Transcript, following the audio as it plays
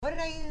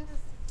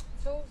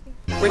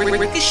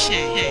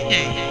Ricochet.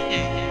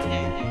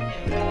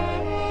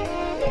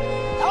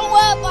 Don't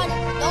worry about it.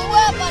 Don't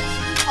worry about it,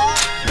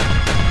 sweetheart.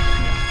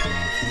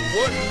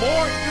 What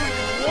more do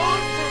you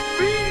want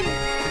from me?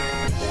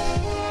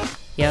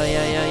 Yo.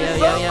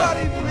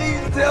 Somebody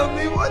please tell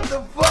me what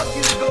the fuck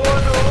is going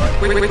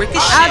on. Ricochet.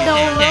 I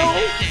don't know.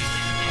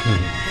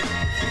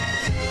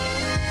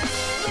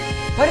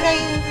 What did I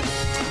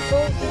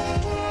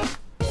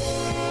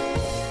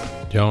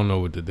Y'all don't know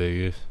what the day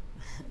is.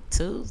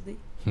 Tuesday.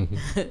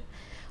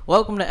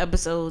 Welcome to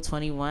episode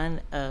 21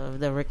 of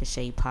the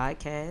Ricochet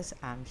podcast.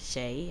 I'm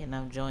Shay, and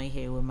I'm joined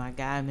here with my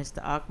guy,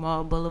 Mr.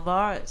 Akmal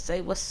Boulevard. Say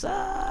what's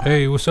up.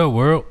 Hey, what's up,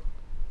 world?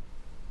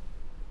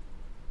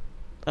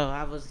 Oh,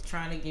 I was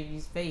trying to give you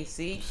space.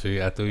 See, See,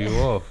 I threw you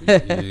off.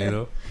 You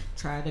know?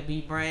 trying to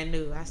be brand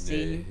new. I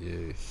see you.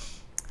 Yeah.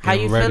 How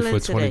you ready feeling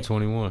for today?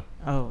 2021.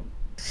 Oh,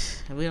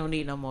 we don't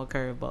need no more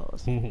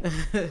curveballs.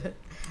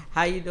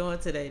 How you doing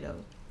today, though?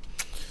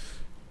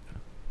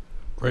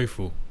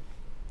 Grateful.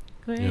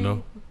 You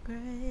know?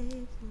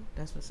 Grateful.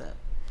 That's what's up.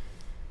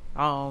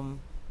 How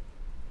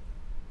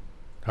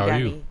are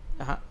you?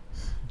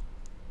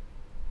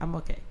 I'm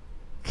okay.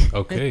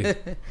 Okay.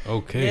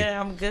 Okay. Yeah,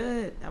 I'm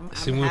good.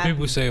 See, I'm when happy.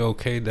 people say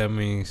okay, that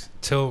means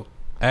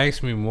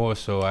ask me more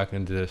so I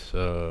can just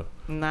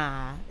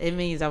Nah, it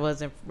means I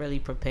wasn't really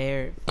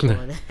prepared for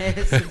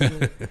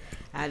that.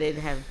 I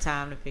didn't have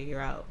time to figure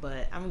out,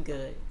 but I'm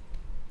good.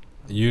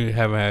 you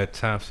haven't had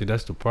time. See,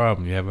 that's the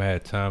problem. You haven't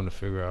had time to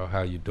figure out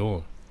how you're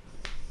doing.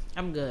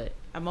 I'm good.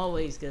 I'm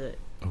always good.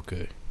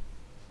 Okay.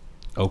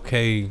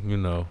 Okay, you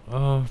know.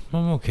 I'm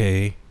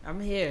okay. I'm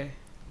here.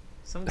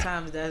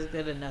 Sometimes that's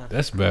good enough.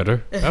 That's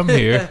better. I'm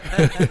here.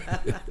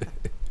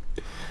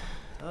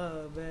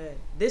 Oh man,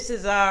 this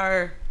is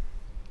our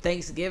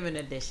Thanksgiving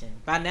edition.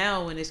 By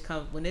now, when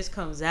this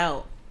comes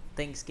out,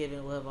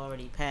 Thanksgiving will have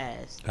already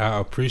passed.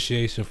 Our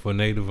appreciation for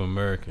Native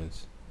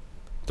Americans,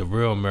 the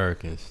real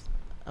Americans,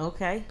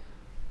 Okay,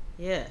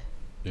 yeah.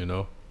 you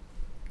know.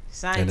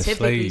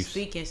 Scientifically slaves.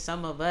 speaking,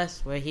 some of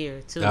us were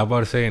here too. I was about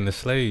to say, in the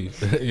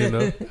slaves, you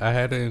know. I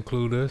had to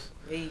include us.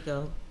 There you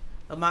go.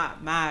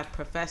 My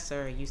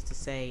professor used to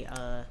say,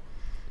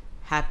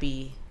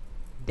 "Happy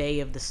Day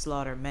of the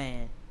Slaughter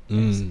Man."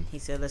 He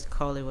said, "Let's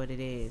call it what it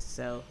is."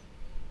 So,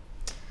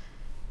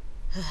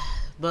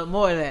 but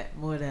more of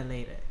that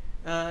later.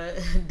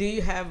 Do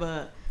you have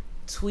a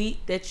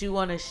tweet that you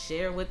want to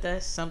share with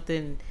us?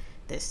 Something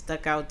that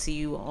stuck out to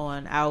you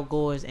on Al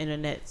Gore's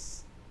internets?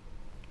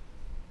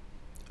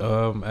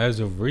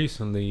 As of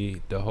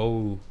recently,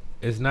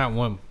 it's not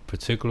one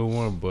particular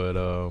one, but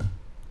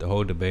the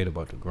whole debate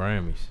about the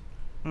Grammys.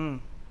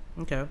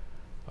 Okay.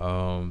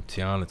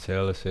 Tiana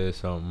Taylor said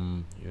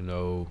something, you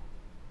know.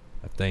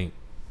 I think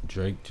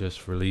Drake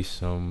just released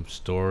some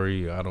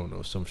story, I don't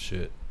know, some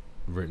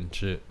written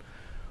shit.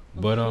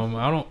 But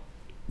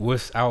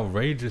what's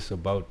outrageous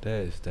about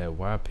that is that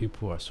why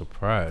people are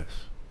surprised,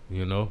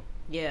 you know?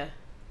 Yeah.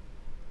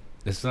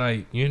 It's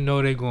like, you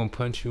know, they gonna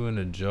punch you in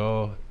the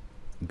jaw,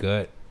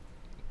 gut,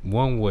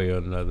 one way or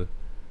another.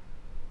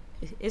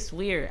 It's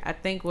weird. I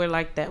think we're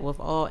like that with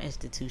all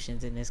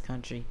institutions in this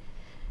country.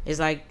 It's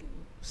like,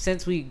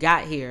 since we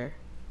got here,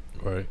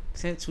 Right.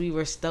 since we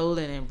were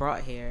stolen and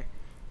brought here,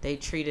 they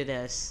treated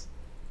us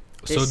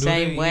the So do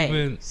same they way.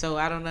 even, So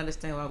I don't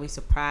understand why we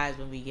surprised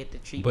when we get the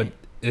treatment.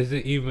 but is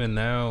it even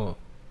now,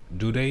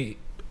 do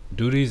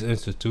these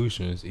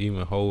institutions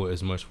even hold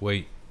as much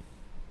weight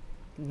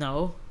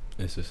No.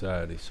 in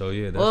society? So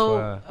yeah, that's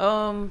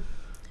why.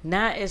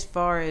 Not as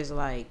far as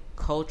like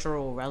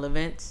cultural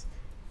relevance,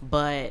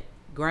 but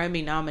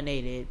Grammy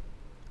nominated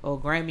or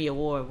Grammy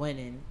award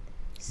winning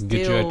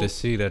Get you at the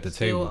seat at the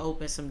still table.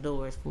 open some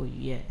doors for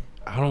you.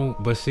 Yeah.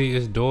 But see,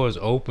 it's doors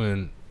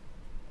open.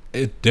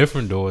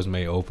 Different doors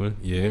may open.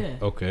 Yeah.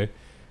 Okay.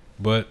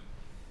 But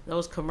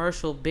Those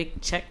commercial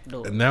big check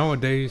doors.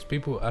 nowadays,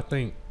 I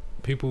think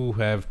people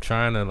have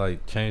trying to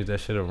like change that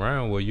shit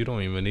around where you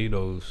don't even need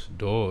those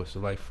doors.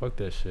 So like, fuck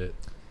that shit.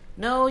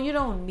 No, you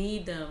don't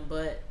need them,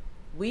 but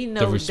we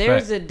know respect.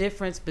 there's a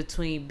difference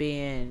between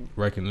being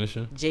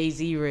Recognition.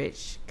 Jay-Z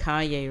rich,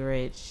 Kanye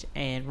rich,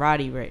 and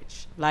Roddy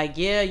rich. Like,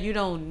 yeah, you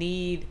don't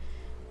need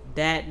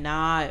that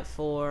nod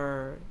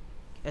for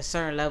a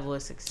certain level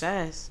of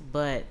success,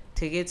 but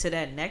to get to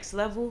that next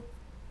level,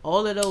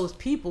 all of those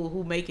people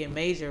who making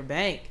major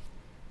bank,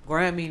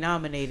 Grammy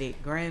nominated,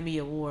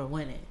 Grammy award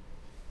winning.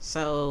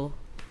 So,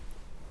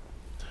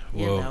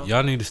 Well,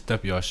 y'all need to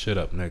step y'all shit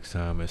up next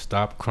time and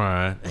stop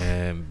crying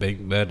and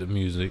make better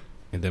music,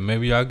 and then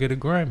maybe y'all get a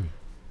Grammy.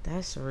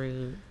 that's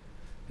rude.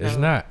 It's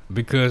No. not,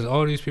 because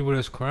all these people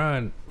that's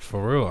crying,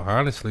 for real,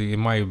 honestly, it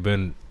might have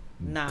been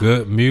Nah.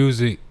 good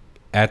music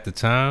at the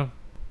time.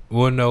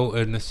 Well, no,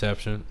 an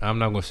exception. I'm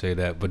not gonna say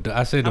that, but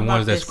I say the I'm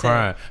ones about that's to say-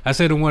 crying. I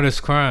say the one that's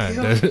crying.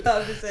 I was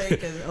about to say,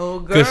 cause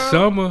old girl, Cause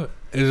Summer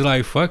is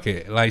like, fuck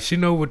it, like she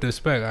know what to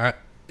expect.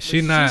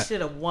 She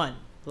should have won.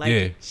 Like,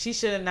 Yeah. she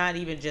should have not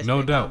even just No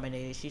been doubt.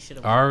 nominated. She should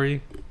have won.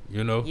 Ari,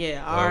 you know.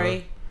 Yeah,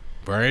 Ari.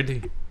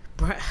 Brandy.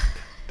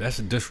 That's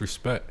a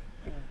disrespect.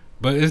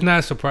 But it's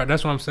not surprising.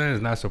 That's what I'm saying.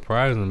 It's not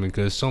surprising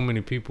because so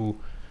many people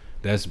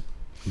that's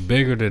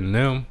bigger than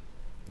them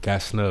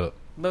got snubbed.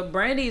 But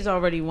Brandy's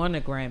already won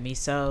a Grammy,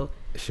 so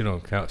She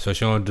don't count. So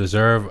she don't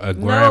deserve a Grammy.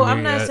 no,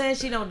 I'm not saying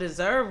she don't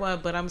deserve one,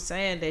 but I'm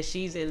saying that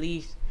she's at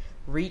least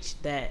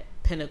reached that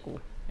pinnacle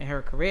in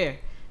her career.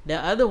 The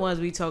other ones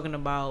we talking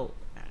about,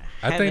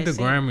 I think the haven't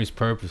seen. Grammys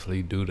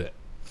purposely do that.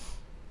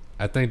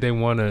 I think they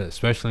want to,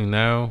 especially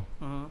now.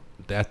 Mhm.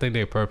 I think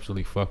they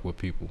purposely fuck with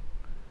people.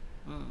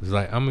 It's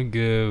like, I'm gonna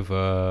give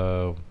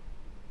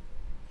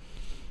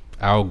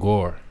Al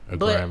Gore a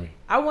But Grammy.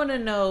 I want to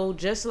know,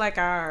 just like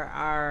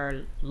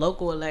our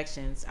local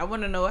elections, I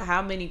want to know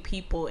how many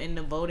people in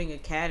the voting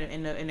academy,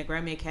 in the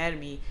Grammy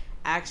Academy,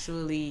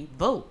 actually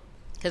vote.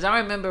 Because I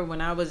remember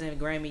when I was in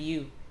Grammy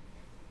U,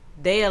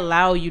 they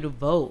allow you to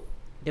vote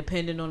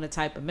depending on the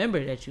type of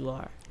member that you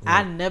are.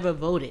 I never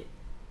voted,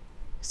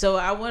 so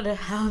I wonder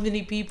how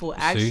many people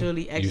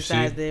actually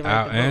exercise their right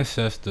our to vote.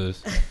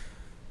 ancestors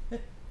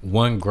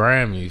won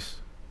Grammys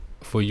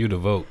for you to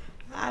vote.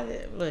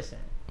 Listen,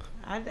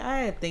 I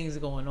had things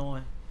going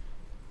on,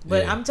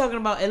 but Yeah. I'm talking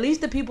about at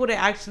least the people that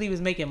actually was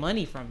making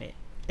money from it.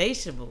 They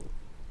should vote.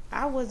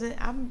 I wasn't.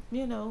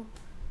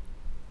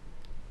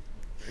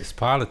 It's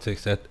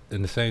politics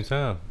in the same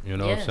time. You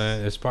know what I'm Yes.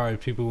 saying? It's probably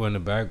people in the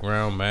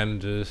background,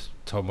 managers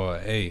talking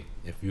about, hey,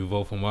 if you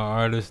vote for my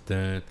artist,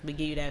 then We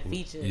give you that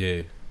feature.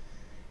 yeah.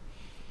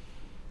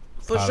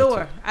 For Politics.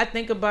 sure. I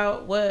think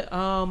about what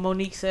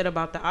Monique said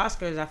about the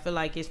Oscars. I feel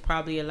like it's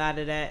probably a lot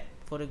of that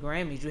for the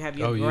Grammys. You have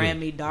your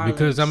Grammy darlings.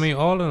 Because I mean,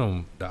 all of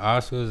them, the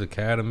Oscars,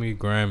 Academy,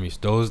 Grammys,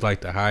 those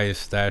like the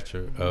highest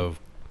stature of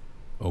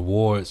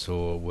awards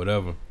or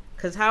whatever.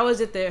 Because how is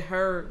it that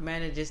her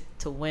manages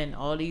to win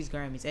all these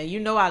Grammys? And you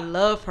know I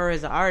love her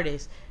as an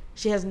artist.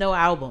 She has no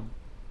album.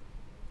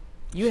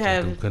 You It's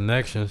have them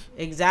connections.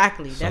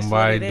 exactly. That's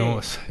Somebody what it doing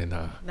is. say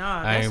nah. Nah,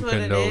 I that's ain't what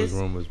putting it those is.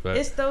 rumors back.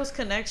 It's those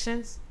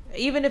connections.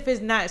 Even if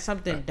it's not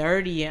something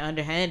dirty and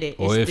underhanded,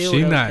 Or it's if still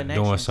she those not doing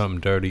connections. something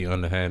dirty,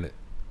 underhanded.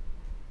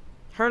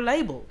 Her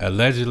label.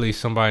 Allegedly,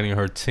 somebody in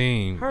her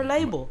team. Her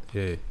label.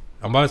 Yeah,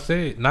 I'm about to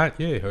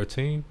say her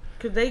team.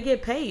 Because they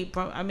get paid.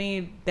 I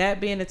mean, that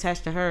being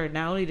attached to her,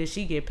 not only does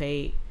she get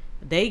paid,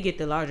 they get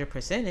the larger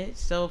percentage.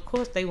 So, of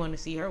course, they want to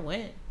see her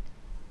win.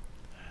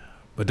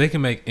 But they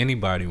can make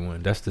anybody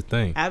win. That's the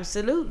thing.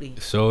 Absolutely.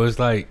 So it's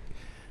like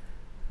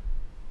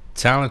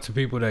talented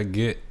people that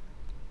get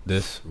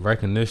this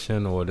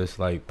recognition or this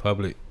like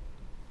public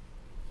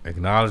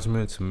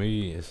acknowledgement, to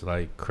me it's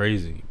like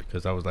crazy,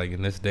 because I was like,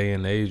 in this day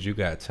and age you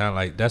got talent.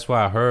 Like, that's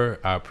why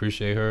I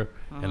appreciate her,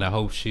 and I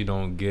hope she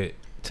don't get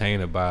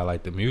tainted by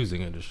like the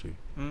music industry.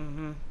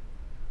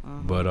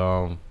 But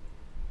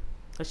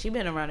But she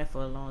been around it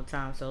for a long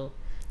time, so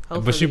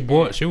but she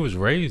was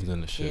raised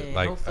in the shit. Yeah,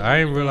 like, hopefully I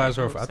didn't that realize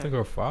helps I think her.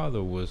 her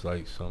father was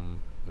like some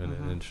in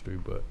the industry,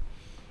 but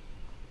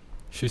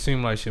she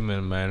seemed like she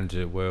been manage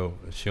it well.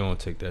 She don't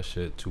take that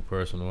shit too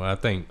personal. I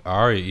think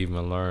Ari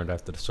even learned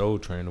after the Soul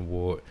Train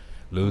Award,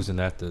 losing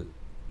to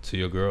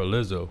your girl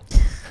Lizzo.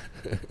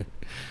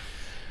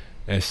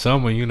 And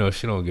Summer, you know,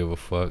 she don't give a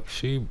fuck.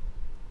 She,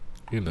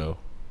 you know,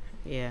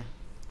 Yeah.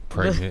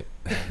 pregnant.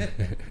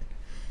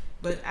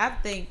 But I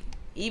think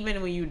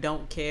even when you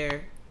don't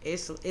care,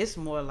 it's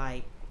more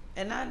like,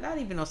 and not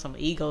even on some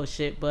ego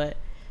shit, but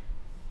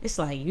it's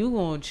like you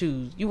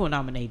gonna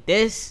nominate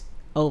this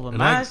over And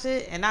my I-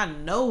 shit, and I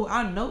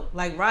know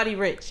like Roddy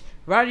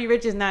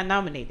Ricch is not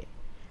nominated.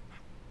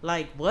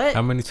 Like what?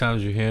 How many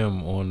times you hear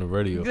him on the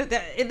radio?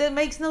 That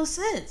makes no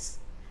sense.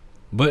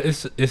 But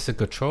it's a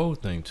control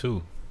thing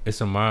too. It's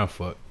a mind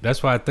fuck.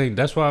 That's why I think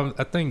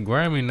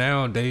Grammy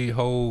now, they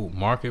whole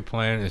market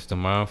plan is to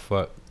mind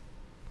fuck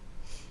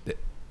the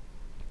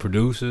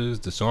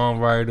producers, the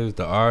songwriters,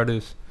 the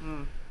artists,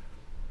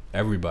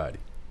 everybody.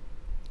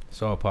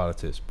 It's all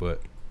politics,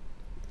 but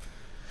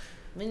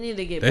We need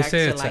to get They back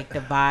say to it's like the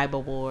Vibe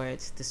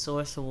Awards, the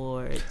Source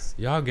Awards.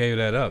 y'all gave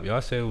that up.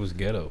 Y'all said it was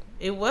ghetto.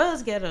 It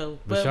was ghetto,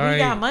 but y'all we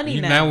got ain't- money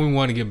you, now. Now we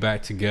want to get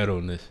back to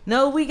ghetto-ness.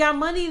 No, we got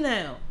money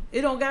now.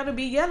 It don't got to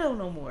be ghetto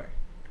no more.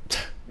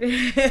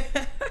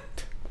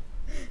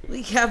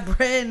 We got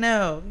bread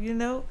now, you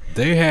know.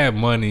 They had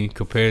money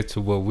compared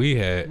to what we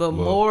had. But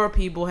Well, more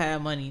people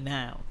have money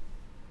now.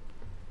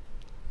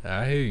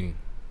 I hear you.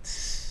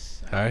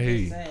 I I'm hear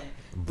just you. saying,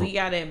 we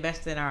gotta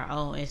invest in our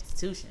own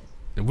institutions.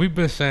 And we've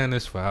been saying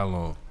this for how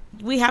long?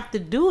 We have to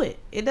do it.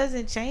 It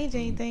doesn't change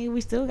anything.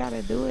 We still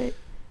gotta do it.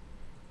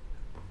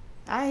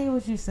 I hear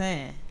what you're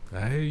saying.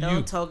 I hear Don't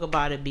you. talk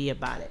about it. Be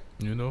about it.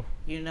 You know?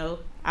 You know.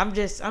 I'm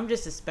just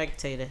a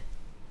spectator.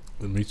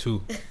 Me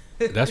too.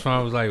 That's why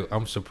I was like,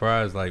 I'm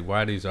surprised, like,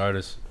 why these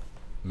artists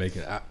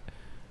making.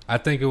 I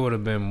think it would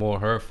have been more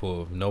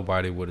hurtful if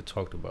nobody would have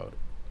talked about it.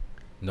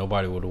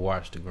 Nobody would have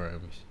watched the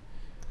Grammys.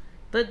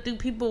 But do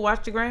people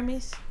watch the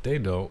Grammys? They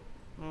don't.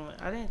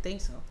 I didn't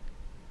think so.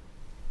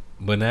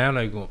 But now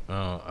they go.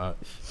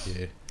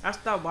 Yeah. I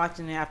stopped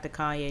watching it after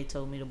Kanye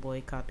told me to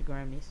boycott the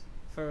Grammys.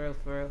 For real,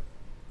 for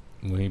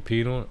real. When he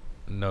peed on it?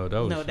 No, that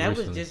was No, that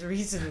recently. was just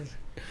recently.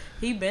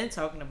 He been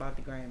talking about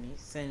the Grammys,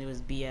 saying it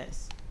was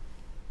BS.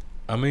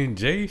 I mean,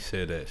 Jay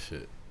said that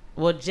shit.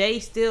 Well, Jay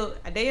still,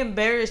 they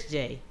embarrassed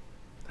Jay.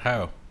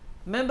 How?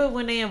 Remember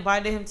when they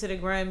invited him to the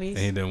Grammys? And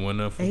he didn't win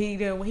nothing. And he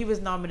didn't. He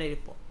was nominated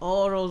for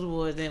all those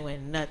awards, didn't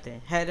win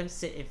nothing. Had him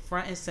sitting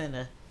front and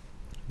center.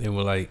 They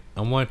were like,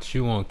 I want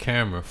you on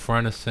camera,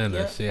 front and center.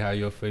 Yep. See how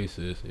your face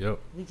is. Yep.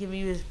 We giving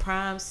you his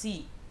prime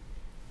seat.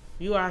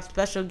 You are our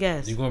special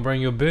guest. You gonna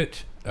bring your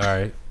bitch? All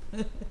right.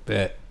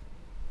 Bet.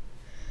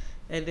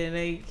 And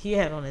then he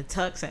had on the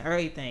tux and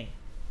everything.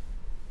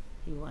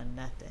 He won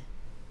nothing.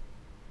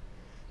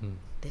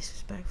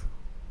 Disrespectful.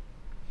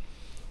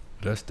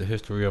 That's the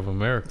history of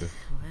America.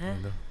 Well,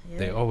 You know? yeah.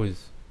 They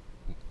always.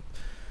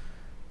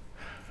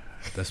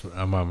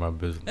 I'm out of my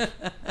business.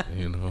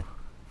 You know.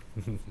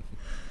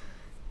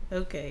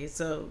 Okay,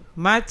 so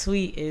my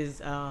tweet is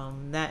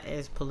not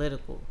as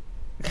political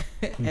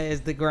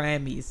as the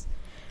Grammys,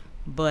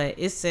 but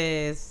it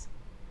says,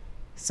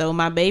 so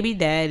my baby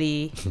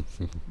daddy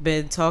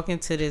been talking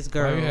to this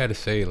girl. Why you had to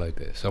say it like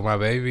that? So my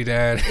baby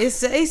dad. It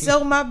say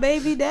so my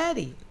baby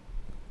daddy.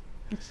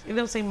 It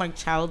don't say my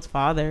child's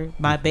father.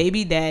 My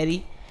baby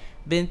daddy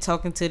been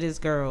talking to this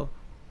girl,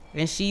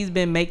 and she's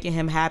been making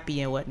him happy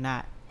and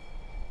whatnot.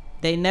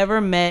 They never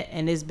met,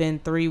 and it's been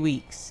 3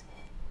 weeks.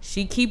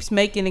 She keeps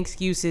making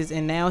excuses,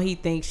 and now he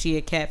thinks she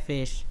a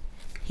catfish.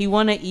 He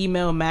want to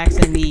email Max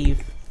and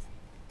Neve.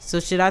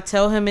 So should I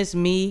tell him it's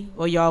me,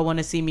 or y'all want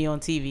to see me on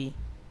TV?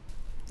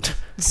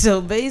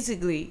 So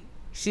basically,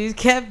 she's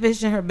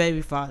catfishing her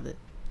baby father.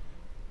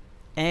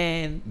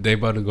 And They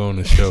about to go on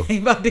the show. they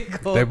about to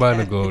go. They about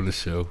to go on the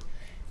show.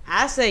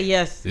 I say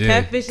yes. Yeah,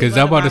 Catfish is because one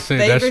I'm of about my to say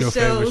that's your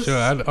favorite shows show.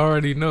 I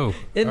already know.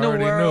 in I the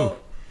already world.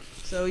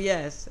 So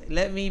yes,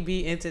 let me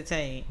be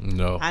entertained.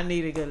 No. I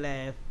need a good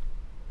laugh.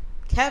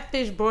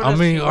 Catfish brought I us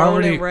mean, Roland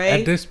already Ray.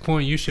 at this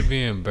point, you should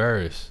be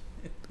embarrassed.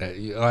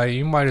 Like,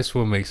 you might as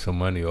well make some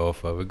money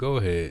off of it. Go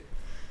ahead.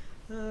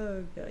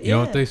 Oh, God. You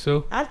don't think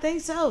so? I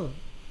think so.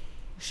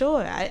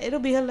 Sure, it'll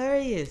be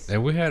hilarious.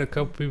 And we had a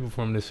couple people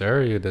from this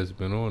area that's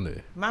been on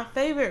there. My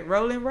favorite,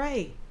 Roland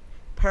Ray.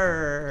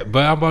 Per.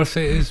 But I'm about to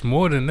say it's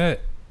more than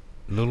that.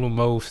 Little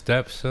Mo's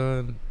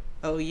stepson.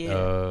 Oh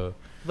yeah.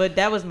 But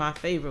that was my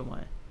favorite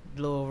one,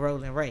 Lil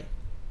Roland Ray.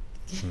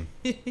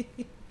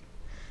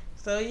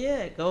 So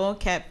yeah, go on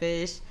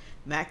Catfish.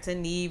 Max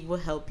and Neve will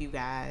help you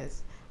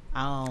guys.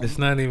 It's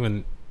not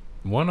even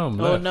one of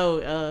them Oh left.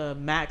 no,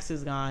 Max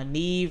is gone.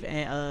 Neve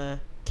and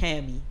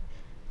Cammy.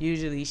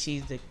 Usually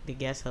she's the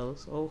guest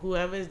host or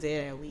whoever is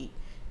there that week.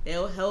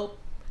 They'll help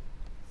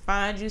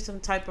find you some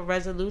type of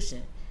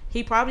resolution.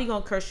 He probably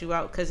gonna curse you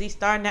out because he's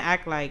starting to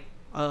act like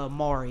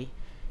Maury.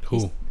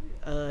 Who?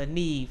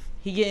 Neve.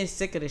 He getting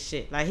sick of the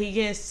shit. Like he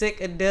getting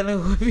sick of dealing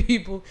with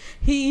people.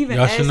 He even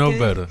Y'all should know asking-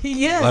 better.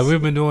 Yes. Like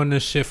we've been doing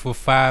this shit for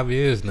 5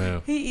 years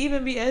now. He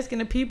even be asking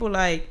the people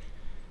like,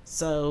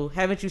 so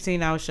haven't you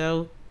seen our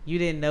show? You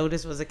didn't know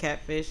this was a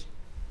catfish?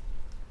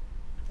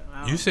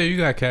 You said you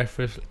got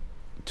catfish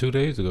 2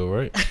 days ago,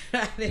 right?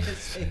 I didn't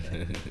say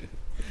that.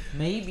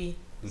 Maybe.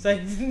 It's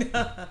like,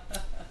 no.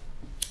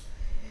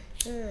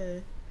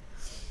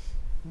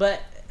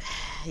 But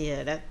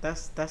yeah,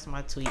 that's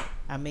my tweet.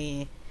 I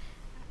mean,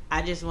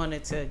 I just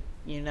wanted to,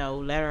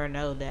 let her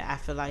know that I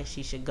feel like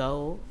she should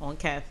go on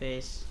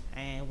Catfish,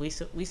 and we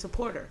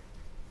support her.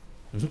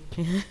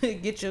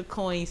 Get your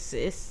coin,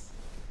 sis.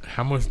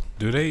 How much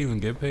do they even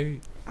get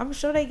paid? I'm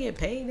sure they get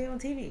paid. They on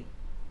TV.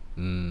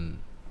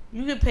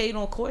 You get paid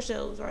on court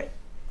shows, right?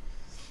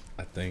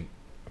 I think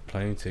a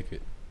plane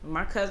ticket.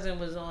 My cousin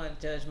was on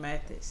Judge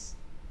Mathis,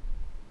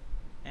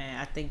 and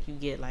I think you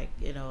get like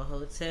a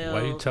hotel.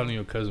 Why are you telling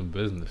your cousin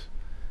business?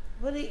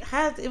 But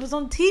it was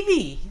on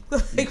TV.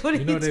 Like, what are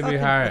You know they be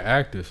hiring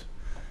actors.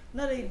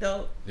 No, they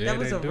don't. Yeah, that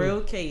was they a do.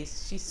 real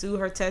case. She sued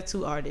her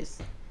tattoo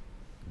artist.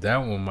 That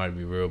one might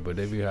be real, but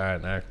they be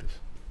hiring actors.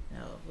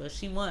 No, well,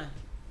 she won.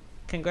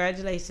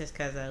 Congratulations,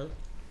 Cuzzo.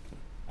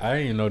 I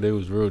didn't know they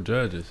was real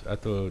judges. I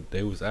thought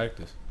they was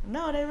actors.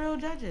 No, they're real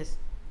judges.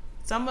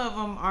 Some of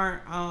them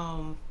aren't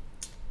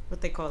what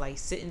they call like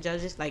sitting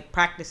judges, like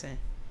practicing.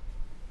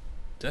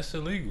 That's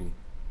illegal.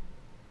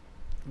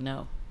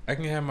 No. I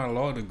can have my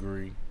law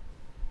degree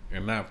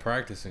and not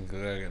practicing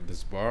because I got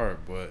disbarred,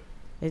 but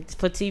It's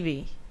for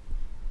TV.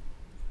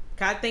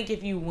 I think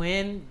if you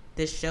win,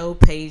 the show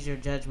pays your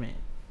judgment.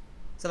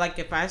 So like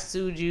if I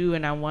sued you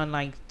and I won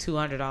like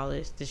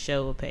 $200, the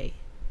show will pay.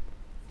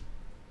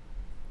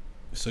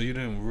 so you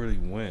didn't really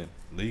win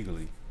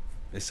legally.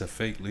 It's a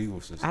fake legal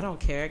system. I don't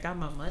care. I got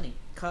my money.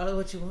 Call it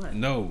what you want.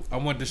 No, I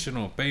want this shit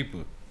on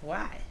paper.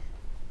 Why?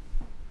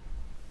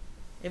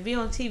 It be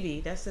on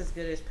TV. That's as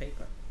good as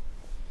paper.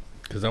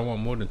 Cause I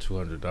want more than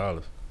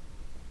 $200.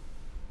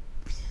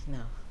 No.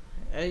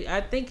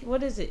 I think,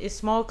 what is it? It's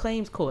small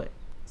claims court.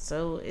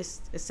 So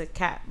it's a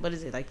cap. What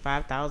is it, like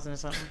 5,000 or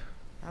something?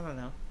 I don't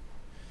know.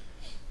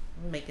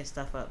 I'm making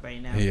stuff up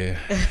right now. Yeah,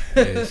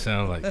 it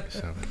sounds like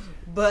it.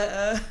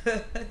 But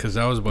Cause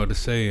I was about to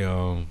say,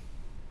 I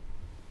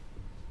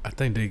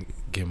think they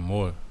get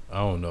more. I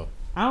don't know.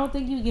 I don't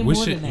think you get We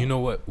more should. than that. You know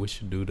what? We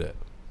should do that.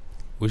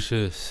 We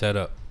should set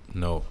up.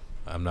 No,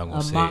 I'm not gonna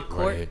A say mock it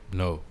court? right here.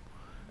 No,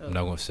 Oh. I'm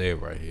not gonna say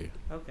it right here.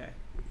 Okay.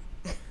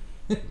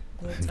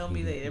 Tell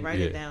me later. Write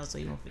Yeah. it down so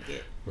you don't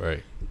forget.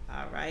 Right.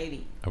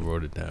 Alrighty. I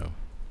wrote it down.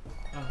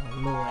 Oh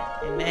Lord.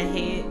 In that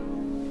head.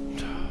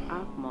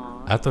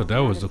 I thought that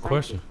was the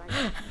question.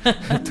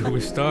 Until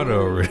we started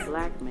already.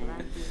 Black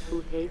man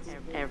who hates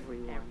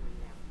everyone.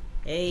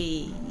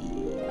 Hey.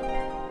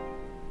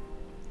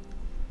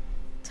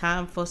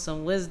 Time for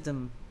some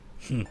wisdom.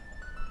 We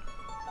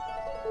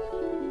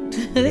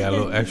got a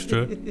little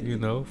extra, you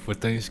know, for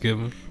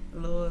Thanksgiving.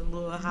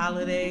 little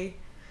holiday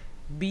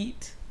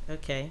beat.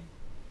 Okay.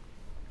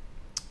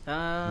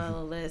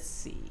 Let's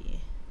see.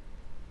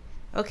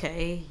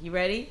 Okay, you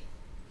ready?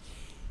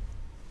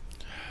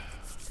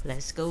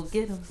 Let's go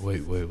get them.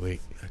 Wait.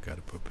 I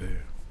gotta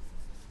prepare.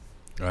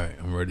 All right,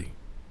 I'm ready.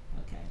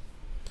 Okay.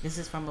 This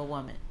is from a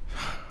woman.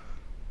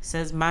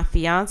 Says, my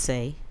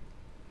fiance,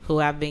 who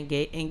I've been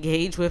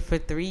engaged with for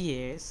 3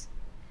 years,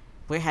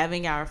 we're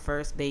having our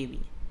first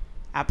baby.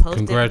 I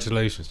posted.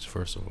 Congratulations,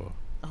 first of all.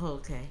 Oh,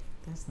 okay.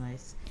 That's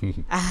nice.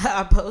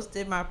 I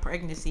posted my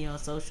pregnancy on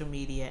social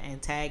media and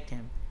tagged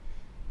him.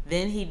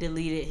 Then he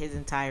deleted his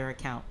entire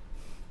account.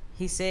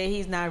 He said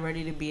he's not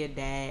ready to be a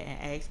dad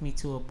and asked me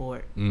to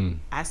abort.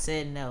 I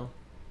said no.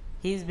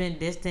 He's been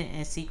distant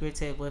and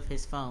secretive with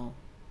his phone.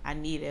 I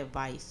need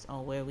advice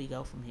on where we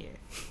go from here.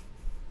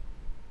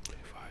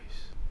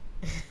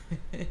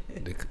 Advice.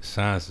 The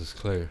signs is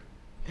clear.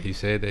 He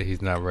said that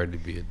he's not ready to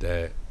be a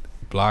dad.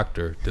 Blocked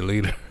her,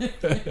 deleted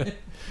her.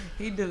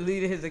 He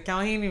deleted his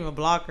account. He didn't even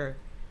block her.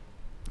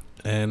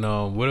 And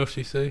what else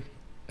she say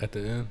at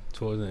the end?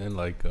 Towards the end,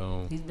 like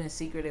He's been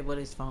secretive with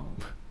his phone.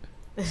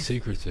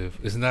 secretive.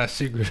 It's not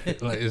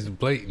secretive. Like, it's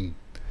blatant.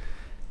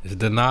 It's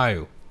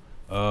denial.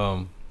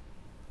 Does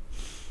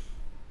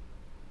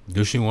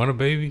she want a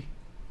baby?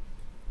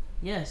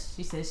 Yes,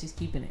 she says she's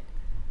keeping it.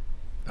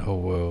 Oh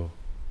well.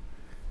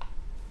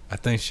 I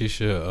think she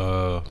should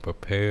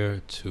prepare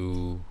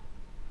to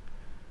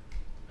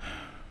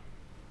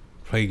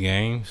play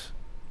games.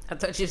 I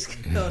thought she was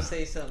gonna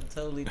say something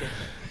totally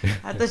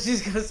different. I thought she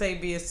was gonna say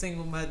be a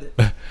single mother.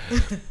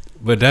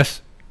 But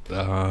that's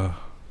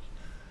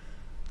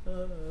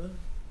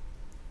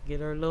Get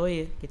her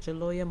lawyer. Get your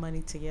lawyer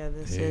money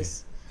together,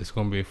 sis. it's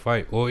gonna be a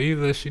fight. Or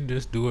either she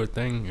just do her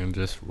thing and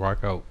just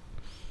rock out.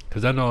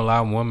 Cause I know a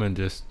lot of women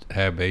just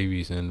have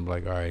babies and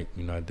like, all right,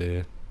 you're not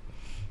dead.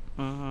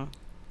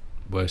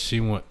 But she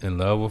went in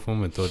love with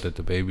him and thought that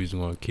the babies were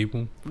gonna keep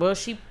him. Well,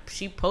 she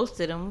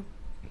posted him.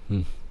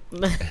 And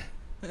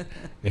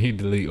he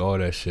delete all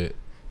that shit.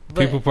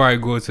 But- People probably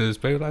go to his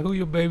page like, who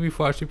your baby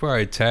for? She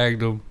probably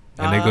tagged him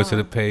and they go to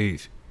the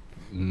page,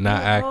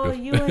 not active. Oh,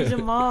 you and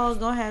Jamal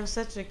gonna have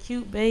such a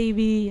cute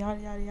baby.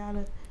 Yada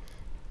yada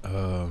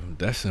yada.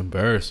 That's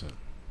embarrassing.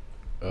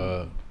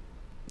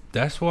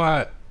 That's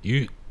why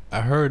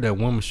I heard that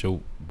women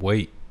should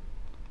wait.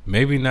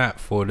 Maybe not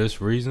for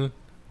this reason,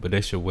 but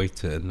they should wait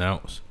to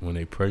announce when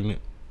they pregnant.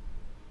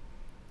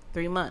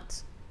 3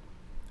 months.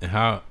 And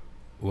how?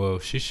 Well,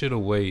 she should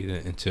have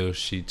waited until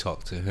she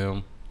talked to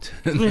him to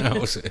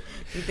announce it.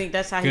 You think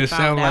that's how he It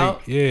found sound out?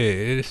 like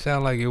it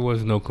sounded like it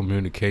was no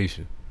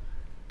communication.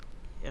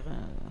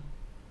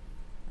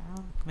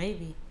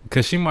 Maybe.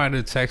 Cause she might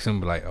have texted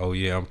him like, "Oh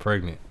yeah, I'm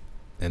pregnant,"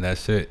 and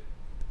that's it.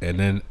 And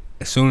then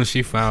as soon as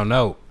she found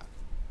out,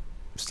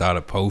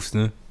 started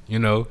posting. You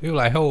know, he was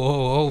like,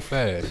 hold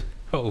fast.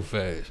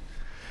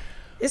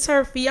 It's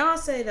her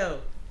fiance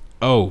though.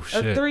 Oh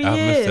shit, Of 3 I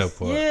years. missed that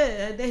part.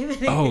 Yeah,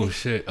 David. Oh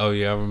shit. Oh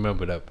yeah, I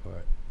remember that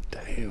part.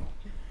 Damn.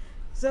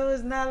 So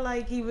it's not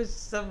like he was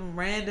some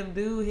random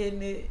dude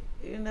hitting it,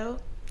 you know?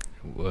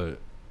 What?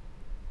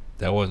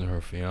 That wasn't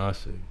her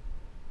fiance.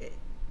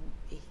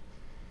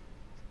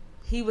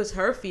 He was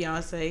her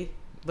fiance,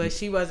 but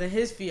she wasn't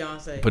his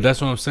fiance. But that's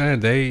what I'm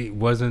saying. They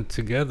wasn't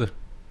together,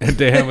 and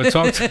they haven't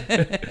talked.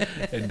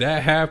 And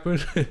that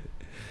happened.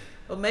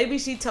 Well, maybe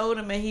she told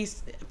him and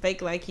he's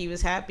fake like he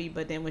was happy,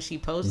 but then when she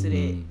posted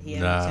it, he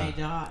had to change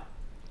her heart.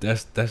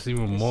 That's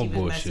even more She was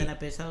bullshit. messing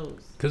up his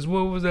hoes. Cause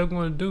what was that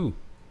going to do?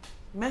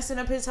 Messing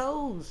up his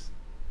hoes.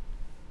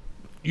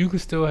 You can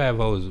still have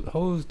hoes.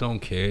 Hoes don't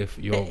care if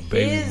your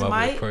baby His mother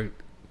might. pregnant.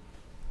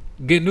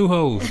 Get new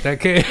hoes. That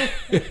care.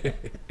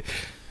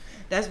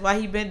 That's why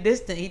he been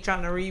distant. He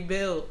trying to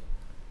rebuild.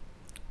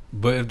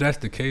 But if that's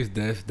the case,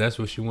 that's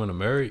what she want to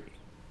marry.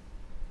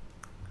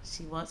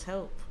 She wants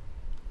help.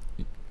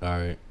 All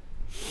right.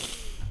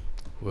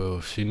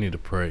 Well, she need to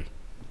pray.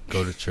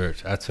 Go to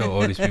church. I tell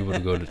all these people to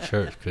go to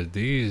church because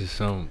these are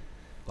some.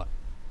 Like,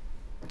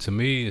 to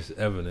me, it's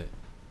evident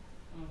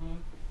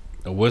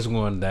of what's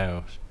going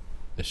down.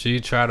 If she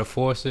try to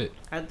force it.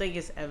 I think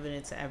it's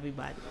evident to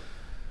everybody.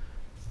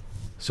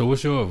 So,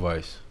 what's your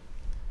advice?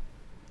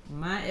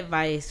 My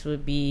advice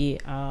would be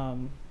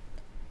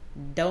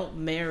don't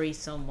marry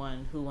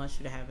someone who wants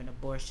you to have an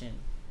abortion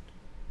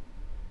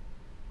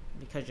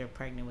because you're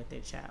pregnant with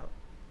their child.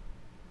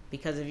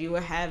 Because if you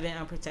were having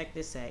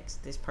unprotected sex,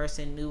 this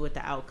person knew what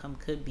the outcome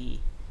could be,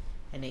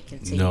 and they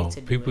continue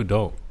to do people it.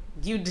 don't.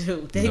 You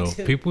do. They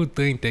do. People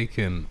think they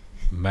can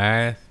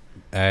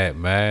add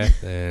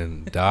math,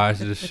 and dodge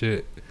this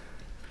shit.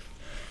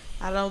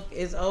 I don't.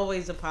 It's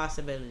always a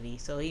possibility.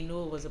 So he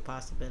knew it was a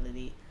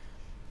possibility.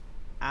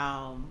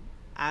 I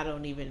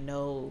don't even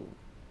know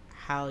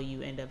how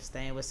you end up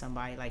staying with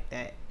somebody like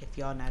that if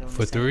y'all not on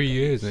For the same 3 page.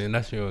 years, and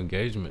that's your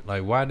engagement.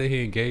 Like, why did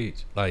he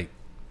engage? Like,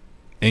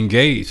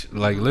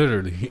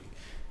 literally.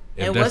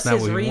 If And that's what's not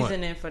his what he want.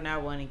 reasoning for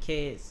not wanting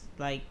kids?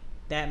 Like,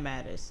 that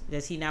matters.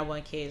 Does he not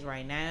want kids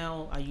right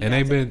now? Are you And guys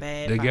they've in a been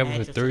bad together for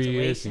financial 3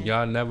 years, situation? and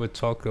y'all never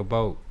talk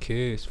about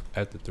kids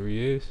after 3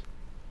 years.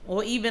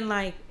 Or even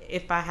like,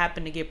 if I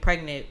happen to get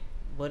pregnant,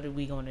 what are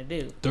we gonna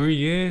do? 3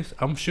 years,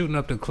 I'm shooting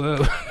up the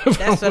club.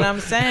 That's what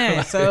I'm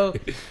saying. So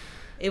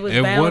it was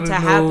And bound one to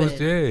of happen. those,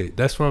 yeah,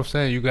 that's what I'm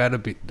saying. You gotta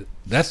be.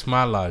 That's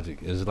my logic.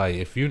 It's like,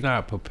 if you're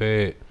not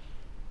prepared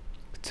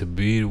to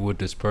be with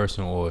this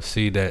person or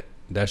see that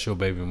that's your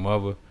baby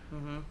mother,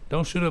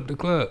 don't shoot up the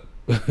club.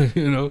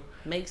 You know.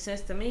 Makes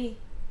sense to me.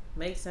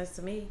 Makes sense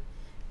to me.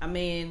 I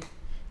mean,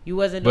 you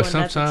wasn't But doing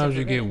nothing to sometimes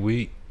you get prevent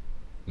weak,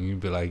 and you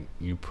be like,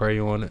 you pray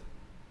on it.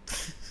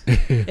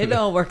 it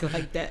don't work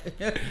like that.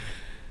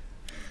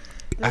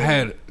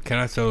 Can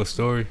I tell a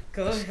story?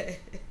 Go ahead.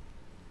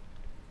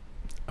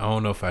 I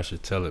don't know if I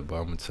should tell it, but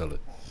I'm gonna tell it.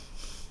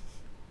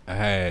 I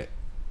had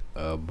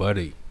a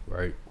buddy,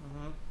 right?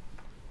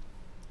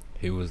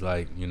 He was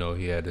like,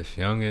 he had this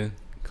youngin'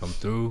 come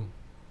through.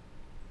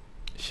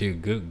 She a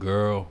good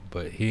girl,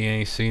 but he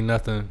ain't seen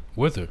nothing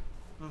with her.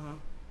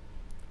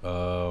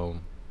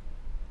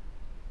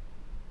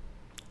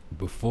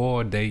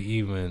 Before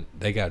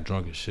they got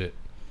drunk as shit.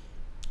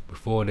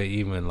 Before they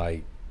even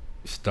like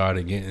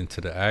started getting into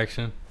the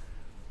action,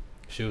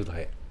 she was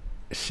like,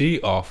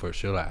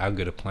 I'll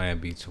get a plan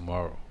B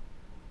tomorrow.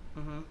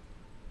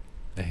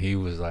 And he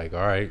was like,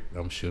 all right,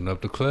 I'm shooting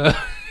up the club.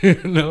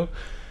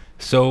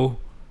 So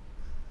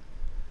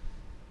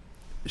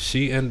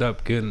he ended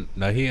up giving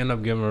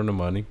her the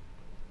money.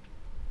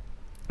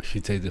 She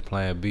takes the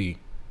plan B.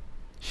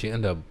 She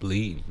ended up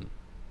bleeding.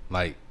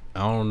 Like,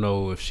 I don't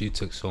know if she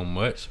took so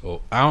much,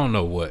 or I don't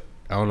know what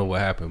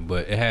happened,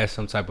 but it had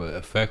some type of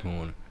effect on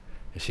her,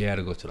 and she had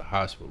to go to the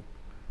hospital.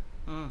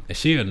 And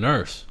she a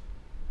nurse.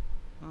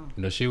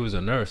 She was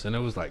a nurse, and it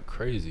was like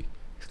crazy.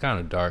 It's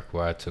kind of dark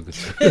where I took it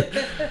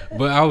to.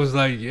 But I was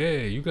like,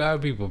 yeah, you gotta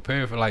be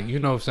prepared for, like, you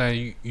know what I'm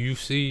saying, you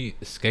see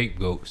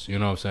scapegoats, you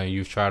know what I'm saying,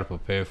 you try to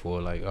prepare for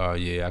it, like, oh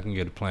yeah, I can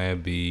get a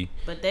plan B.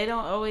 But they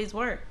don't always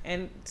work.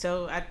 And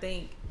so I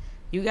think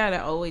you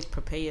gotta always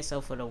prepare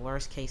yourself for the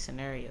worst case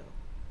scenario.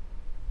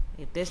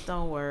 If this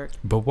don't work.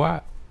 But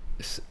why?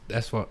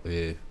 That's what,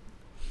 yeah.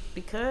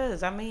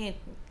 Because, I mean,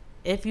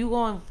 if you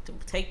going to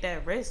take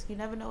that risk, you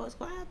never know what's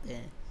going to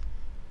happen.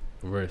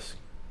 Risk,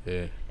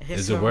 yeah.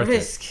 It's Is a it worth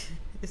risk. it?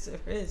 It's a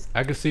risk.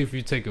 I can see if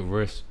you take a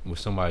risk with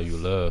somebody you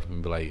love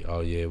and be like,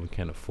 oh yeah, we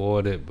can't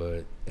afford it,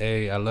 but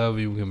hey, I love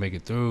you, we can make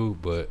it through,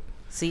 but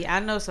See, I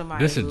know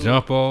somebody this a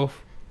jump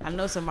off. I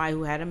know somebody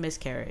who had a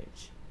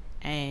miscarriage,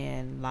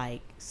 and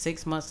like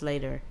 6 months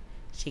later,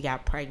 she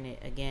got pregnant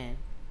again,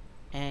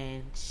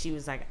 and she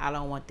was like, I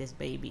don't want this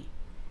baby,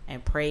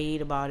 and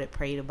prayed about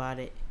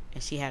it,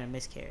 and she had a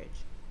miscarriage.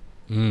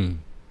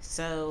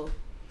 So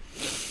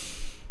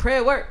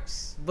prayer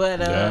works,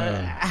 but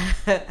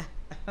I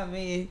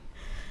mean,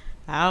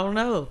 I don't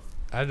know.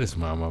 I just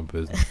mind my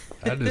business.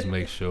 I just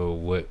make sure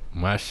what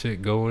my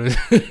shit going.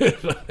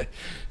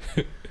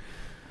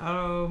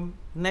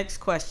 Next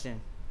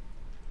question.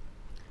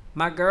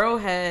 My girl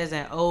has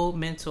an old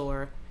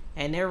mentor,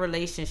 and their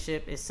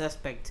relationship is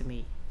suspect to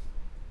me.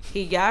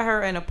 He got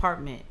her an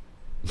apartment.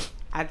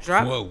 I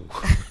dropped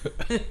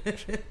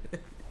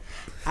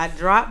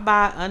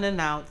by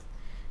unannounced,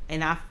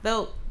 and I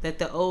felt that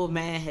the old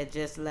man had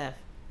just left.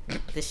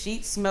 The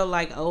sheets smelled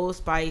like Old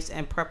Spice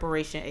and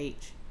Preparation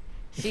H.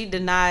 She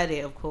denied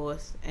it, of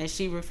course, and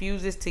she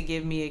refuses to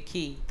give me a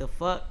key. The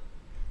fuck?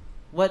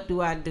 What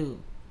do I do?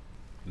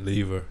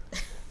 Leave her.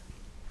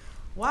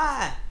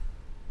 Why?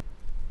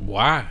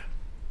 Why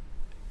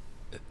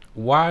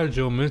did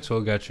your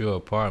mentor got your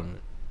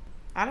apartment?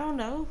 I don't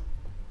know.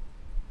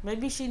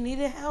 Maybe she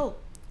needed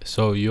help.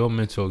 So your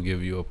mentor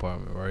give you an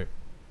apartment, right?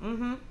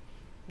 Mm-hmm.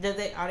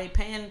 Are they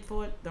paying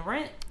for the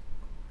rent?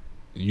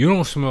 You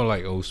don't smell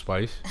like Old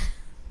Spice.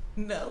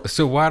 No.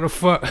 So why the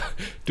fuck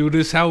do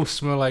this house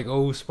smell like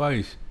Old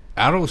Spice?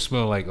 I don't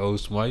smell like Old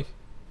Spice.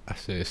 I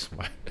said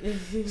Spice.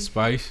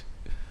 Spice.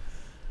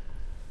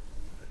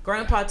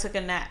 Grandpa took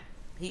a nap.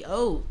 He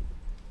old.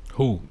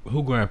 Who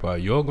grandpa?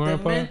 Your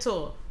grandpa? The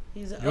mentor.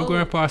 He's Your old.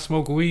 grandpa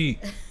smoke weed.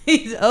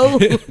 He's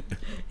old.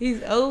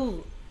 He's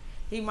old.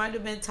 He might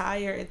have been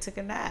tired and took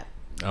a nap.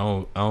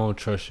 I don't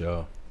trust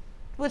y'all.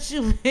 What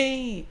you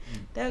mean?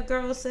 That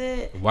girl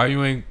said. We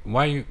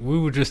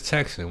were just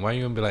texting. Why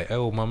you gonna be like,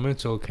 oh, my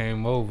mentor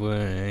came over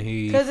and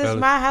he. Because it's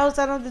my house.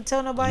 I don't have to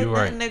tell nobody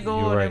nothing that go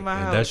on in my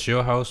and house. that's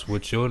your house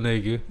with your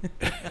nigga.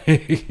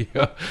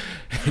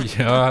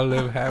 y'all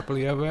live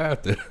happily ever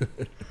after.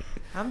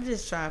 I'm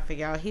just trying to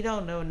figure out. He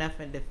don't know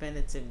nothing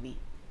definitively.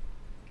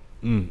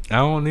 I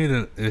don't need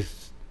it.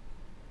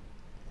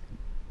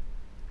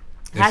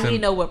 How he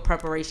know what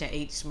Preparation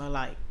H smell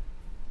like?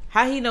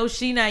 How he know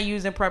she not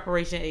using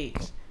Preparation H?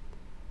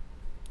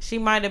 She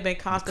might have been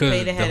Because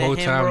constipated, the had whole a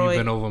time you've hemorrhoid.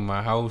 been over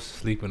my house,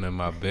 sleeping in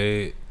my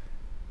bed,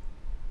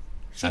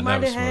 She I might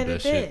never have had smelled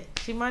it that there. shit.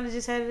 She might have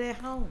just had it at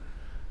home.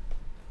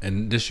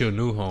 and this your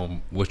new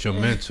home with your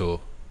mentor,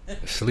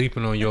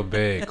 sleeping on your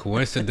bed,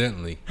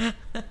 coincidentally,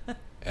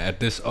 at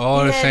this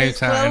all He the had same his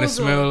time, and it clothes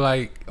smelled on.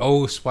 like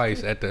Old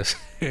Spice at the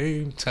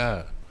same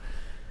time.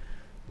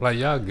 Like,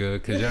 y'all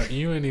good, because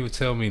you ain't even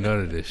tell me none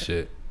of this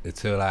shit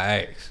until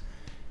I asked.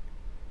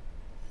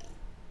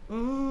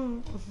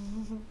 Mm.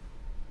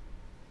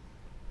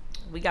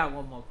 We got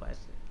one more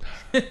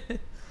question.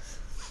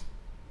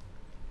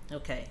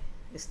 Okay,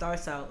 it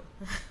starts out.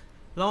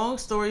 Long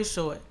story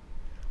short,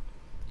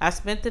 I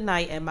spent the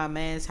night at my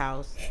man's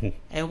house,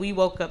 and we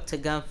woke up to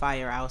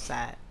gunfire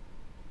outside.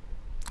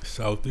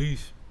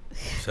 Southeast.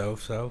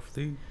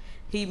 Southeast.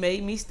 He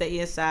made me stay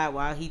inside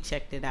while he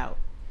checked it out.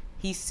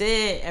 He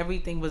said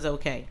everything was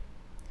okay.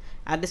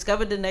 I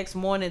discovered the next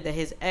morning that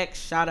his ex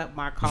shot up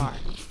my car.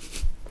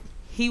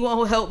 He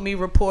won't help me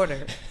report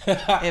her.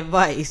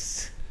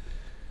 Advice.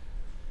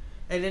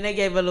 And then they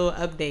gave a little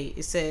update.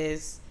 It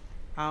says,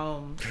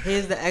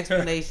 here's the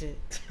explanation.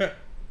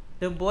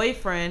 The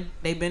boyfriend,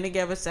 they've been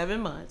together 7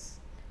 months,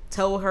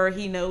 told her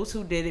he knows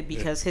who did it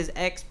because his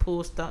ex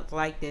pulls stunts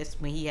like this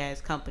when he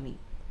has company.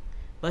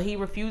 But he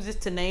refuses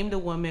to name the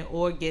woman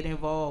or get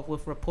involved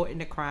with reporting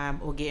the crime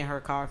or getting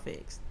her car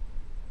fixed.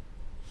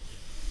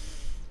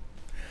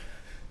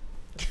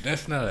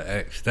 That's not an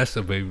ex. That's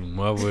a baby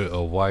mother,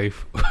 a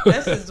wife.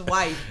 That's his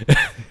wife.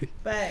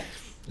 Facts.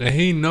 And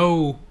he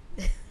know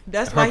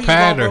That's why her he's gonna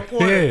pattern.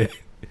 report her. Yeah.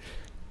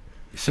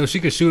 So she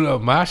could shoot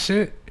up my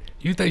shit?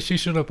 You think she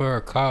shoot up her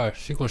car?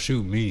 She gonna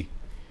shoot me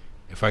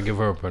if I give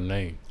her up her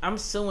name. I'm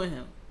suing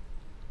him.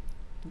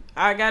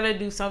 I gotta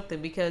do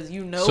something because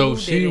you know So who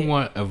she did it.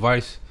 want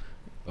advice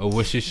of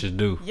what she should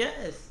do.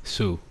 Yes.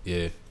 Sue,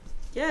 yeah.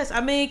 Yes. I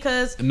mean,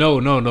 because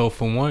No.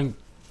 For one,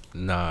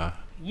 nah.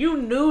 you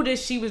knew that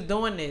she was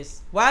doing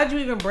this. Why'd you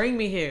even bring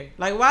me here?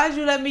 Like, why'd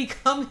you let me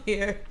come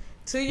here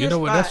to your You know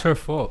spot? what? That's her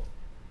fault.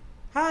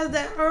 How is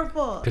that her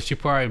fault? Cause she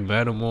probably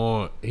met him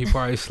on. He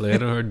probably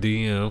slid on her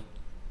DM.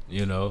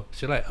 You know,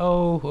 she like,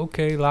 oh,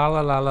 okay, la la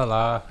la la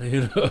la.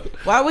 You know.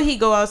 Why would he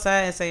go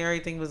outside and say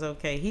everything was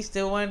okay? He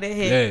still wanted to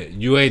hit. Yeah,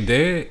 you ain't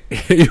dead.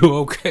 You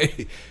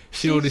okay?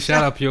 She only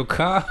shot up your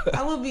car.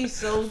 I would be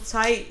so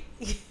tight.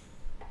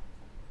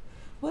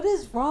 What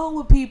is wrong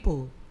with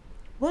people?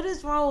 What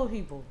is wrong with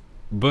people?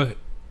 But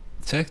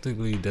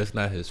technically, that's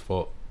not his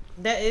fault.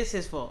 That is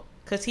his fault.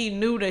 Because he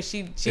knew that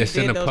she It's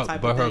in did the those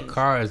type but of her things.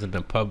 car is in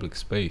the public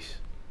space.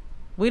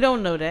 We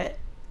don't know that.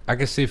 I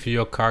can see if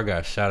your car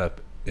got shot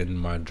up in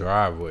my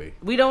driveway.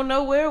 We don't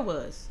know where it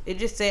was. It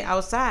just said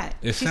outside.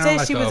 It She sound said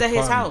like she a was at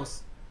his apartment.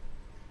 house.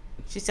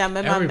 She said, I'm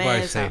at my Everybody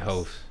man's say house.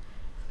 house.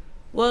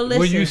 Well, listen.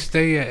 Where you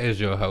stay at is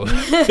your house.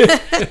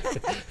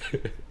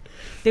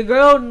 The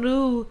girl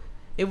knew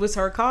it was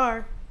her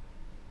car.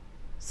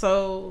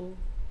 So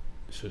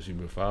So she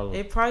been following.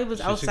 it probably was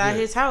She outside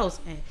good. his house.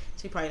 And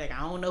she probably like, I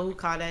don't know who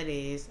car that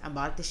is. I'm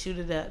about to shoot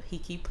it up. He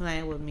keep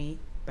playing with me.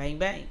 Bang,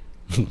 bang.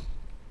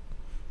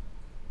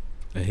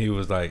 And he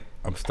was like,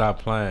 I'm stop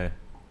playing.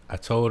 I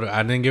told her,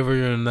 I didn't give her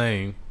your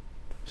name.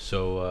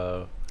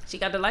 So, She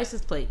got the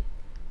license plate.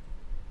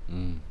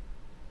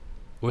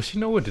 well, she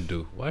know what to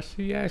do. Why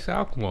she ask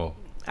alcohol?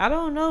 I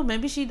don't know.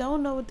 Maybe she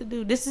don't know what to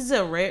do. This is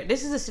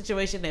a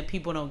situation that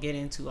people don't get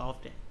into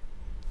often.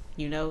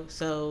 You know?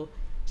 So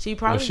she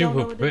probably don't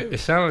know what to do. It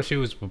sounded like she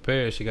was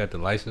prepared. She got the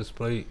license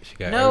plate. She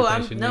got No,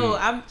 everything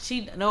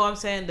I'm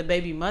saying the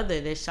baby mother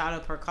that shot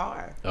up her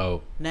car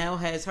Oh, now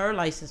has her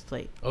license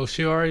plate.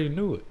 she already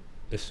knew it.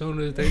 As soon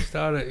as they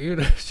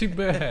started, she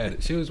been had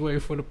it. She was waiting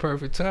for the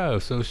perfect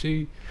time. So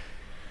she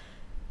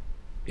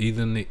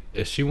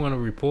if she want to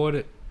report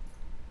it,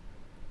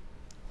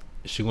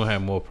 she gonna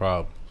have more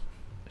problems.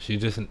 She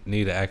just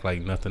need to act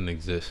like nothing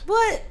exists.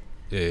 What?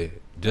 Yeah,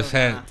 just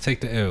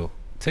take the L.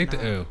 Take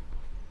the L.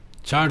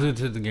 Charge it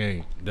to the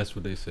game. That's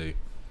what they say.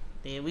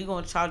 Yeah, we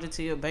gonna charge it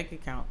to your bank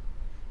account.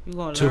 You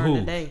gonna To learn who?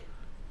 today.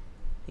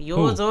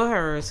 Yours Who? or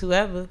hers,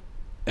 whoever.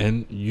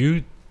 And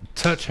you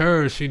touch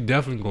her, she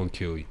definitely gonna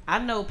kill you. I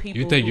know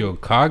people. You think who, your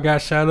car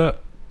got shot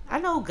up? I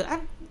know.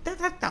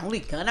 That's the only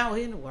gun out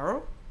here in the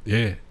world.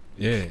 Yeah.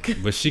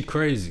 But she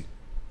crazy.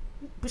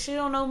 But she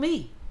don't know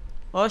me.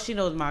 All she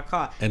knows is my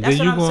car. And That's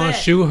then what you I'm gonna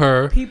saying. shoot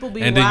her. People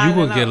be and then you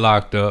wilding gonna get out.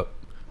 locked up.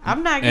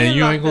 I'm not getting And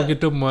you locked ain't gonna up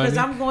get the money. because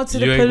I'm going to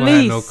you the ain't police.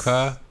 gonna have no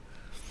car.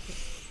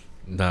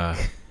 Nah.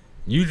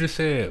 You just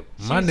said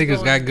my She's niggas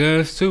going- got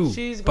guns too.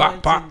 She's Pop,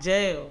 going pop. to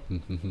jail.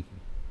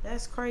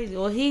 That's crazy.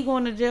 Well, he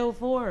going to jail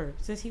for her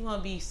since he want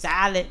to be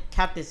silent,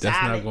 Captain That's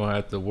Silent. not gonna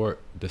have to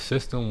work. The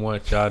system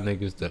wants y'all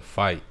niggas to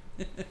fight.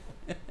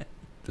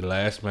 The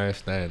last man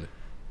standing.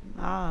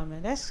 Nah,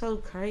 man, that's so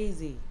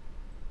crazy.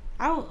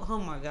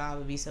 Oh my God, I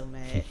would be so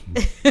mad.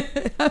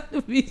 I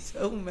would be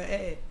so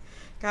mad.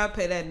 Gotta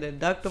pay that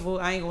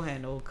deductible. I ain't gonna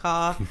have no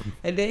car.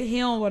 And then he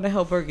don't want to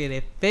help her get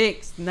it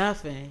fixed.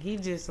 Nothing. He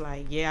just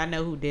like, yeah, I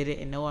know who did it,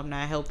 and no, I'm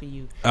not helping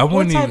you. I What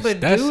wouldn't type even.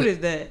 of That's dude it. is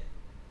that?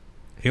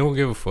 He don't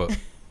give a fuck.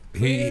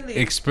 He Really?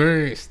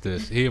 experienced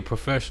this. He a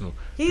professional.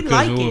 He Because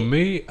like with it.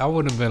 me, I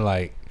would have been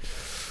like,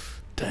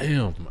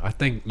 damn. I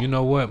think you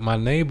know what? My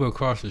neighbor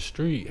across the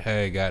street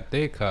had got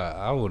their car.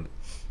 I would.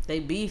 They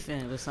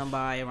beefing with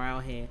somebody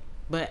around here.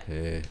 But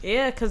Yeah.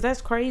 yeah, because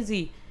that's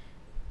crazy.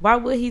 Why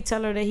would he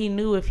tell her that he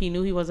knew if he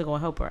knew he wasn't going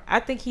to help her? I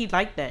think he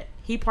like that.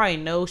 He probably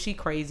knows she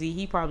crazy.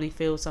 He probably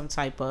feels some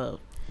type of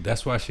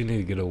That's why she need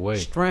to get away.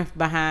 strength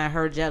behind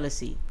her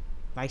jealousy.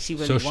 Like she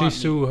really So she want me.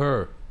 sued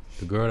her,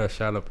 the girl that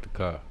shot up the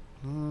car,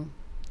 Mhm.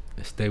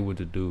 and stay with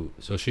the dude.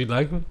 So she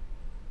like him?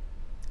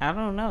 I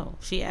don't know.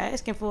 She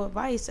asking for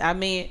advice. I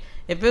mean,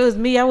 if it was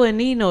me, I wouldn't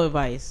need no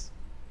advice.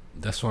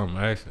 That's what I'm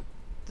asking.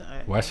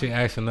 Why she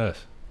asking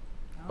us?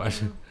 Why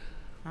she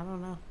I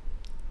don't know.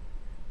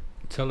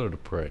 tell her to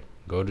pray?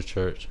 Go to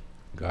church.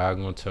 God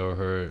gonna tell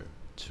her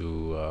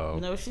to.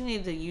 No, she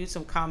needs to use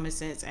some common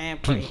sense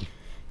and pray.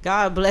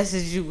 God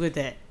blesses you with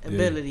that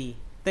ability.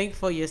 Think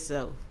for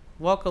yourself.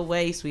 Walk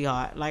away,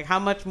 sweetheart. Like, how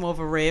much more of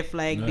a red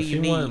flag No, do she you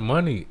need? want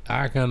money.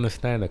 I can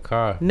understand the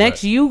car.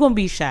 Next, but you gonna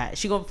be shot.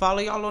 She gonna follow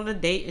y'all on a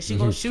date and she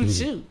gonna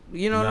shoot.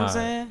 You know what I'm nah,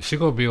 saying? She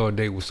gonna be on a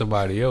date with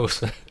somebody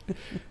else.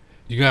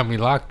 You got me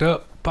locked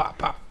up. Pop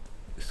pop.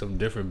 Some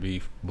different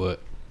beef, but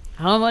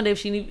I don't wonder if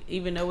she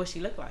even know what she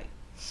look like.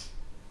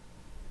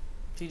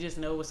 She just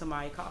know what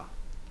somebody call.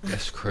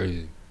 that's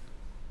crazy.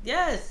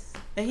 Yes,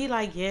 and he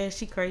like, yeah,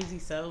 she crazy.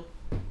 So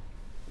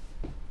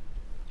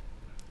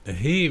And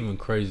he even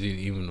crazy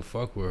even to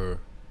fuck with her.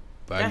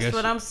 But I that's guess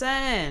what I'm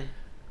saying.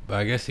 But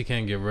I guess he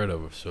can't get rid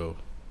of her, so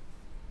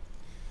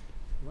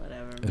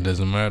Whatever. it Man.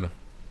 doesn't matter.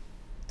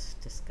 It's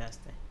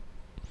disgusting.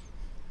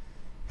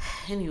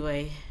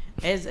 Anyway,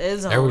 as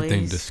always,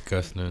 Everything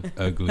disgusting,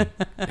 ugly.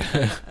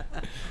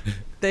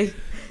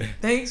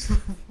 Thanks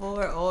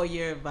for all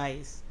your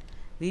advice.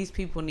 These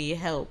people need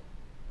help.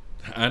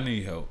 I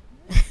need help.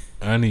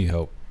 I need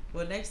help.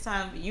 Well, next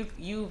time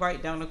you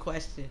write down a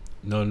question.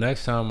 No,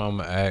 next time I'm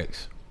gonna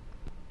ask. ...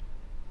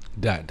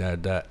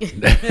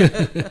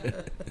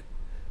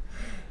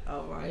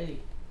 All right.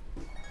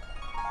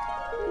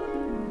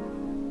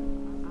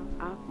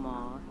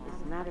 Akmal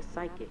is not a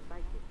psychic.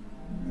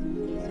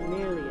 He's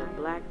merely a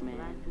black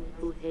man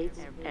who hates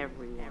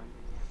everyone.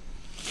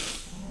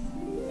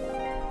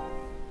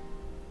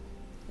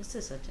 This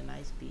is such a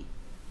nice beat.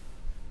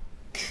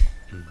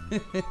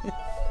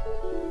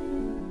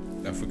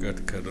 I forgot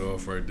to cut it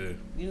off right there.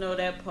 You know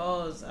that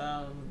pause,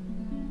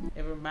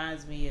 it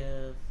reminds me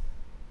of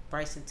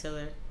Bryson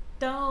Tiller.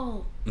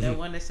 Don't. That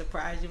one that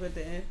surprised you at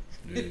the end.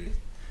 Yeah.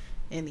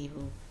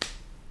 Anywho.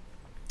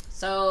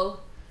 So,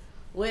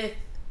 with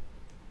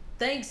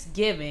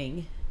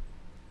Thanksgiving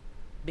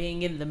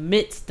being in the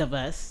midst of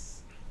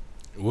us,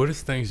 What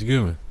is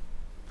Thanksgiving?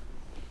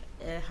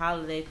 a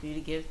holiday for you to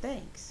give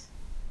thanks.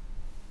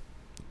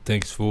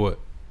 Thanks for what?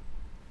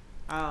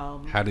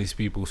 Um, How these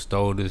people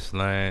stole this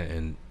land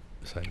and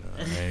it's like,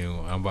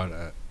 nah, I'm about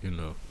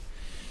to,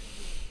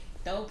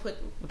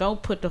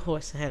 don't put the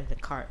horse ahead of the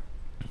cart,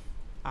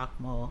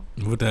 Akmal.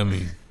 What that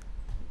mean?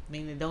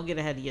 Meaning, don't get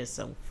ahead of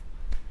yourself.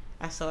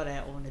 I saw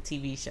that on the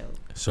TV show.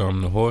 So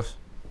I'm the horse?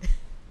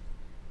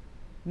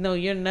 No,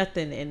 you're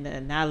nothing in the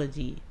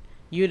analogy.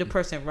 You're the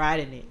person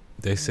riding it.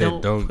 They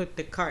said don't. put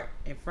the cart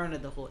in front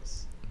of the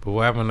horse. But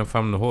what happened if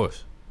I'm the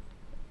horse?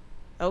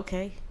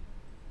 Okay.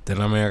 Then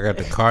I mean I got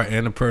the cart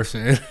and the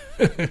person.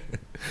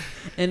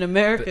 In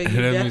America, you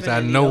That means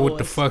I definitely know a what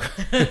the horse.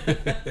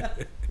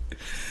 fuck.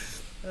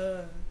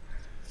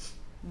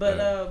 But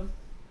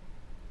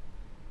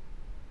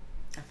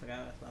I forgot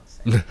what I was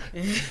about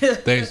to say.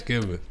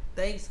 Thanksgiving.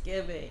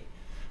 Thanksgiving.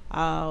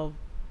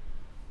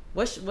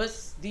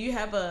 What's do you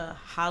have a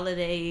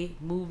holiday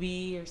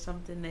movie or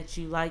something that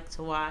you like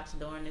to watch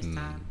during this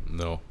time?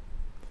 No.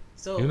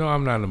 So You know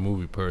I'm not a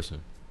movie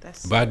person.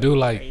 that's but I do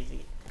like-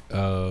 crazy.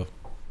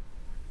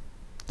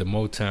 The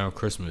Motown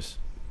Christmas.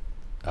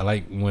 I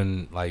like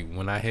when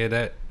I hear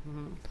that,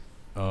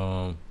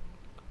 Mm-hmm.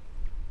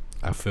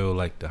 I feel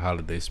like the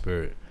holiday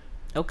spirit.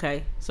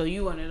 Okay, so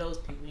you one of those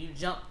people. You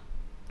jump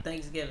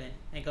Thanksgiving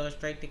and go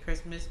straight to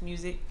Christmas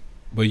music.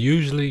 But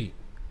usually,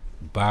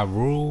 by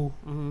rule,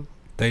 Mm-hmm.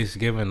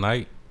 Thanksgiving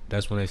night,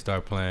 that's when they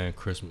start playing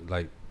Christmas.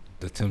 Like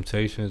the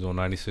Temptations on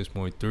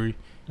 96.3,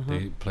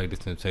 they play the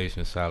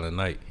Temptations Silent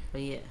Night.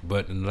 But yeah.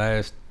 But in the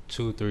last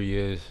 2-3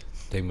 years,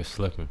 they been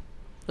slipping.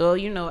 Well,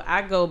 you know,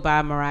 I go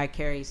by Mariah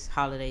Carey's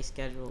holiday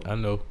schedule. I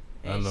know.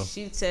 And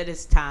she said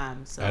it's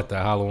time. So After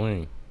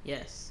Halloween.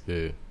 yes.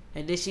 Yeah.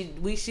 And then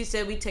she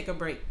said we take a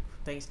break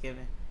for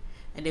Thanksgiving,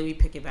 and then we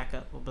pick it back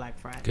up for Black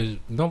Friday. Because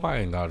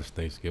nobody acknowledges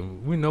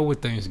Thanksgiving. We know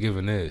what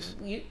Thanksgiving is.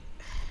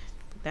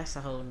 That's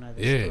a whole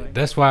nother Yeah, story.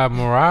 that's why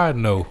Mariah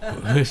know.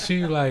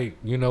 She like,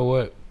 you know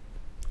what?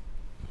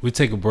 We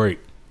take a break.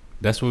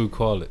 That's what we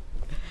call it.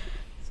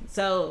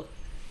 So,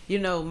 you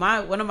know,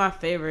 one of my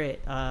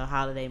favorite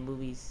holiday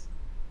movies,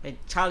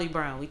 Charlie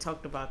Brown. We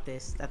talked about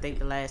this, I think,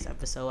 the last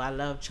episode. I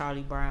love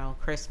Charlie Brown,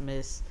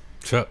 Christmas,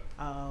 Chuck.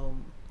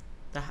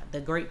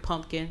 the Great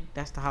Pumpkin.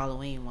 That's the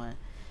Halloween one.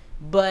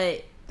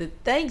 But the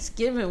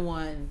Thanksgiving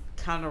one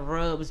kind of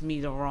rubs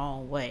me the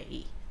wrong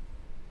way.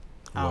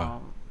 Why?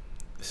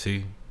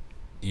 See,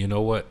 you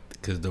know what?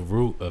 Because the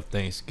root of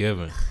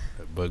Thanksgiving.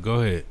 But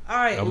go ahead. All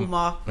right,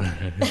 Umar.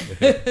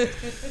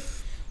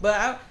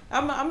 But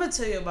I'm gonna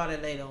tell you about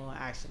it later on.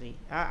 Actually,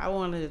 I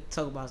want to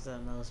talk about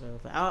something else real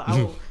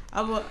fast.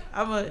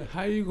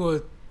 How you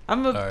going?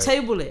 I'm gonna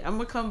table it. I'm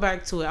gonna come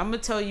back to it. I'm gonna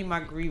tell you my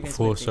grievance.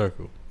 Full with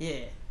circle. It.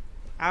 Yeah,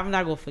 I'm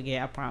not gonna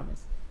forget. I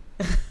promise.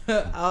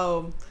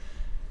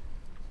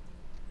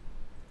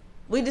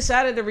 We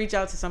decided to reach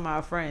out to some of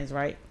our friends,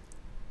 right?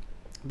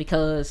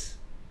 Because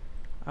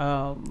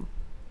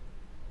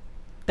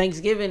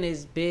Thanksgiving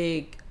is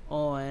big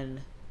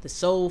on the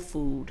soul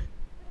food,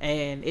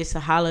 and it's a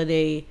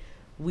holiday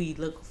we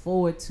look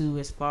forward to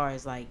as far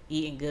as like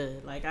eating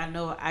good. Like I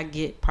know I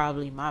get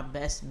probably my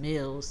best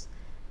meals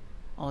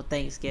on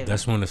Thanksgiving.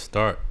 That's when it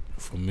start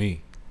for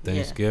me.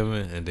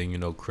 Thanksgiving, and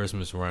then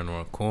Christmas right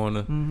around the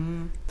corner.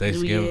 Mm-hmm.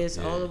 Thanksgiving, New Year's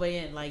all the way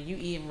in. Like you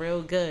eating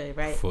real good,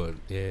 right?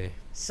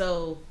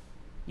 So,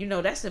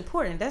 that's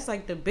important. That's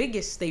like the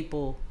biggest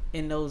staple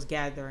in those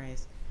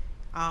gatherings.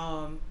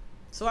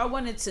 So I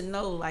wanted to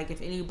know, like,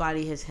 if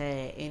anybody has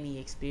had any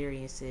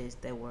experiences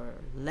that were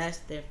less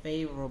than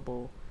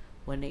favorable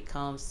when it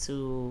comes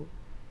to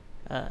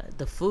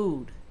the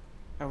food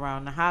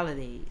around the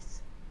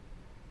holidays.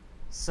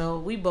 So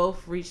we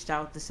both reached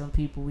out to some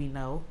people we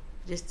know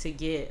just to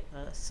get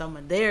some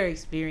of their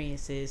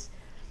experiences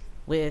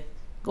with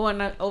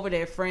going over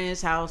their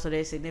friend's house or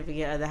their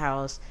significant other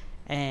house,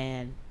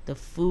 and the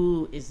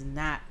food is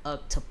not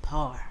up to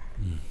par.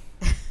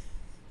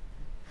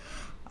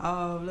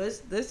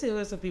 Let's hear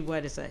what some people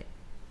had to say.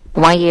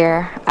 One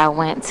year I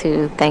went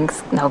to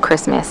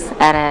Christmas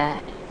at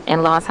a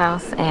in-laws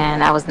house,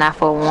 and I was not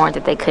forewarned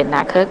that they could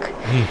not cook.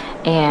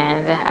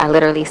 And I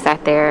literally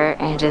sat there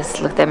and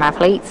just looked at my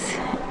plates,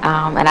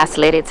 and I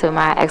slid it to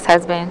my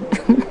ex-husband.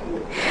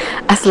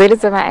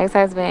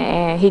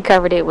 And he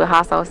covered it with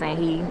hot sauce, and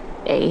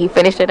he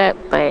finished it up.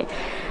 But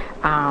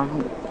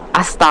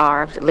I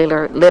starved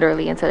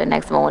literally until the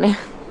next morning.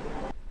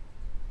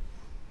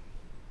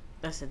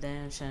 That's a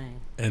damn shame.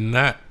 And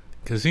not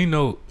because he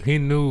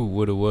knew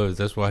what it was.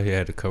 That's why he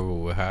had to cover it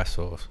with hot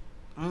sauce.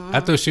 I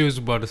thought she was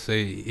about to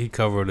say he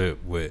covered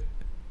it with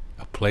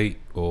a plate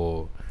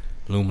or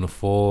aluminum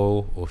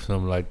foil or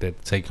something like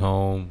that to take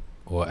home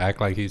or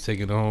act like he's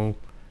taking it home.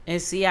 And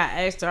see,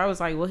 I asked her, I was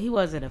like, well, he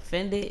wasn't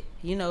offended.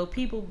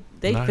 People,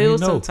 they feel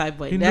some type of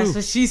way. That's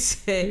what she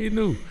said. He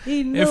knew.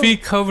 He knew. If he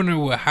covered it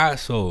with hot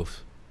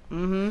sauce.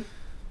 Mm-hmm.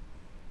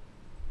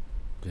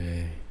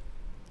 Yeah.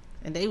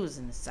 And they was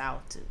in the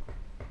South, too.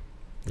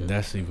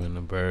 That's even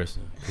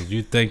embarrassing. Because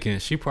you thinking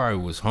she probably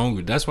was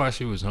hungry. That's why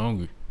she was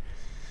hungry.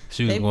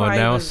 She was going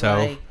down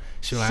south. Like,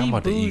 she was like, I'm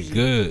about to eat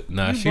good.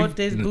 She bought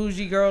this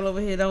bougie girl over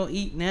here, don't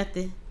eat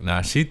nothing.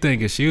 Nah, she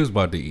thinking she was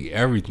about to eat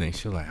everything.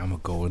 She was like, I'm going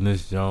to go in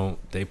this joint.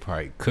 They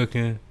probably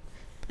cooking.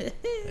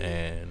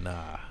 And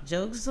nah.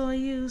 Joke's on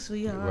you,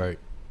 sweetheart. Right.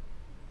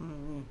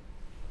 Mm-hmm.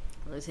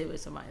 Let's hear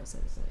what somebody else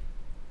had to say.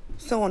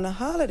 So on the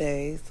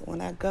holidays, when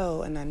I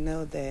go and I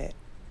know that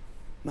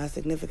my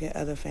significant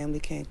other family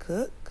can't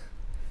cook,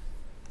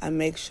 I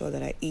make sure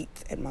that I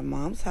eat at my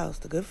mom's house,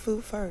 the good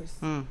food first.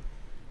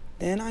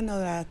 Then I know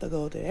that I have to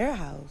go to their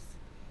house.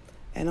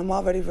 And I'm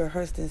already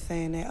rehearsed in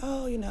saying that,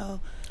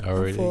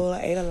 I'm full,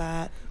 I ate a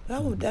lot. But I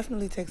will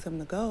definitely take something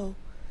to go.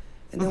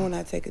 And then when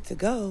I take it to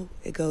go,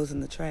 it goes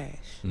in the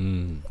trash.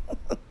 She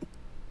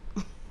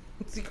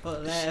gonna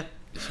laugh.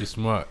 She's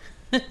smart.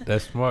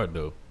 That's smart,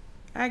 though.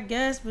 I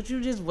guess, but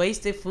you just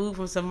wasted food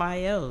from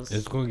somebody else.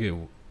 It's gonna get...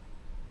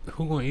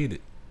 Who gonna eat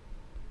it?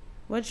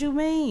 What you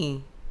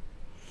mean?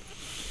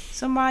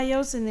 Somebody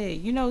else in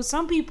there.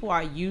 Some people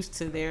are used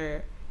to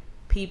their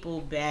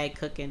people bad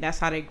cooking. That's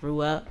how they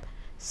grew up.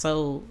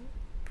 So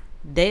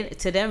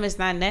to them it's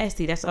not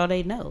nasty. That's all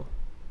they know.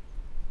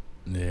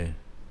 Yeah.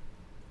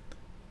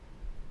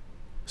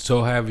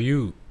 So have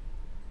you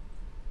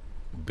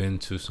been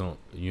to some,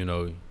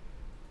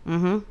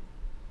 Mm-hmm.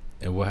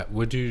 And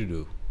what did you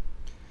do?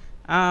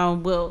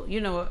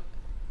 Well,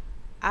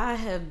 I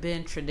have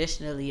been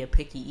traditionally a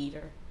picky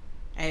eater,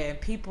 and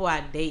people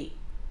I date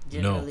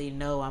generally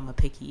know I'm a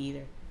picky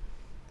eater.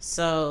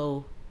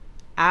 So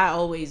I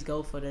always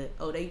go for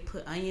they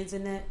put onions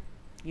in that.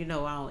 I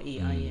don't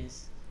eat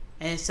onions.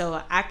 And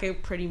so I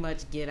could pretty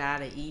much get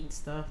out of eating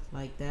stuff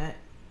like that.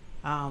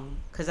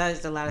 Because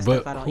there's a lot of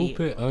stuff I don't eat.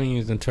 But who put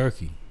onions in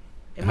turkey?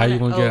 How you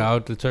going to get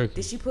out the turkey?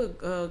 Did she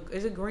put,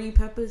 is it green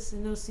peppers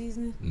in those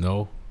seasonings?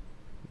 No.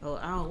 Oh,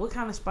 I don't. What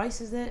kind of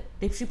spice is that?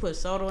 Did she put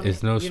salt on it?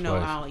 It's no spice.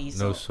 I don't eat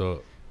salt. No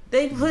salt.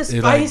 They put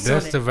spice on it.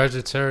 That's the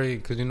vegetarian,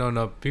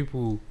 because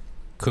people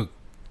cook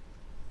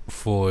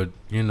for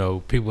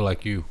people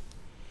like you.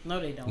 No,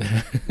 they don't.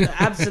 No,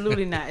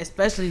 absolutely not.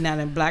 Especially not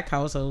in black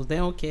households. They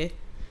don't care.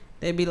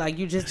 They be like,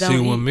 you just don't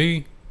eat. With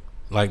me,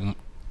 like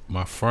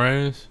my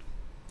friends,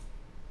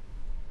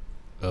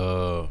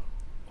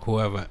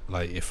 whoever,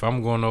 like if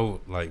I'm going over,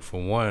 like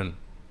for one,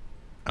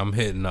 I'm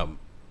hitting up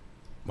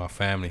my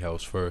family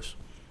house first.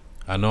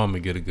 I know I'm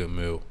gonna get a good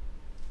meal.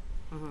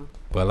 Mm-hmm.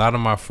 But a lot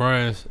of my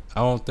friends,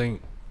 I don't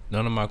think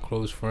none of my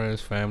close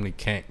friends, family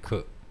can't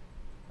cook.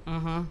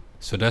 Mm-hmm.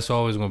 So that's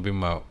always gonna be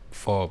my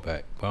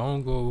fallback. But I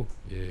don't go.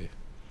 Yeah.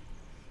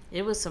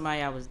 It was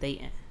somebody I was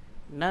dating.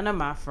 None of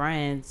my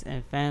friends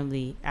and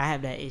family, I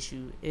have that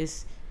issue.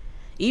 It's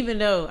even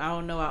though I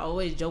don't know, I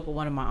always joke with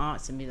one of my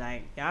aunts and be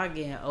like, "Y'all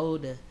getting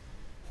older."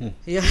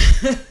 Yeah.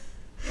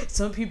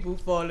 Some people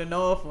falling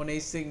off on their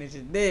signature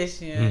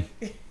dish. You know?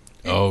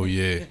 Oh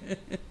yeah,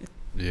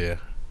 yeah.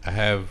 I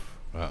have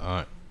an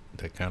aunt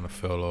that kind of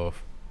fell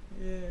off.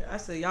 Yeah, I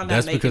said y'all not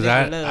That's making because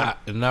it with love.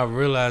 and I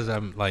realized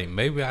I'm like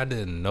maybe I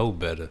didn't know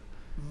better,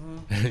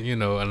 you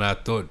know. And I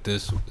thought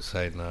this was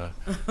like nah.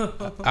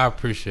 I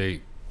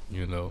appreciate,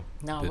 you know.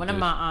 No, one of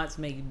my aunts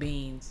make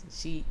beans.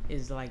 She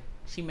is like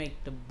she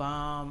make the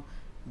bomb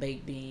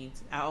baked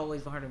beans. I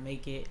always want her to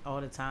make it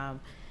all the time.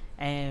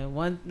 And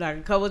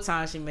a couple of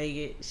times she make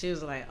it, she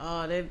was like,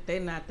 "Oh, they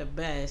not the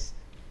best."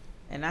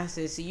 And I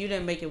said, "See, you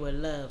didn't make it with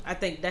love." I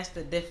think that's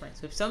the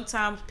difference. If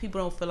sometimes people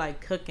don't feel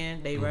like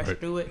cooking, they rush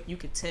through it. You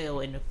can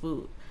tell in the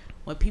food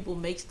when people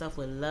make stuff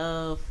with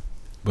love.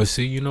 But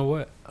see, you know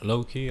what?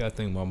 Low key, I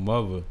think my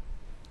mother,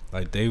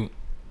 like they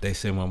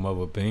say my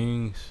mother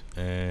beans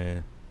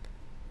and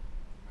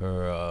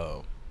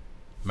her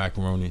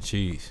macaroni and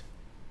cheese.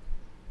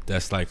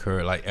 That's like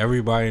her. Like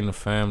everybody in the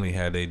family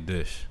had a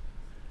dish.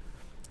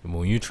 And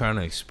when you're trying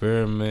to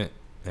experiment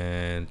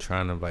and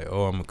trying to like,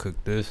 oh, I'm gonna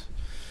cook this,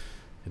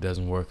 it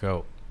doesn't work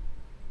out.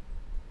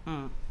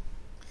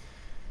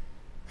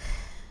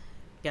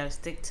 Gotta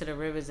stick to the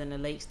rivers and the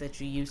lakes that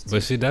you used to.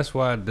 But see, that's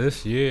why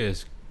this year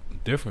is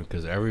different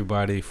because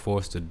everybody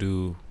forced to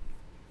do.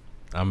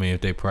 I mean, if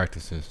they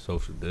practicing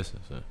social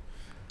distancing,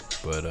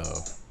 but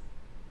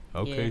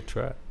okay, Yeah.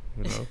 try.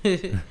 You know.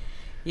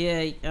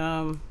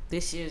 Yeah,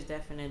 this year is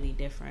definitely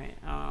different.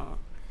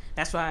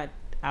 That's why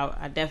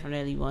I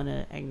definitely want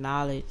to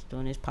acknowledge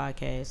during this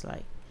podcast,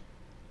 like,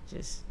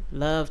 just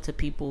love to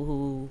people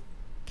who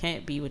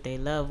can't be with their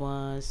loved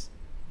ones,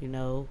 you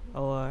know,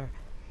 or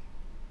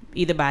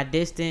either by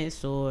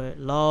distance or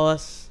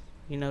loss.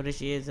 You know, this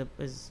year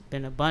has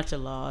been a bunch of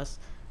loss.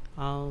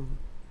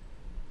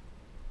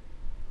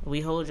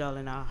 We hold y'all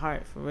in our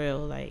heart, for real.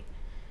 Like,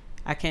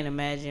 I can't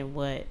imagine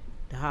what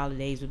the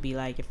holidays would be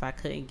like if I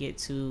couldn't get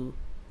to,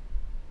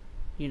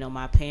 you know,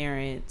 my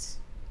parents,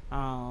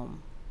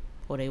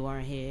 or they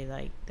weren't here.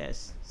 Like,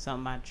 that's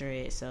something I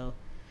dread. So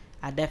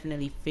I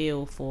definitely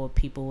feel for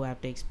people who have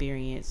to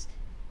experience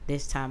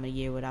this time of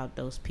year without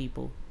those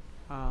people.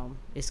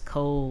 It's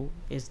cold,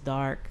 it's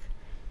dark,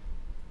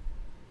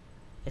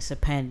 it's a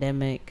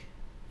pandemic,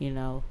 you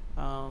know.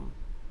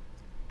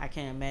 I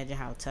can't imagine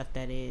how tough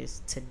that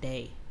is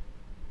today.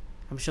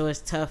 I'm sure it's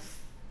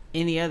tough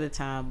any other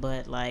time,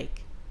 but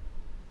like,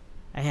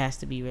 it has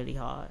to be really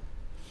hard.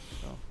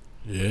 So.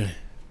 Yeah.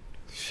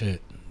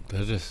 Shit.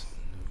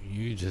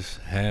 You just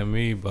had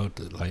me about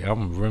to, like,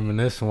 I'm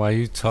reminiscing while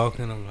you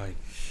talking. I'm like,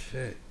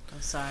 shit.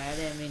 I'm sorry, I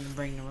didn't mean to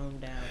bring the room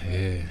down.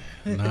 Yeah.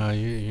 Nah,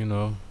 you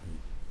know,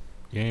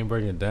 you ain't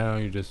bring it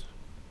down. You just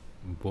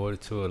brought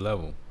it to a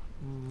level.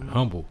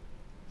 Humble.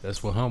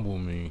 That's what humble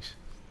means.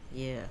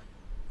 Yeah.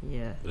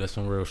 But that's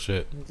some real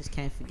shit. We just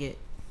can't forget,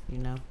 you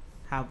know,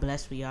 how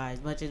blessed we are.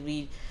 As much as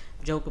we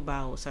joke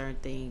about certain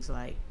things,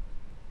 like,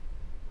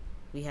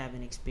 we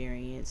haven't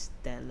experienced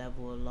that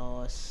level of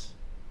loss,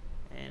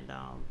 and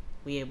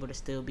we able to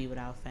still be with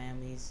our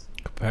families.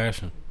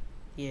 Compassion.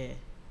 Yeah,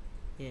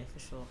 for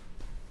sure.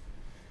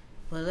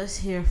 Well, let's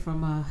hear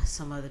from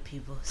some other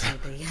people. See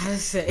what they gotta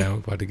say. Now we're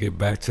about to get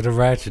back to the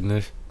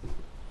ratchetness.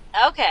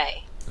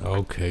 Okay.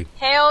 Okay.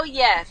 Hell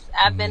yes.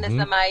 I've been to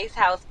somebody's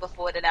house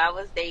before that I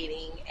was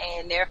dating,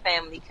 and their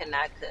family could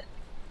not cook.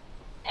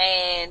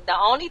 And the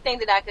only thing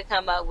that I could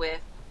come up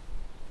with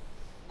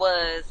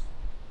was,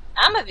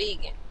 I'm a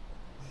vegan.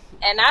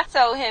 And I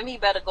told him he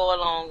better go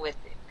along with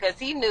it, because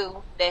he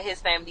knew that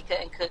his family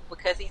couldn't cook,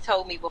 because he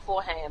told me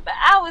beforehand. But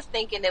I was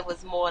thinking it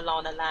was more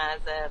along the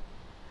lines of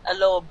a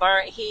little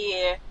burnt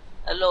here,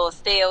 a little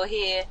stale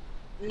here.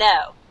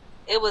 No.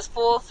 It was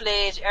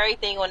full-fledged.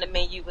 Everything on the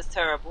menu was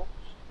terrible.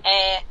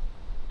 And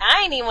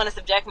I ain't even want to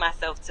subject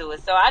myself to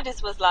it. So I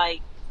just was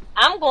like,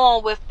 I'm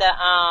going with the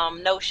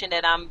notion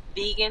that I'm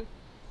vegan,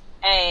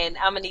 and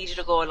I'm going to need you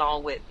to go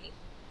along with me.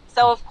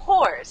 So, of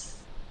course,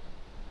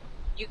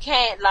 you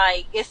can't,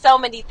 like, it's so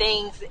many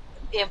things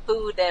in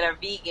food that are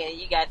vegan.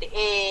 You got the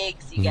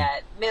eggs, you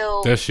got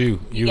milk. That's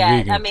you. You got,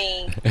 vegan. I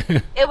mean,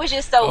 it was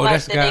just so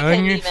much that they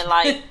couldn't onions? even,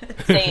 like,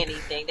 say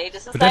anything. They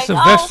just was But like, that's a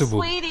oh,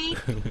 vegetable.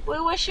 sweetie, we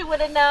wish you would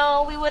have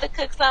known. We would have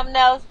cooked something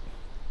else.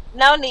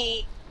 No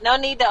need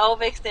to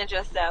overextend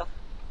yourself.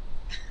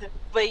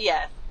 But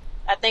yes,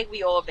 I think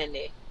we all been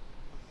there.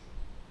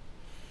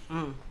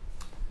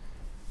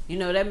 You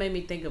know, that made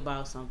me think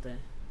about something.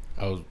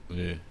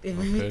 Yeah. It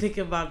made me think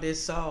about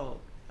this song.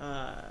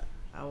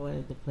 I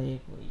wanted to play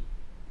it for you.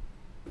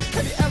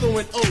 Have you ever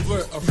went over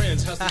a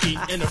friend's house to eat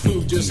and the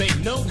food just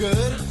ain't no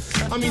good?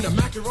 I mean, the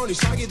macaroni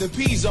soggy, the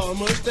peas all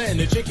mushed, and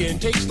the chicken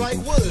tastes like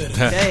wood.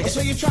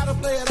 So you try to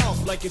play it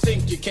off like you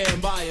think you can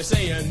by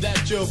saying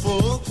that you're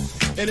full.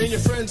 And then your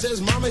friend says,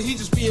 Mama, he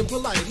just being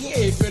polite. He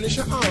ain't finished.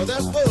 Oh,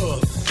 that's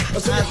full.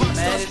 So your heart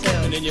starts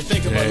pumping and you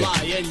think of a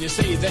lie and you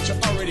say that you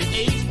already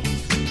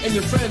ate. And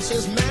your friend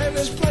says, man,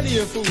 there's plenty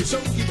of food, so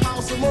you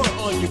pile some more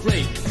on your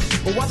plate.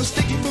 But while the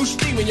sticky food's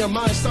steaming, your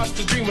mind starts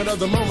to dream of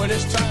the moment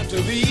it's time to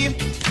leave.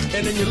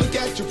 And then you look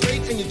at your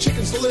plate and your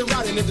chicken slowly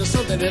rotting into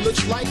something that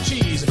looks like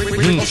cheese. So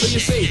you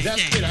say,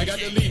 that's it, I got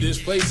to leave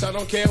this place. I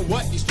don't care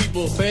what these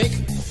people think.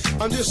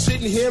 I'm just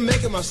sitting here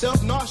making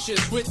myself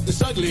nauseous with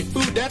this ugly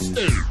food that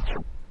stinks.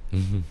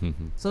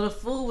 So the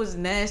food was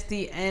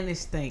nasty and it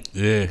stank.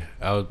 Yeah,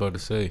 I was about to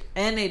say.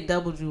 And they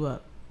doubled you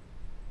up.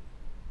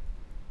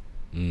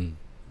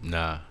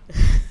 Nah.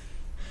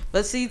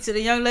 But see, to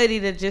the young lady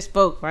that just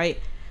spoke, right?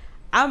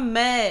 I'm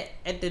mad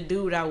at the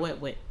dude I went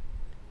with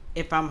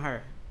if I'm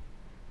her.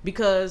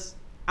 Because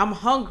I'm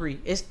hungry.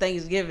 It's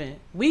Thanksgiving.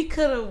 We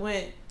could have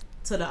went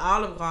to the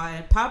Olive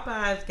Garden.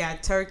 Popeyes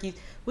got turkeys.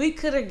 We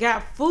could have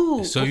got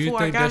food. So you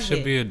think that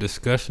should be a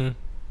discussion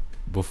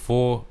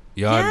before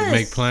y'all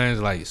make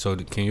plans? Like, so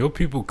can your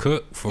people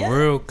cook for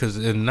real? Because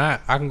if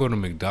not, I can go to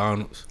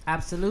McDonald's.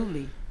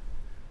 Absolutely.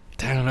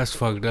 Damn, that's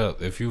fucked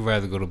up. If you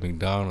rather go to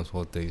McDonald's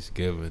for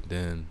Thanksgiving,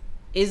 then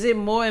is it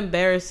more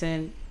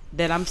embarrassing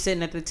that I'm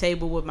sitting at the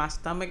table with my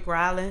stomach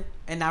growling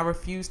and I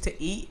refuse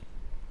to eat,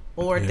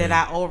 or that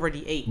I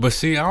already ate? But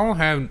see, I don't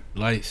have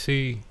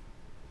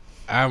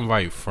I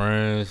invite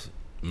friends,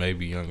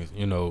 maybe younger.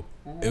 You know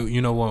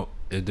what?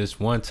 At this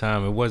one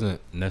time, it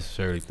wasn't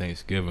necessarily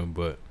Thanksgiving,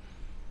 but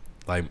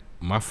like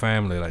my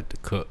family like to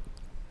cook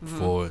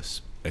for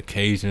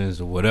occasions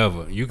or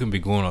whatever. You can be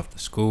going off to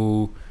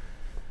school.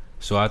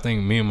 So I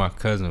think me and my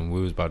cousin,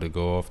 we was about to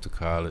go off to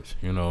college.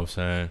 You know what I'm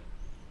saying?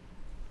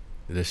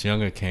 This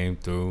younger came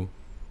through.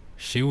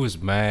 She was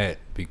mad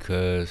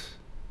because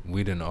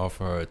we didn't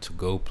offer her a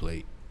to-go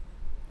plate.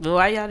 Well,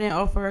 why y'all didn't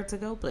offer her a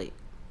to-go plate?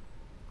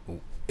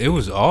 It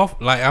was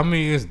off. Like, I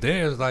mean, it's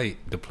there. It's like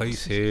the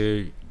place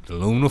here, the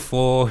Luna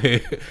Four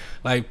here.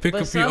 Like, pick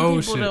up your own shit.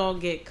 But some people don't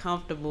get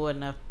comfortable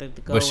enough to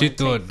go. But she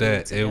thought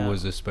that it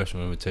was a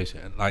special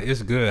invitation. Like,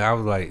 it's good. I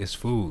was like, it's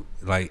food.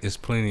 Like, it's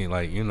plenty.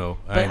 Like, you know.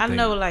 But I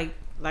know,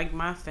 like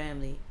my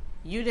family,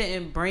 you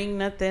didn't bring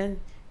nothing.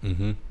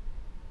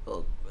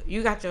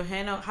 You got your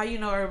hand out. How you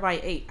know everybody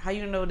ate? How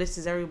you know this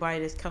is everybody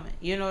that's coming?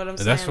 You know what I'm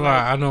saying? That's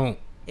why I don't.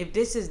 If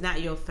this is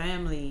not your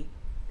family,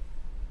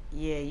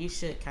 yeah, you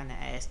should kind of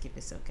ask if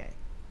it's okay.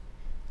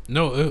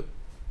 No,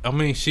 I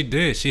mean, she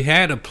did. She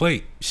had a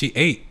plate. She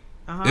ate.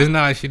 It's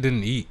not like she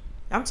didn't eat.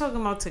 I'm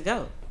talking about to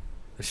go.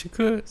 She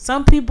could.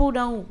 Some people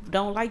don't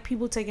like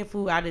people taking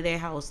food out of their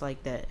house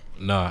like that.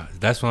 Nah,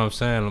 that's what I'm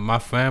saying. My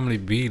family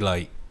be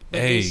like,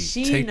 hey,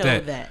 take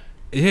that.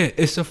 Yeah,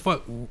 it's a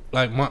fuck.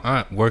 Like, my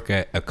aunt work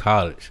at a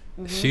college.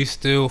 She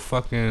still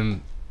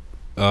fucking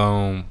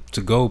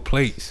to go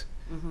plates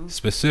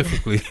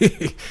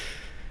specifically.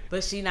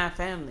 But she not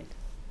family.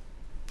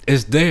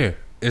 It's there.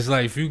 It's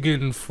like if you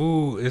getting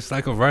food, it's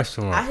like a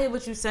restaurant. I hear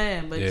what you're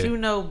saying, but you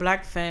know,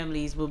 black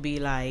families will be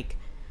like,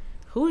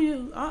 "Who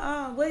you?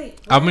 Wait."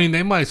 I mean,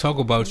 they might talk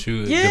about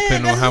you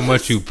depending on how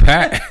much you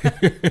pack.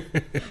 That's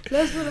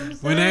what I'm saying.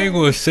 But they ain't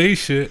gonna say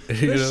shit.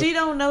 But she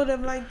don't know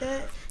them like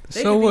that.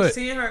 They so could what? Be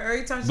seeing her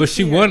every time. But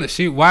she wanted.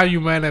 Why are you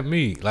mad at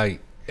me?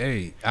 Like,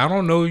 hey, I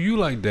don't know you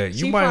like that.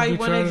 You might probably be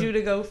wanted you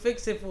to go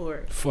fix it for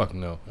her. Fuck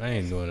no, I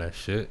ain't doing that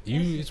shit.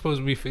 You supposed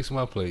to be fixing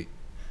my plate.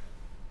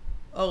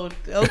 Oh,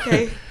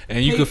 okay.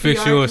 And you can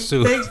fix yours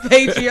too. Thanks,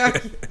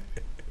 patriarchy.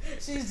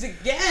 She's the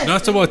guest.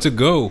 Not about to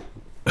go.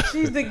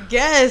 She's the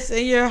guest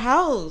in your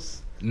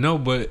house. No,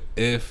 but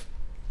if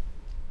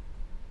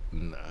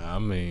I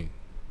mean,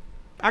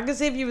 I can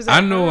see if you was. I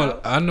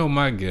know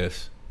my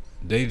guests.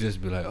 They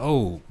just be like,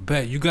 "Oh,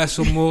 bet you got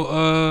some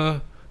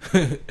more."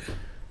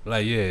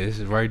 Like, yeah, this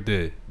is right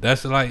there.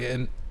 That's like,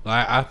 and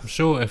like I'm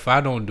sure if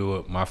I don't do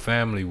it, my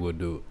family will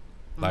do it.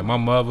 Like my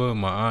mother,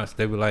 my aunts,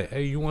 they be like,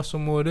 "Hey, you want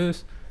some more of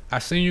this? I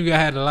seen you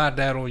had a lot of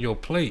that on your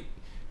plate."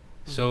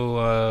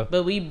 So,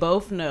 but we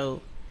both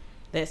know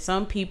that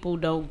some people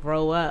don't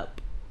grow up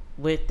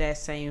with that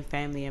same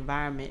family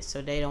environment,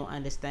 so they don't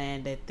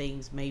understand that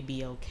things may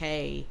be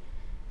okay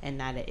and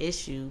not an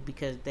issue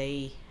because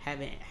they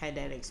haven't had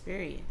that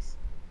experience.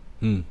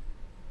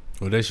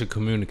 Well, they should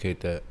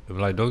communicate that.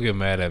 Like, don't get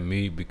mad at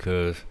me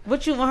because.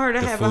 What you want her to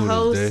have a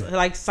host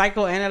like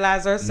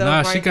psychoanalyze herself?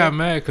 Nah, she got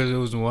mad because it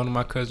was one of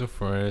my cousin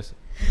friends,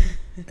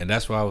 and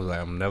that's why I was like,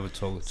 I'm never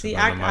told. See,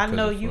 I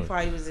know you friends.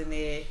 Probably was in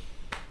there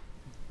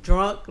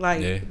drunk,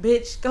 like,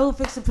 bitch, go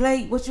fix the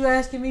plate. What you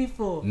asking me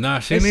for? Nah,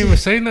 she didn't even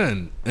say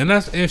nothing. And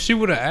that's if she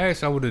would have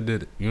asked, I would have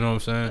did it. You know what I'm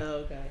saying? Oh,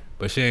 okay.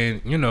 But she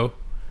ain't. You know.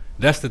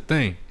 That's the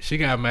thing. She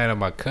got mad at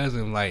my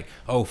cousin, like,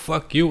 "Oh,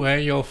 fuck you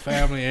and your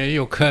family and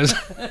your cousin."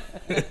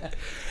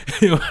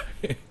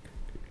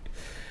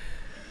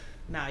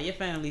 Nah, your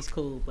family's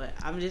cool, but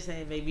I'm just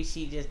saying maybe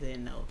she just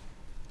didn't know.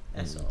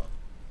 That's all.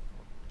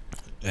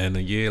 And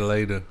a year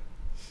later,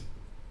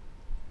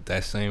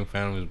 that same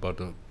family was about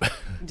to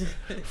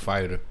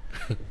fight her.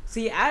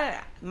 See,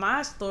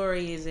 my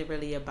story isn't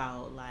really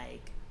about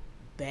like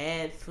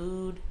bad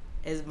food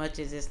as much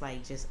as it's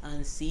like just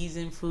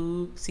unseasoned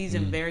food,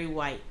 seasoned very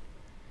white.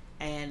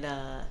 And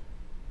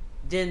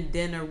then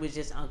dinner was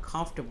just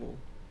uncomfortable.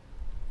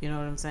 You know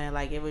what I'm saying?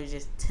 Like, it was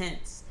just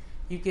tense.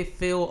 you could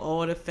feel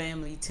all the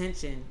family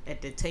tension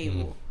at the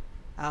table.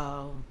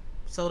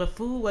 So the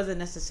food wasn't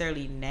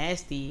necessarily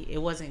nasty. It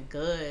wasn't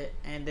good.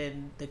 And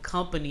then the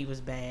company was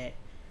bad.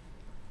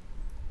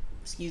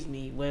 Excuse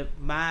me, with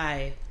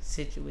my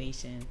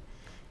situation.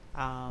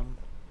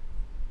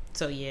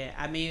 So yeah,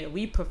 I mean,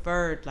 we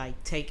preferred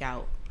like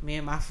takeout, me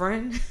and my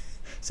friend,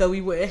 so we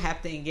wouldn't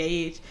have to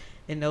engage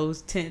in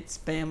those tense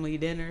family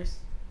dinners.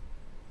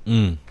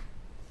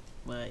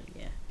 But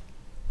yeah.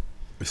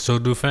 So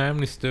do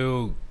families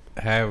still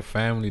have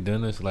family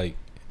dinners, like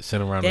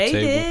sit around the table?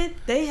 They did.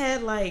 They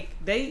had like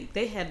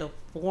they had the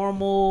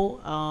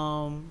formal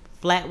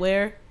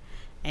flatware,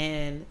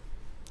 and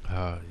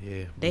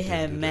yeah, they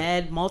had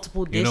mad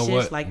multiple dishes. You know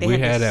what? Like they we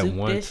had had the that soup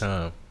one dish.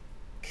 time.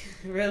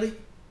 Really?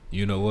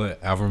 You know what?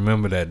 I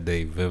remember that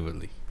day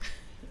vividly.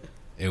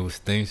 It was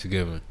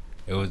Thanksgiving.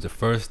 It was the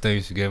first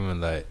Thanksgiving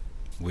that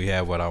we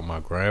had without my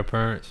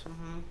grandparents,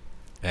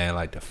 and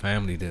like the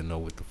family didn't know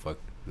what the fuck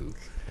to do.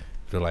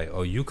 They're like,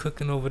 "Oh, you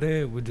cooking over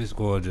there? We're just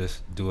going to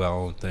just do our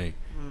own thing."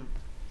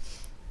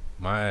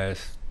 My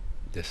ass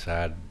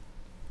decided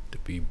to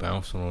be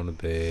bouncing on the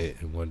bed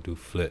and want to do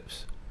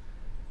flips.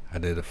 I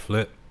did a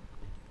flip,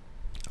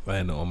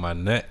 landed on my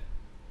neck.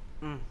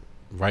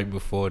 Right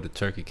before the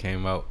turkey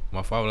came out,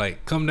 my father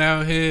like, "Come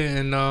down here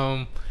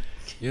and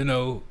you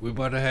know, we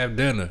about to have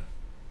dinner."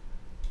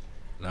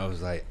 And I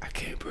was like, "I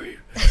can't breathe.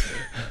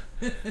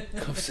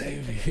 Come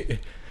save me."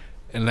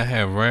 And I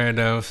had ran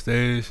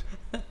downstairs.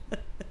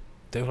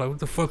 They were like, "What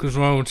the fuck is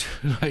wrong with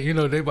you?" Like, you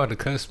know, they about to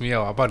cuss me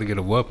out. I'm about to get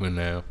a whooping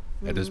now.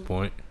 At this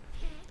point,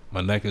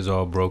 my neck is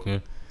all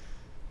broken,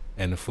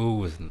 and the food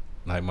was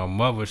like, my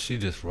mother, she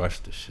just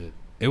rushed the shit.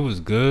 It was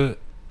good.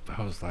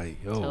 I was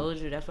like, yo. Told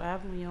you, that's what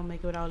happened when you don't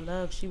make it without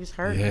love. She was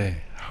hurt. Yeah.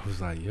 I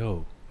was like,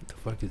 yo, what the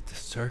fuck is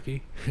this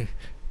turkey? Like,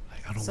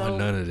 I don't want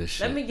none of this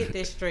shit. Let me get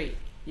this straight.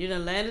 You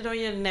done landed on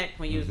your neck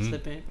when you was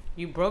slipping.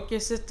 You broke your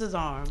sister's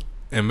arm.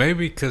 And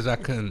maybe because I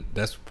couldn't,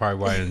 that's probably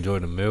why I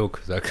enjoyed the meal,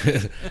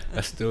 because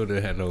I still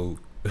didn't have no.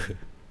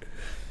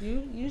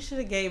 You should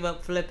have gave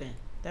up flipping.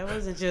 That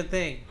wasn't your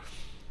thing.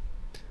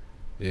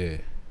 Yeah,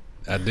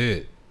 I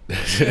did.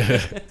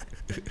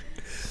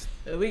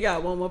 We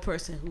got one more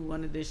person who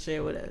wanted to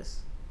share with us.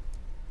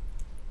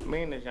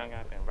 Me and this young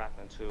guy been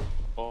rapping to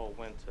all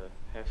winter.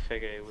 Had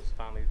figured it was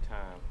finally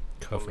time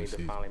for me to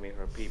finally meet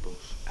her people.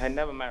 I had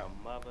never met her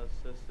mother,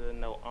 sister,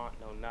 no aunt,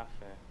 no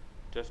nothing.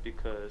 Just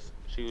because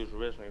she was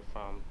originally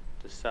from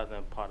the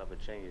southern part of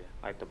Virginia,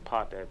 like the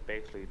part that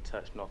basically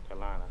touched North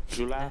Carolina.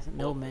 July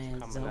 4th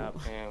was coming up,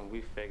 and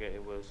we figured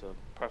it was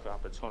a perfect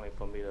opportunity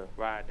for me to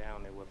ride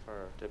down there with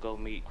her to go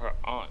meet her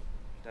aunt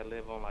that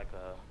live on like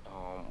a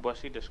what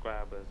she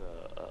described as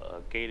a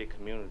gated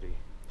community.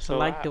 So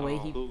like the way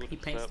he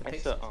paints the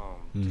picture.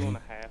 It's a 2.5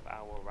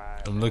 hour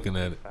ride. I'm looking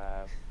at it.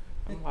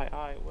 I'm like,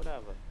 all right,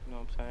 whatever. You know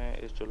what I'm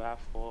saying? It's July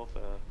 4th.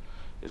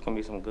 It's gonna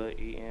be some good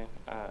eating.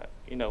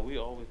 You know, we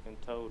always been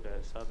told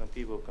that Southern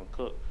people can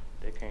cook.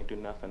 They can't do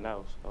nothing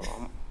else.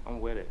 So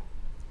I'm with it.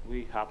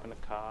 We hop in the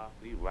car.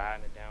 We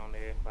riding it down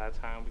there. By the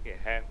time we get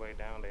halfway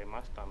down there,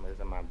 my stomach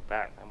is in my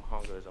back. I'm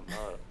hungry as a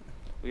mug.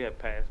 We had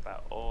passed by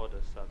all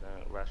the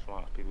Southern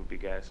restaurants people be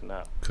gassing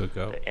up.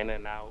 Cookout. The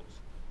In-N-Outs,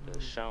 the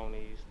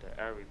Shoney's,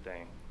 the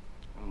everything.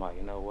 I'm like,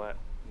 you know what?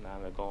 I'm not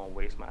gonna go and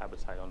waste my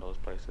appetite on those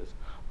places.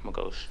 I'm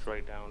gonna go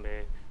straight down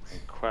there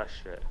and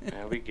crush it.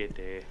 And we get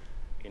there,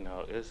 you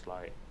know, it's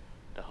like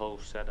the whole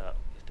setup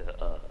is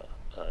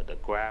the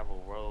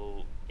gravel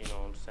road, you know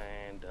what I'm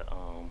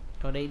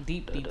saying? They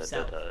deep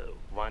south. The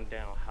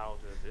rundown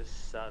houses, it's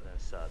southern.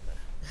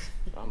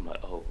 I'm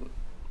like, oh,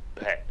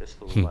 bet this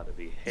food about to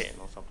be hitting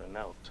on something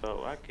else.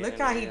 So I get Look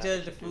how he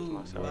judged the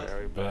food.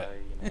 Everybody,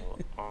 you know,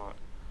 aunt,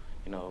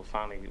 you know,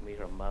 finally meet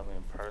her mother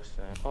in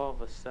person. All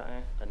of a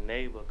sudden, a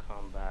neighbor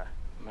come by.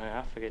 Man,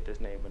 I forget this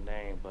neighbor's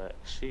name, but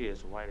she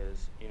is white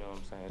as, you know what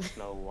I'm saying,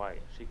 Snow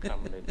White. She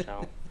coming to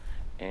jump,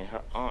 and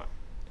her aunt,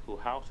 who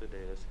house it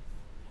is,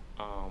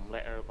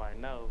 let everybody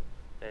know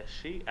that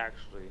she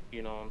actually,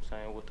 you know what I'm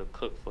saying, was the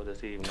cook for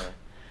this evening.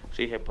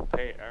 She had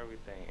prepared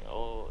everything.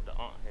 All the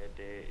aunt had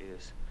did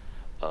is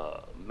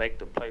make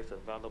the place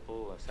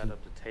available and set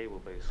up the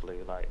table,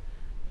 basically. Like,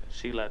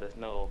 she let us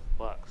know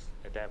bucks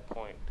at that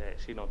point that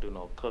she don't do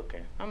no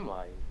cooking. I'm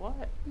like,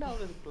 what? No,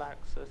 this black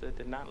sister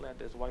did not let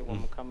this white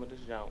woman come to this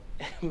jump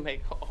and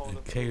make all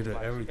the cater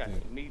like, everything. She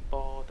got the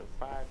meatball, the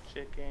fried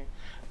chicken,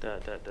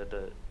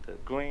 the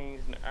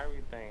greens and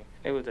everything.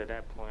 It was at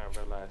that point I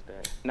realized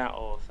that not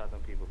all Southern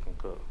people can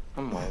cook.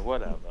 I'm like,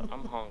 whatever.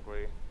 I'm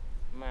hungry.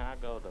 Man, I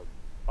go to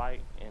bite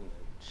in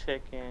the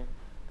chicken,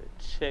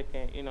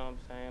 you know what I'm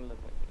saying,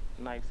 looking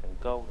nice and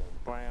golden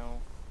brown.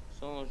 As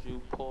soon as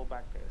you pull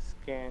back that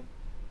skin,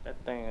 that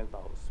thing is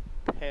about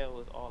as pale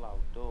as all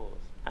outdoors.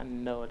 I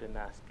know it did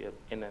not skip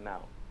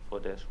In-N-Out for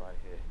this right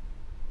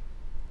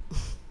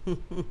here.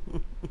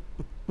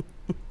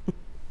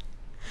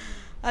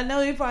 I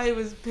know he probably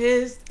was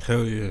pissed.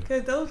 Hell yeah.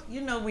 Cause those,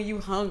 you know, when you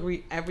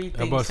hungry,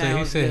 everything I'm about to say,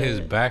 he said good. his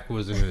back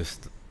was in his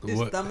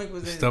stomach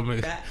was in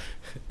his back.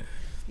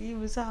 He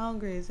was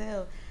hungry as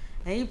hell,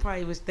 and he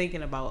probably was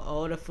thinking about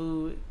all the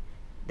food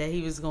that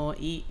he was gonna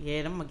eat.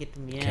 Yeah, I'm gonna get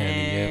them yams.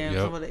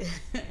 Candy,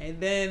 yep. And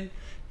then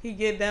he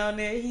get down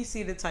there, he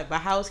see the type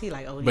of house, he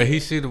like, oh, But yeah. he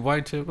see the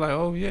white chip like,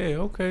 oh yeah,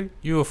 okay.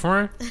 You a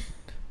friend?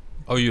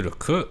 Oh, you the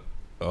cook?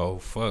 Oh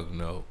fuck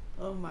no.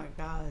 Oh my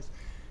gosh.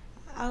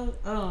 I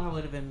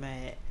would have been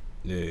mad.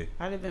 Yeah.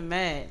 I'd have been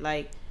mad.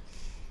 Like,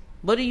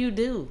 what do you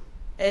do?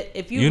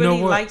 If you You really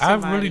know what? like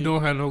somebody, I really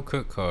don't have no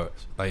cook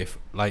cards.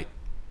 Like,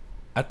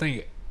 I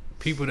think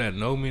people that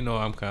know me know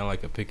I'm kind of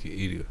like a picky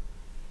eater.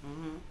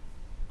 Mm-hmm.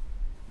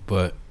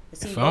 But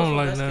See, if both I don't of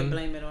like us can nothing,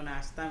 blame it on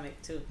our stomach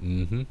too.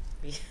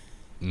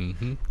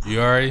 You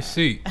already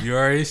see.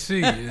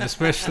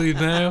 Especially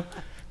now.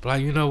 But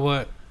like, you know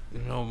what? You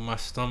know, my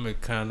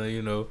stomach kind of,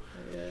 you know.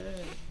 Yeah.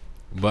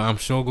 But I'm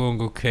sure gonna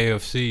go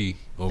KFC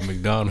or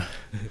McDonald's.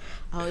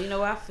 Oh, you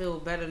know, I feel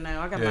better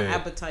now. I got my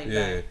appetite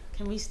back.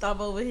 Can we stop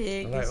over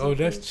here? I'm like, oh,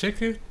 that's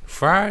chicken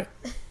fried,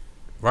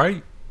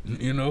 right?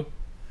 You know.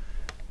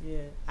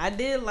 Yeah, I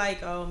did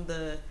like I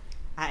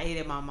ate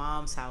at my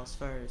mom's house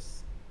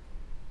first.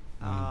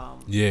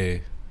 Yeah,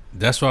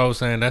 that's why I was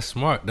saying that's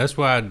smart. That's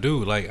why I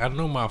do. Like, I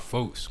know my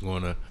folks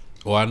I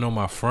know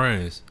my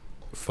friends'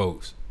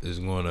 folks is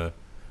gonna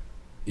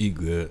eat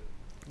good.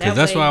 That's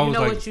that's why I was you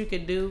know like, what you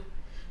could do.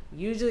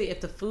 Usually,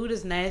 if the food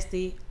is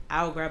nasty,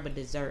 I'll grab a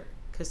dessert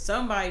because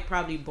somebody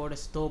probably bought a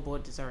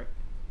store-bought dessert.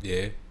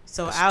 yeah.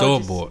 So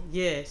store-bought.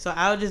 So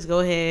I'll just go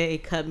ahead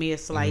and cut me a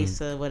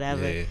slice or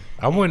whatever. Yeah,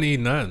 I wouldn't eat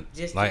nothing.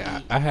 Just like to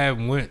eat. I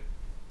had went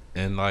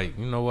and like,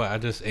 you know what? I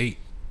just ate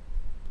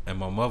at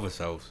my mother's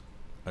house.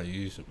 I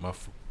used my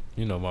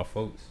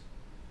folks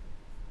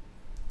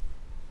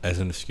as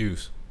an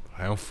excuse.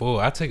 I'm full.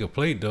 I take a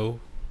plate though.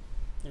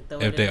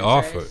 If they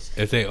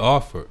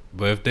offer,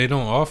 but if they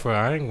don't offer,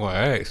 I ain't gonna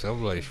ask.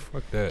 I'm like,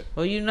 fuck that.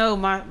 Well, you know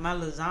my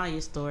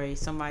lasagna story.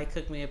 Somebody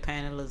cooked me a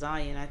pan of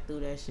lasagna and I threw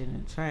that shit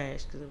in the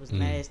trash because it was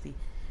nasty.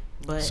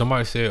 But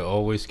somebody said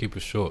always keep it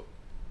short.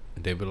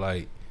 They be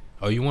like,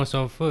 "Oh, you want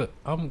some food?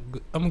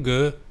 I'm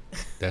good."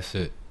 That's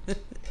it.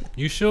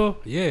 You sure?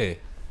 Yeah.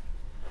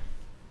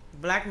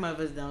 Black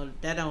mothers don't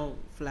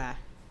fly.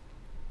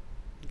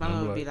 My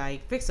mother be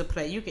like, fix a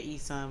plate. You can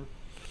eat some.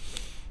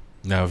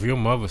 Now, if your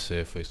mother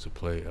said fix the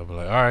plate, I'm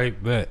like, all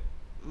right, bet.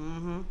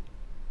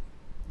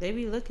 They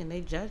be looking,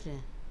 they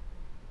judging.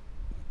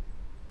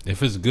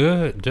 If it's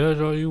good, judge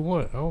all you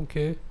want. I don't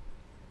care.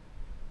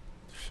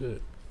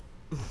 Shit.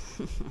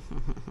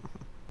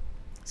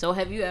 So,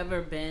 have you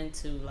ever been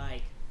to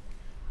like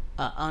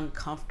a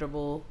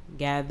uncomfortable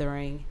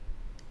gathering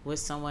with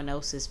someone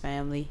else's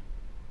family?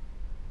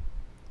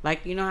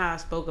 Like, you know how I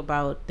spoke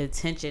about the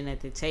tension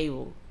at the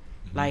table?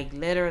 Like,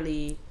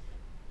 literally,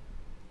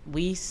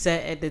 we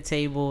sat at the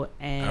table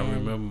and I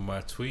remember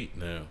my tweet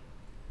now.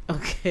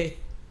 Okay.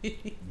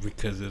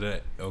 Because of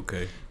that.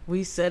 Okay.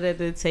 We sat at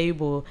the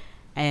table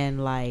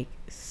and like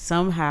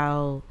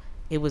somehow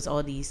it was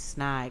all these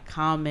snide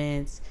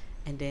comments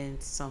and then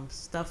some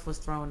stuff was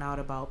thrown out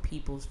about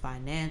people's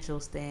financial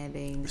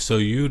standings. So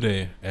you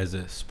there as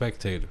a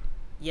spectator?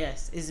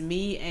 Yes, it's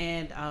me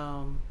and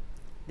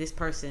this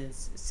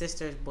person's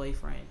sister's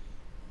boyfriend.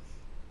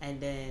 And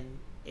then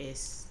it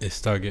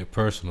start getting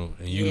personal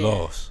and you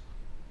lost.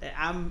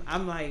 I'm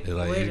like, it's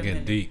like wait it's a getting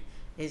minute. deep.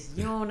 It's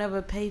you don't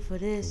ever pay for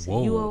this.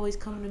 And you always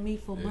come to me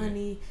for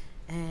money,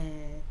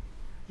 and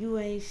you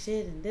ain't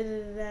shit, and da da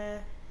da da.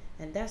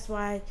 And that's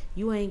why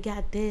you ain't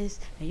got this,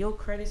 and your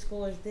credit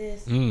score is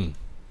this.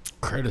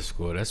 Credit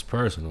score, that's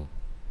personal.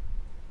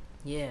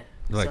 Yeah.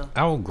 Like, so,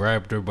 I would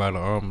grab her by the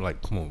arm,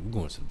 like, come on, we're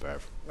going to the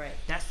bathroom. Right.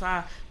 That's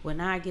why when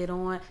I get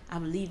on,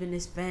 I'm leaving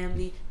this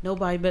family.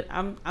 Nobody, but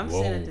I'm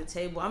sitting at the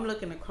table. I'm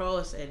looking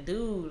across at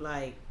dude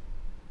like.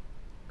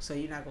 So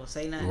you're not gonna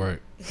say nothing, right?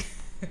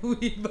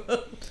 we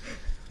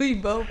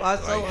both are like,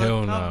 so hell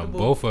uncomfortable. Nah,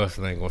 both of us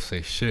ain't gonna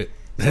say shit.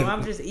 So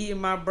I'm just eating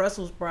my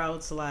Brussels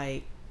sprouts,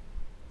 like,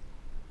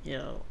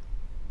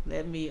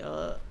 let me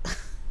can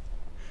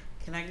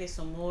I get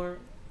some more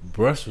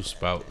Brussels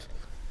sprouts?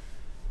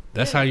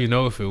 That's how you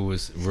know if it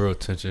was real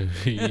tension.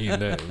 You eating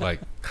that,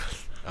 like,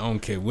 I don't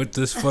care what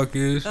this fuck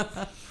is.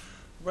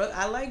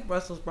 I like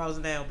Brussels sprouts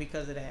now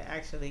because of that.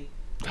 Actually,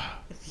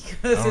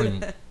 because of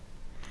that.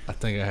 I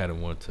think I had it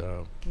one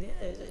time. Yeah,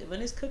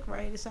 when it's cooked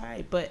right, it's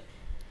alright. But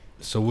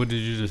so what did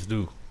you just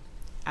do?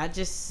 I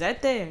just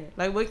sat there.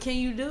 Like, what can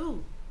you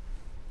do?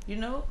 You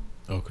know?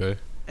 Okay.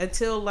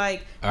 Until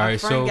like my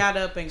friend got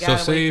up and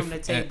got away from the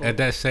table. At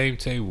that same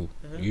table,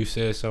 you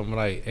said something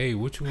like, "Hey,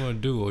 what you want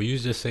to do?" Or you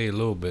just say a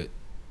little bit,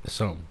 or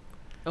something.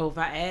 Oh, if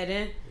I add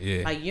in,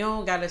 yeah, like you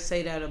don't gotta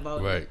say that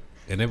about right.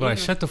 And they be like,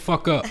 "Shut the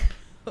fuck up."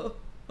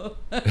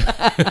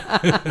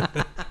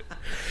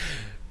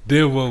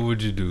 Then what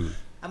would you do?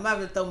 I'm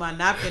about to throw my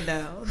napkin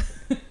down.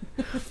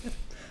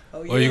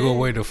 Oh, yeah. Or you gonna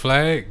wave the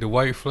flag, the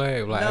white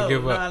flag? Like, no, I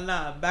give up.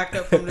 Nah. Back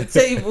up from the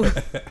table.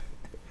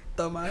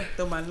 throw my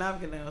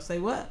napkin down. Say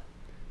what?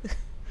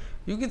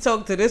 You can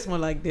talk to this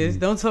one like this.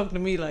 Don't talk to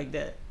me like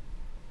that.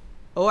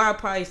 Or I'll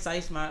probably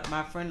size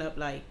my friend up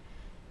like,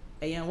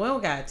 "Hey, young, we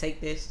don't gotta take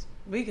this.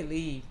 We can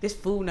leave. This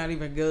food not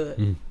even good.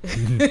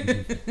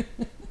 Mm.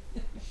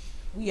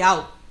 We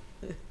out."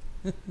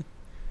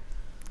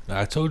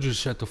 I told you to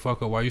shut the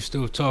fuck up. Why you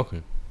still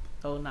talking?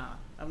 Oh nah,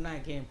 I'm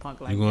not getting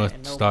punk like You that. gonna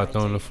at start nobody's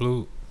throwing the table.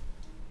 flute?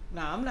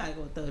 Nah, I'm not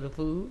gonna throw the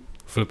food.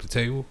 Flip the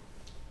table?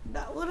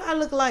 Nah, what do I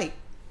look like?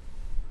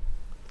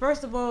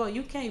 First of all,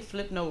 you can't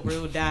flip no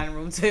real dining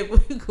room table.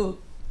 You go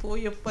pull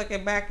your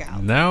fucking back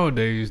out.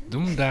 Nowadays,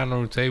 them dining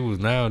room tables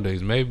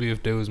nowadays, maybe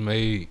if they was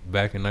made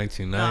back in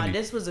 1990. Nah,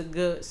 this was a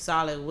good,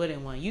 solid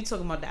wooden one. You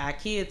talking about the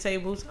IKEA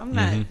tables? I'm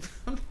not.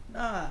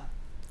 Nah.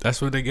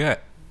 That's what they got.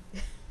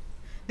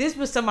 This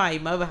was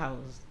somebody's mother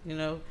house, you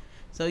know.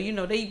 So you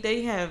know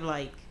they have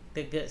like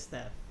the good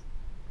stuff.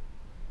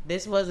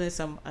 This wasn't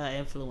some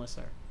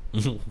influencer.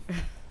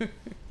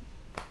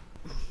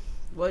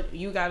 What,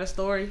 you got a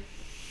story?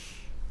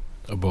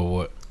 About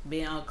what?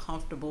 Being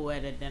uncomfortable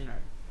at a dinner.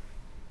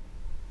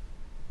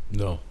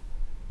 No.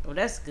 Oh,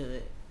 that's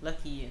good.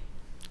 Lucky you.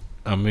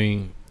 I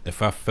mean,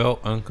 if I felt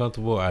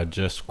uncomfortable, I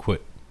just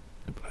quit.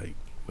 Like,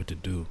 what to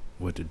do?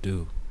 What to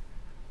do?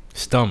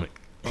 Stomach.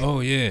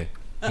 Oh yeah.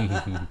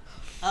 I'm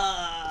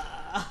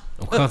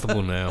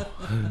comfortable now.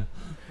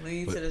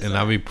 Lean to the And side.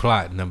 I be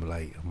plotting. I'm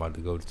like, I'm about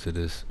to go to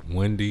this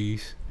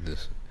Wendy's.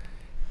 Just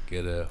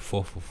get a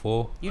 4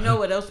 for $4. You know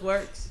what else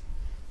works?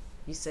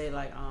 You say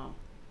like,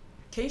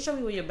 can you show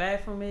me where your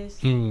bathroom is?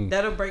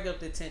 That'll break up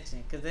the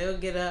tension because they'll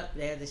get up.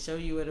 They have to show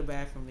you where the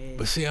bathroom is.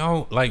 But see, I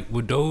don't like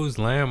with those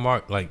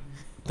landmark like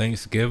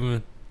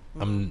Thanksgiving.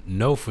 I'm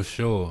know for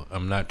sure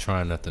I'm not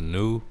trying nothing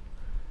new.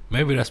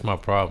 Maybe that's my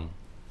problem.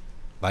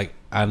 Like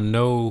I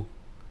know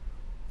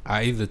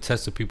I either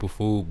tested people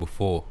food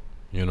before.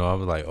 You know, I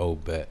was like, oh,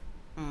 bet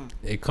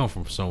it come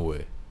from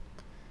somewhere.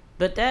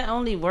 But that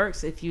only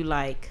works if you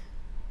like,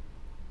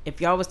 if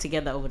y'all was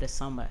together over the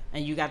summer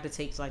and you got to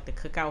take like the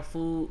cookout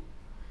food.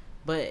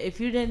 But if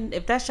you didn't,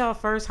 if that's y'all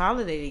first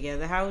holiday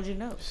together, how would you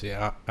know? See,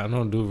 I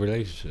don't do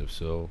relationships,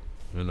 so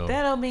you know.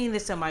 That don't mean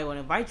that somebody would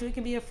invite you. It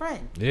can be a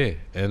friend. Yeah,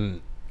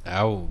 and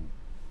I'll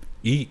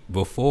eat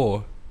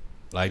before,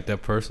 like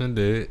that person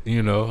did.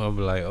 You know, I'll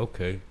be like,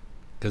 okay,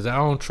 because I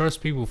don't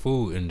trust people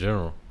food in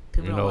general.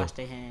 People you don't know? wash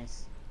their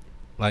hands.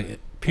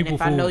 Like people.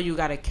 And if food, I know you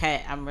got a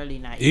cat, I'm really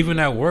not eating even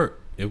it. at work.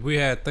 If we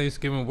had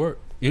Thanksgiving work,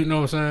 you know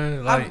what I'm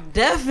saying? Like, I'm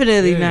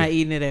definitely yeah. not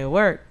eating it at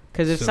work.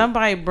 Because if So-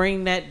 somebody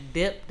bring that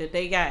dip that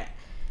they got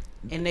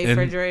in their and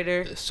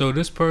refrigerator. So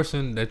this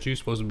person that you're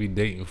supposed to be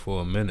dating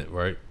for a minute,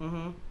 right?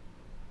 Mm-hmm.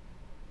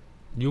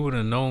 You would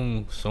have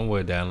known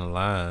somewhere down the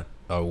line.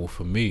 Well,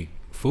 for me,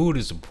 food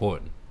is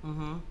important.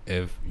 Mm-hmm.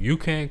 If you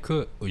can't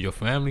cook or your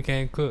family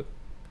can't cook,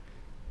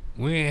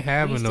 we ain't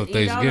having no We used to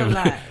eat out a Thanksgiving.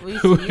 lot. We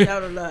used to eat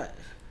out a lot.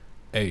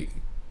 Hey,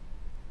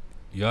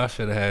 y'all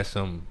should have had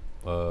some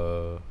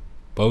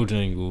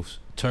Bojangles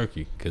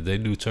turkey, because they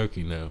do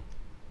turkey now.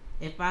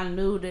 If I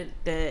knew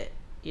that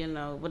you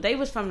know, but they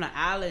was from the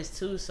islands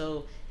too,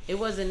 so it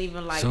wasn't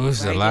even like So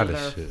it's a regular lot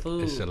of shit.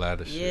 food. It's a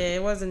lot of shit. Yeah,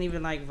 it wasn't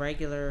even like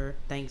regular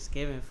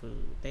Thanksgiving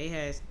food. They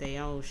had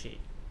their own shit.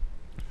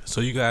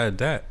 So you got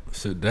that.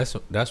 So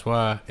that's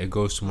why it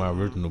goes to my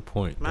original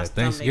point. My that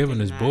stomach Thanksgiving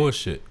is not-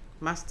 bullshit.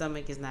 My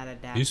stomach is not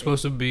adapted. You're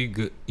supposed to be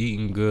good,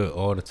 eating good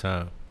all the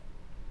time.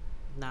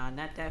 Nah,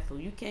 not that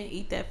food. You can't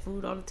eat that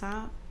food all the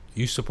time.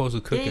 You supposed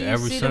to cook Didn't it you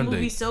every see the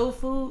movie Sunday. Soul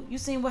Food? You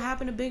seen what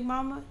happened to Big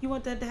Mama? You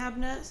want that to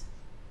happen to us?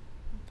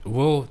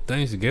 Well,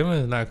 Thanksgiving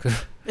is not good.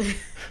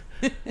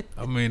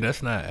 I mean,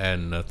 that's not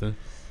adding nothing.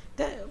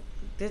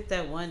 Just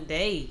that one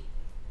day.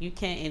 You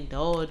can't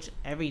indulge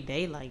every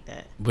day like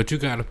that. But you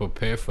gotta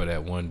prepare for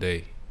that one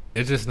day.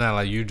 It's just not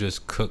like you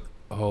just cook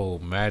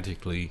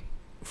magically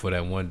for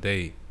that one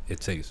day. It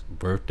takes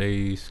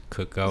birthdays,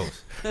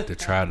 cookouts to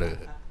try to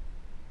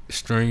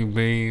string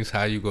beans.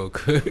 How you gonna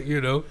cook? You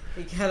know,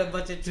 You got a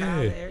bunch of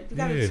trial and error. You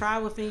got to yeah. try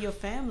within your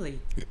family.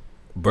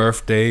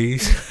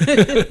 birthdays.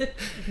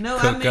 No,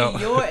 I Cookout.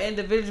 mean your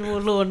individual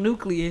little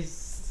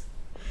nucleus.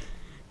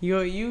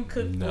 You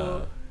cook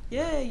Nah. for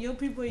your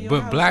people in your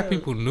But black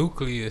household. people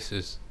nucleus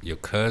is your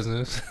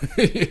cousins.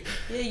 Yeah,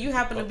 you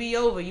happen to be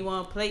over. You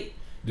want a plate.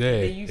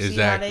 Yeah, Then you see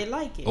exactly. how they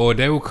like it. Or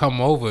they will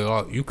come over.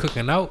 Oh, you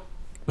cooking out?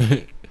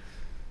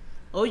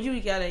 Or we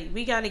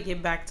gotta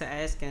get back to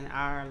asking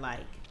our like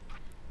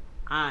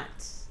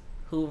aunts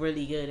who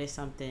really good at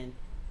something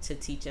to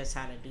teach us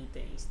how to do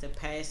things, to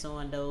pass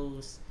on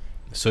those.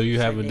 So you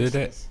haven't did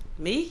that? traditions.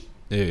 Me?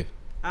 Yeah.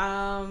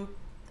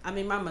 I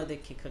mean, my mother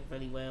can cook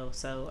really well,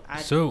 so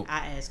I So-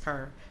 ask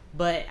her.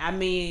 But I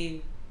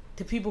mean,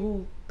 to people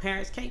who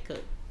parents can't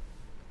cook,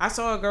 I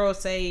saw a girl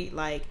say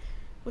like,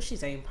 what she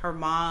saying? Her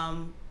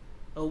mom,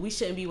 oh, we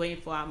shouldn't be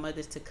waiting for our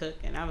mothers to cook,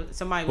 and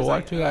somebody But was why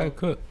like, you gotta oh,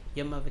 cook?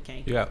 your mother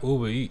can't You cook. got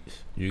Uber Eats.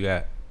 You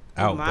got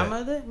My Outback.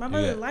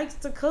 mother Yeah. likes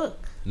to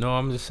cook. No,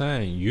 I'm just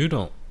saying you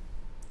don't.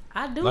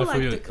 I do Like like,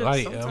 for your to cook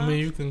like. sometimes. I mean,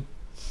 you can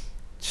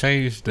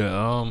change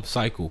the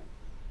cycle.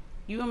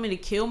 You want me to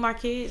kill my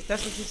kids?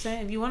 That's what you're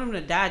saying? If you want them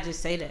to die, just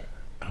say that.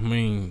 I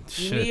mean, You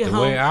shit. need The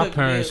way our home-cooked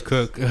parents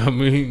meals. cook. I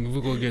mean,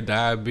 we're gonna get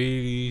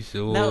diabetes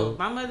or No,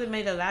 my mother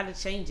made a lot of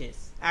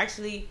changes.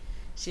 Actually,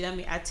 she let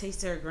me. I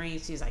tasted her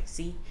greens. She's like,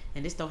 see,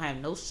 and this don't have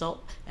no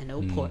salt and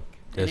no pork.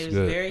 And that's it was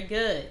good. very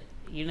good.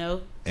 You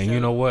know. And So, you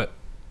know what?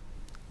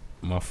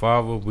 my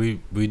father, we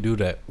do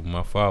that with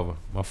my father.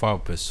 My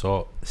father put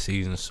salt,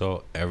 seasoned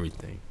salt,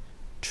 everything.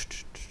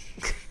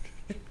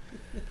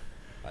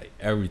 Like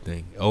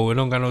everything. Oh, it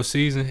don't got no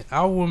season.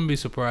 I wouldn't be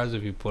surprised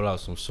if he pull out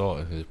some salt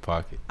in his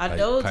pocket. Are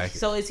those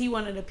so? Is he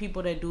one of the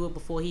people that do it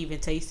before he even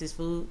tastes his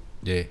food?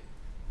 Yeah.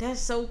 That's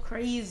so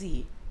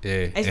crazy.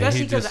 Yeah.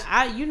 Especially because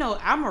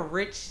I'm a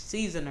rich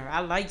seasoner.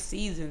 I like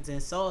seasons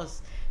and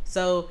sauce.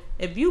 So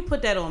if you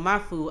put that on my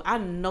food, I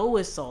know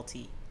it's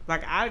salty.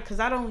 Like because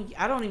I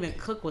don't even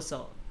cook with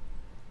salt.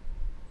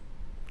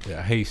 Yeah,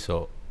 I hate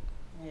salt.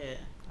 Yeah,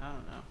 I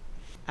don't know.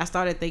 I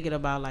started thinking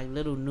about like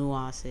little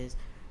nuances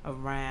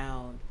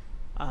around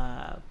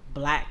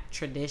black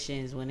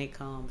traditions when it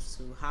comes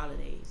to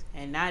holidays,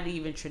 and not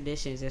even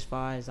traditions as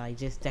far as like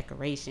just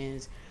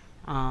decorations,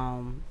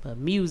 but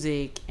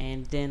music,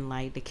 and then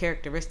like the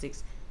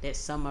characteristics that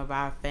some of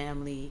our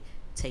family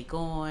take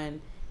on,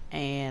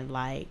 and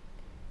like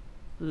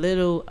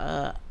little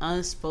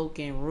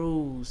unspoken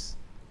rules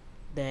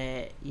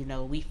that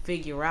we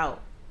figure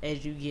out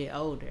as you get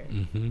older,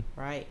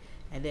 right?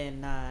 And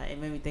then it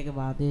made me think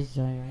about this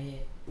joint right here.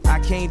 I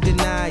can't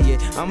deny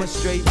it, I'm a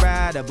straight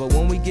rider, but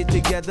when we get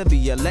together,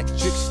 be electric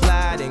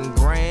sliding.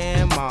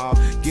 Grandma,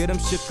 get them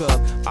shook up.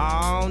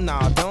 Oh no,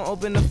 don't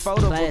open the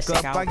photo book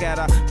up. I got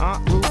a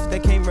Aunt Ruth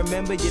that can't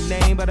remember your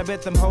name, but I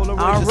bet them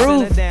Polaroids are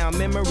sent down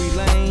memory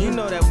lane. You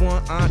know that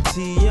one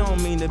auntie, you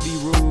don't mean to be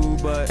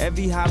rude, but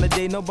every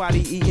holiday nobody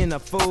eating a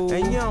food,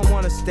 and you don't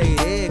wanna stay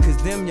there,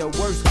 cause them your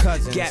worst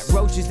cousins. Got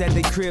roaches at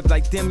they crib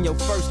like them your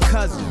first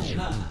cousins.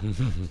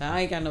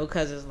 I ain't got no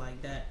cousins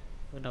like that.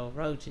 With no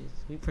roaches,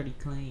 we pretty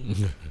clean.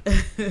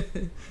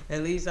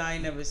 At least I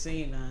ain't never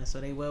seen none, so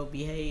they well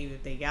behaved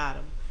if they got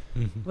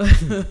them.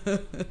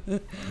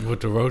 With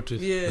the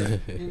roaches, yeah,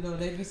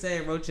 they be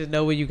saying roaches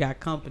know when you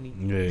got company.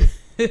 Yeah.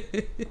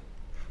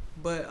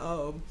 But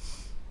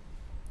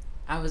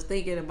I was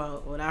thinking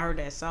about when I heard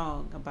that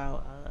song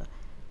about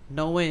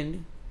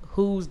knowing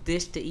whose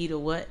dish to eat or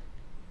what.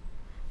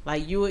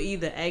 Like you would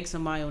either ask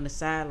somebody on the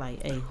side,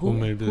 like, "Hey, who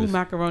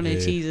macaroni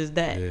and cheese is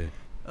that?" Yeah.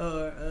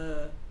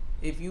 Or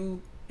if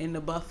you in the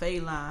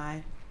buffet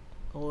line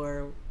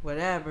or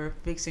whatever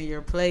fixing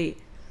your plate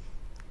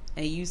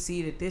and you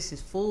see that this is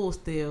full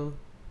still,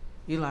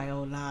 you're like,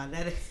 oh nah,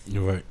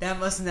 you're right, that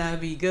must not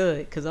be good,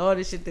 because all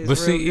this shit that's but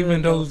real see, good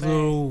even those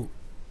little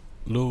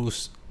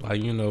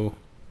like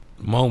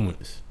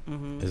moments,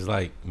 it's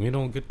like we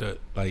don't get the,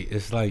 like,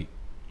 it's like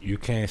you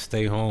can't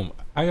stay home.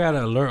 I got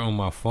an alert on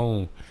my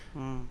phone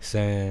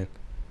saying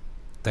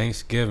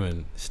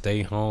Thanksgiving,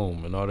 stay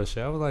home, and all that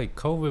shit. I was like,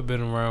 COVID been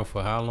around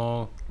for how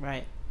long?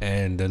 Right.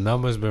 And the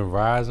numbers been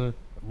rising.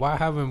 Why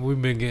haven't we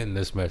been getting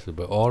this message?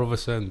 But all of a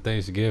sudden,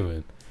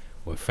 Thanksgiving,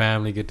 when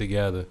family get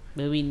together.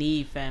 But we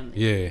need family.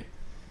 Yeah.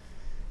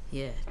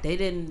 Yeah. They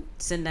didn't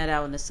send that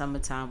out in the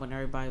summertime when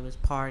everybody was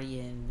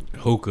partying.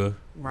 Hookah.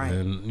 Right.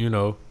 And,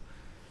 Yeah,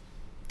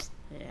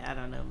 I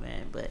don't know,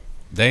 man. But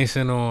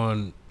dancing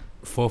on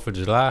 4th of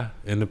July,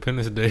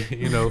 Independence Day,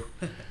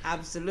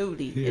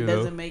 Absolutely. It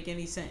doesn't make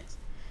any sense.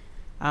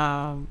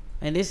 And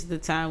this is the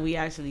time we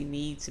actually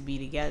need to be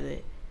together,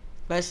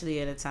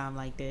 especially at a time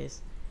like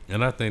this.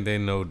 And I think they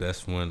know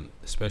that's when,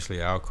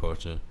 especially our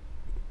culture,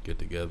 get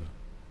together.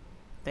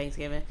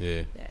 Thanksgiving?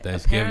 Yeah.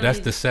 Thanksgiving. That's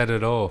to set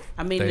it off.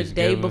 I mean, the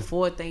day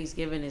before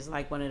Thanksgiving is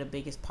like one of the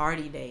biggest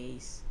party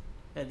days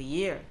of the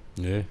year.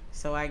 Yeah.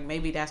 So like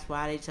maybe that's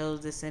why they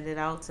chose to send it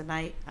out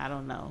tonight. I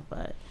don't know,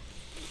 but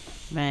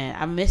man,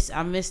 I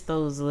miss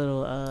those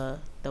little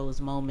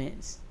those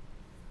moments.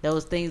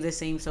 Those things that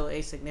seem so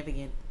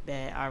insignificant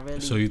that are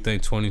really. So you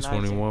think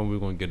 2021 we're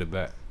gonna get it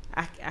back?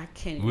 I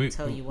can't even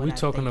tell you what I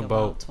think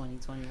about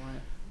 2021.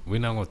 We're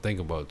not gonna think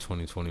about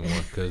 2021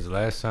 because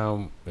last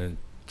time in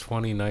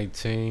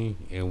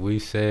 2019, and we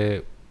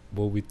said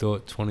what we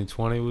thought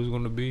 2020 was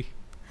gonna be,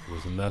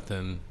 was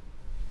nothing.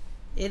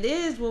 It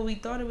is what we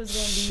thought it was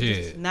gonna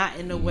be, just not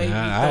in the way we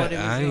thought it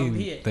was gonna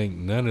be. I didn't think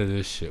none of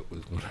this shit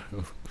was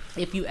gonna.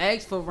 If you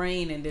ask for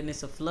rain and then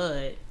it's a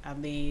flood, I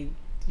mean.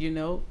 You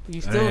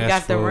still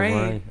got the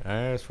rain. I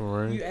asked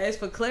for rain. You asked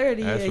for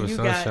clarity, and you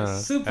got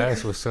super. I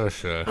asked for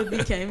sunshine. It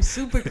became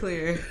super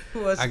clear.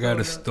 I got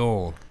a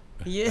storm.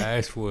 Yeah. I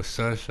asked for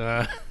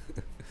sunshine.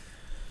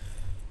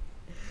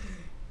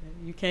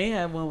 You can't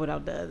have one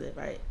without the other,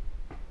 right?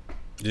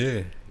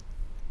 Yeah.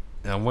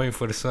 And I'm waiting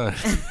for the sun.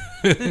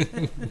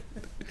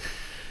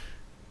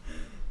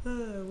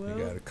 You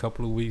got a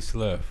couple of weeks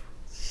left.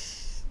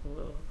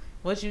 Well,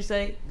 what you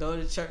say? Go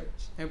to church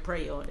and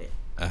pray on it.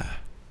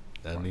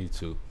 I need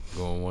to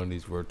go on one of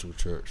these virtual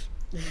churches.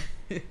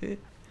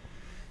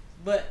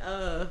 But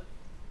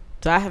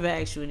so I haven't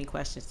asked you any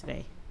questions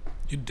today.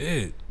 You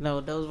did. No,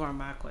 those weren't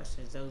my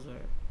questions. Those were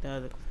the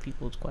other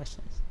people's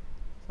questions.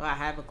 So I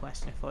have a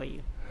question for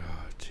you.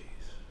 Oh, jeez.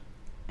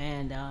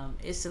 And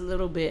it's a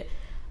little bit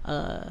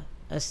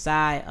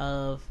aside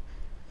of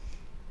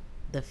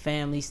the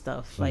family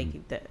stuff.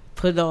 Like that.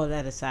 Put all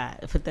that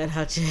aside. Put that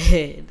out your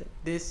head.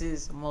 This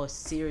is more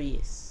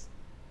serious.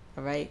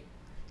 All right.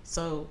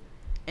 So.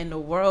 In the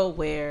world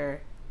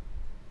where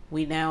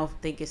we now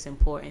think it's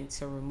important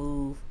to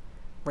remove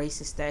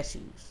racist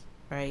statues,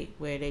 right?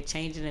 Where they're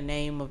changing the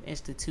name of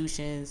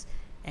institutions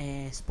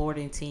and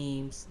sporting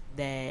teams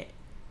that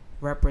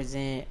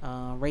represent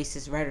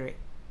racist rhetoric,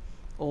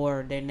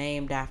 or they're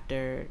named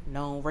after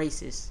known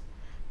racists.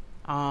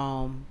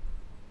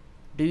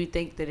 Do you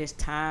think that it's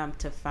time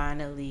to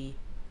finally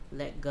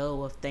let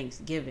go of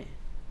Thanksgiving?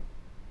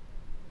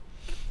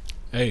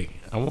 Hey,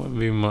 I want to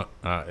be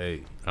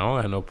I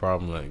don't have no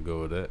problem letting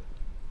go of that.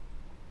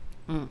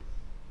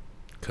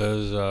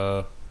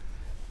 Cause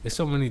there's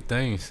so many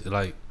things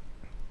like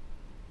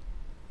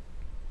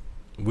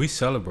we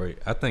celebrate.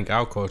 I think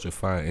our culture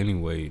find any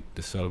way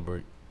to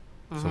celebrate.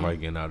 Somebody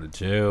getting out of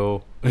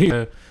jail,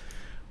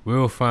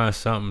 we'll find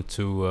something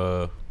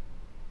to.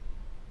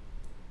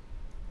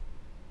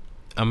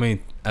 I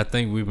mean, I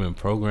think we've been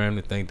programmed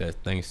to think that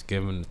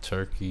Thanksgiving, the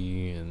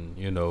turkey, and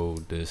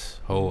this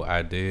whole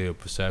idea of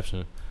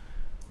perception.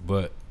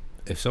 But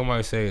if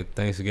somebody say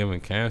Thanksgiving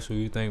cancel,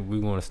 you think we're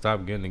going to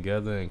stop getting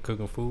together and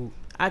cooking food?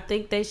 I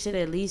think they should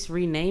at least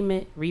rename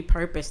it,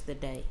 repurpose the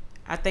day.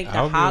 I think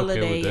the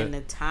holiday and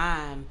the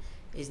time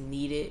is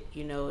needed.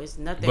 It's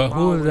nothing. But wrong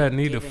who is with that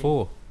needed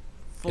for?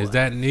 Is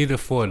that needed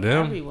for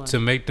them everyone. To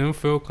make them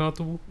feel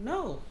comfortable?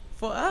 No,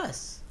 for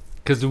us.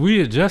 Because we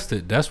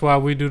adjusted. That's why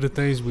we do the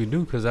things we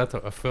do. Because I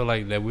feel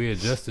like that we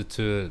adjusted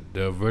to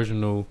the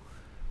original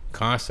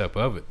concept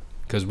of it.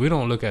 Because we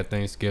don't look at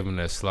Thanksgiving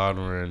as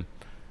slaughtering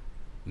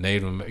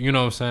Native. You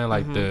know what I'm saying?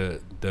 Like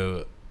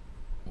the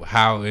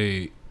how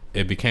it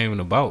became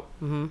about.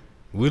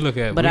 We look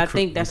at. But I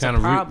think that's a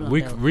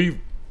problem.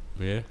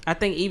 Yeah. I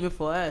think even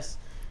for us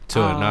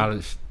to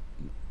acknowledge.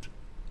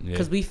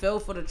 Because we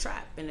fell for the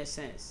trap in a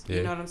sense.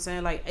 You know what I'm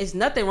saying? Like, it's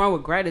nothing wrong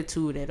with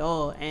gratitude at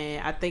all.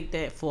 And I think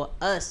that for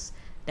us,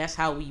 that's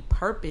how we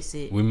purpose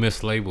it. We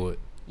mislabel it.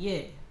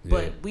 Yeah.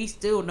 But we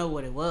still know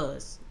what it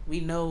was. We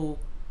know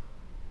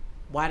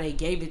why they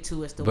gave it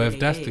to us the way they did.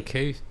 But if that's the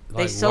case,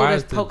 they sold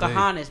us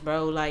Pocahontas,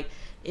 bro. Like,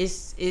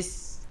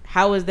 it's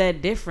how is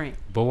that different?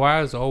 But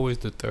why is always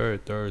the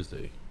third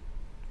Thursday?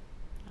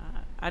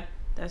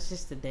 That's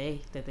just the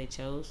day that they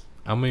chose.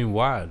 I mean,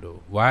 why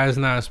though? Why is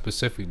not a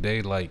specific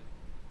day like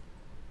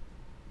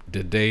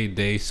the day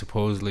they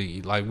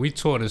supposedly, like we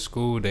taught in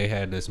school, they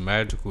had this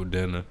magical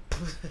dinner.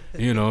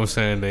 You know what I'm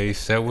saying? They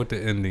sat with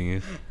the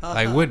Indians.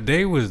 Like, what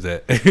day was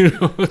that? You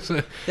know what I'm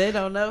saying? They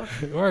don't know.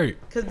 Right.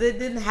 Because it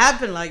didn't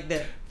happen like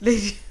that.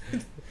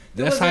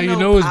 That's how you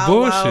know it's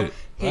bullshit.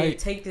 Here, like,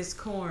 take this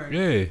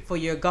corn for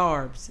your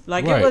garbs.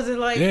 Like, it wasn't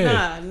like,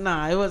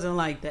 nah, it wasn't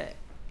like that.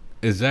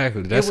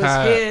 Exactly. That's it was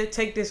how. Here,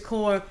 take this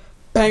corn.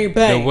 Bang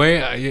bang.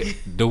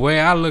 The way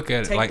I look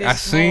at it, like I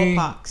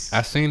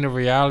seen the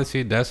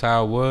reality. That's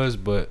how it was.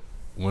 But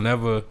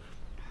whenever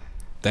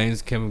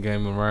Thanksgiving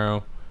came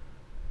around,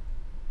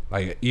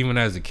 like even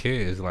as a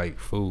kid, it's like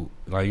food.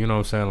 Like, you know what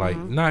I'm saying? Like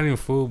not even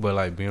food, but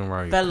like being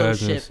around your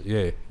cousins.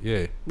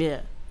 Yeah.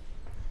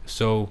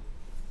 So.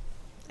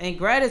 And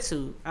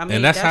gratitude. I mean,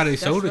 and that's how they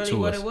sold really it to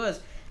what us. It was.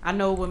 I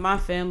know with my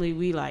family,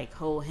 we like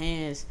hold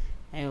hands.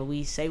 And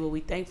we say what we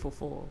thankful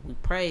for. We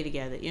pray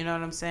together. You know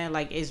what I'm saying?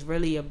 Like, it's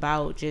really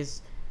about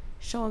just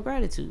showing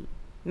gratitude.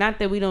 Not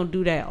that we don't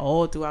do that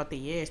all throughout the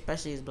year,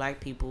 especially as black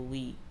people.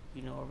 We,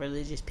 are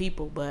religious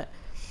people. But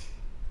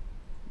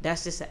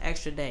that's just an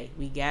extra day.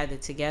 We gather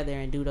together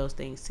and do those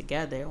things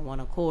together on one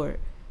accord.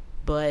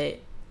 But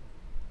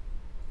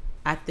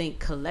I think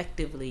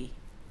collectively,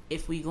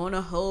 if we're going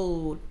to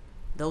hold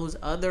those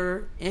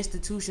other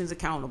institutions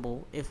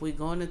accountable, if we're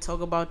going to talk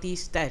about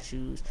these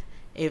statues,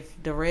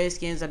 if the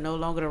Redskins are no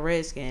longer the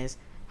Redskins,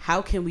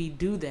 how can we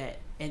do that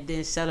and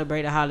then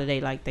celebrate a holiday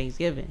like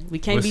Thanksgiving? We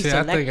can't be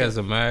selective. I think as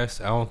a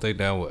mass, I don't think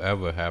that will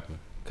ever happen.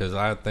 Because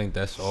I think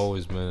that's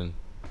always been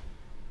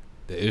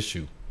the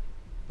issue.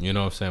 You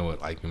know what I'm saying?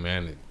 With like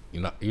humanity.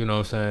 You know what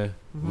I'm saying?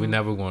 We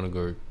never going to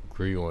go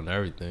agree on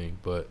everything.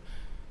 But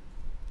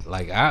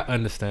like I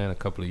understand a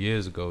couple of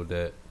years ago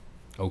that,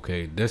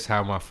 okay, this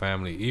how my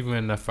family,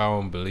 even if I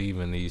don't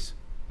believe in these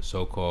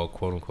so-called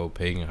quote-unquote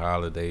pagan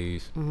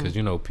holidays, because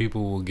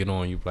people will get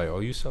on you like, oh,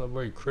 you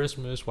celebrate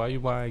Christmas, why you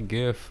buying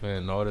gift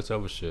and all this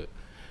other shit.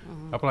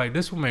 I'm like,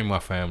 this will make my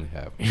family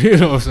happy. You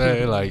know what I'm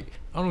saying? Like,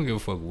 I don't give a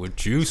fuck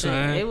what you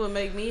saying. It would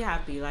make me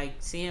happy, like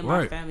seeing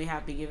my family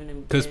happy, giving them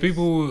gifts. Because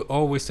people will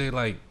always say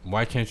like,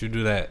 why can't you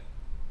do that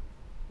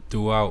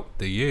throughout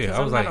the year?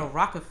 I was like, I'm not a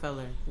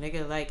Rockefeller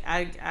nigga. Like,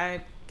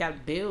 I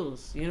got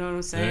bills, you know what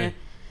I'm saying?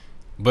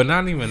 But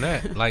not even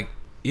that. Like,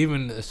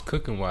 even as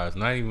cooking wise,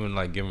 not even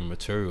like giving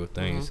material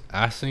things.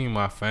 I seen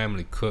my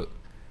family cook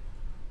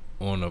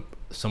on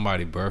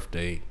somebody's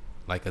birthday,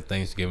 like a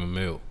Thanksgiving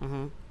meal.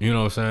 You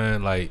know what I'm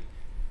saying? Like,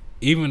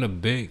 even a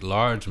big,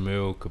 large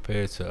meal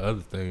compared to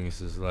other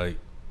things is like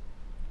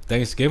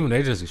Thanksgiving.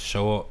 They just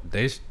show up.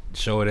 They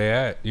show where they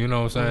at. You know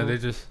what I'm saying? They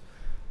just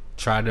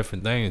try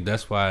different things.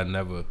 That's why I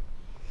never.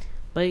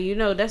 But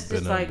that's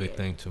just like a big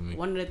thing to me.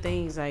 One of the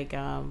things like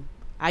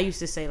I used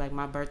to say like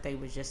my birthday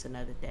was just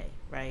another day,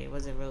 right? It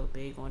wasn't real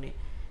big on it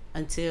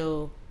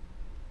until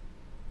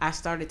I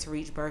started to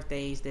reach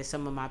birthdays that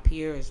some of my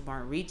peers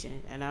weren't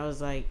reaching. And I was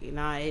like,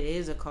 nah, it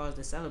is a cause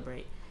to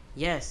celebrate.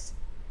 Yes,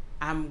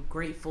 I'm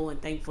grateful and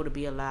thankful to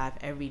be alive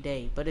every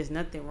day. But there's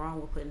nothing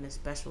wrong with putting a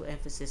special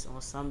emphasis on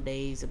some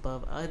days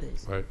above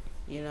others. Right.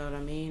 You know what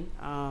I mean?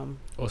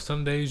 Or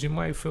some days you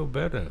might feel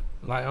better.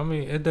 Like, I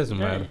mean, it doesn't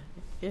matter.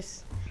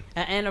 It's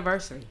an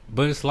anniversary.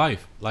 But it's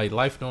life. Like,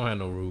 life don't have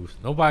no rules.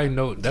 Nobody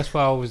know. That's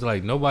why I always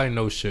like, nobody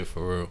knows shit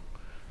for real.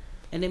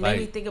 And it made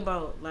me think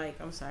about, like,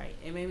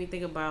 it made me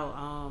think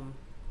about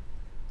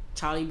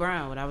Charlie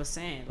Brown, what I was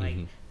saying. Like,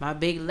 my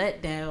big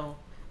letdown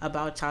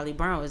about Charlie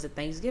Brown is the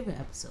Thanksgiving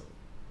episode.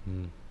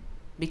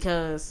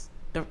 Because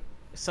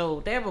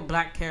they have a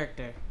black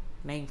character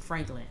named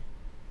Franklin,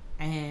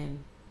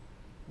 and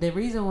the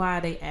reason why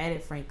they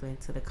added Franklin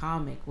to the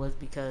comic was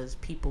because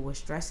people were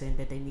stressing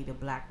that they needed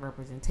black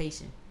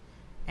representation.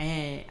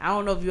 And I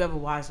don't know if you ever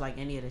watched like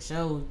any of the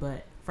shows,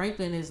 but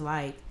Franklin is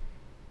like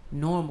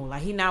normal.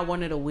 Like, he not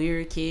one of the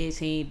weird kids.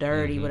 He ain't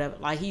dirty, whatever.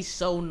 Like, he's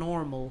so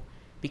normal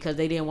because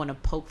they didn't want to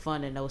poke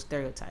fun at those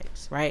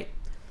stereotypes, right?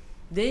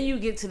 Then you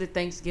get to the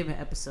Thanksgiving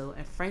episode,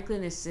 and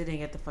Franklin is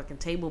sitting at the fucking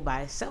table by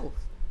himself.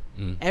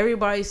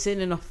 Everybody's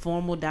sitting in a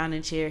formal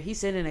dining chair. He's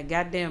sitting in a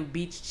goddamn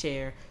beach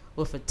chair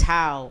with a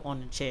towel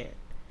on the chair.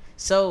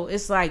 So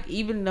it's like,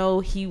 even though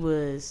he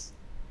was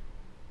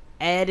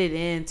added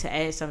in to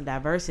add some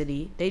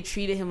diversity, they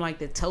treated him like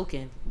the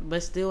token,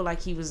 but still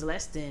like he was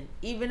less than.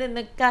 Even in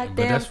the goddamn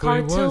but that's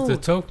cartoon. What he was, the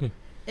token.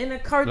 In the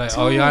cartoon. Like,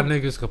 oh, y'all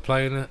niggas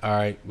complaining? All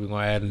right, we're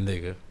going to add a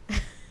nigga.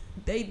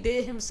 They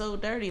did him so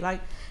dirty.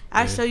 Like,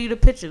 I show you the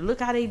picture.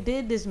 Look how they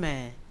did this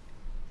man.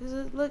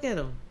 Just look at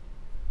him.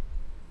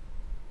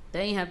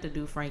 They ain't have to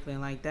do Franklin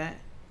like that.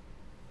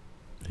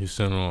 He's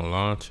sitting on a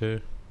lawn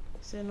chair.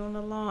 Sitting on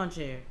a lawn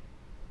chair.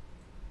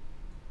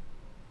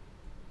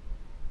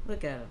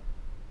 Look at him.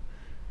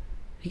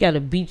 He got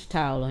a beach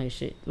towel on his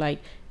shit.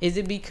 Like, is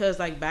it because,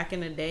 like, back in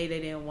the day they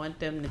didn't want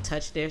them to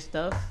touch their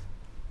stuff?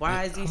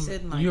 Why is he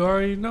sitting like you that?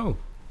 Already know.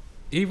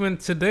 Even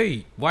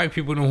today, white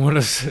people don't want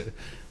us.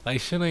 Like,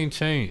 shit ain't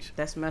changed.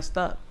 That's messed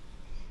up.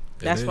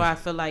 That's why I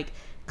feel like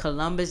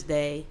Columbus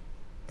Day,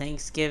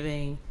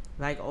 Thanksgiving,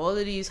 like all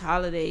of these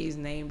holidays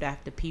named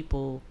after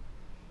people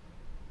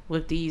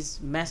with these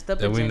messed up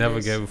that agendas we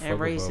never gave a fuck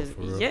and about.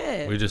 For real.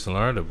 Yeah, we just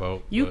learned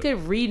about. You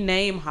could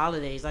rename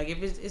holidays. Like,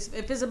 if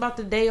it's about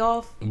the day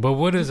off. But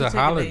what is a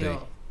holiday?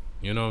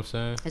 You know what I'm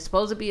saying? It's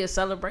supposed to be a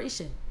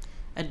celebration,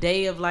 a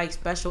day of like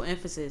special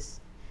emphasis,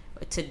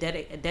 to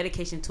a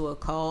dedication to a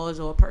cause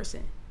or a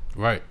person.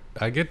 Right,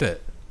 I get that,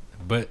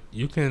 but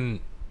you can.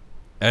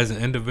 As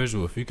an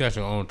individual, if you got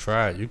your own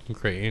tribe, you can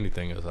create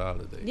anything as a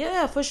holiday.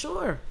 Yeah, for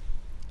sure.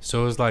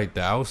 So it's like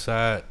the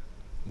outside,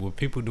 what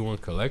people doing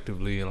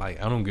collectively, and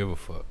like, I don't give a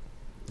fuck.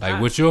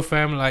 Like, with your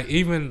family, like,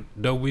 even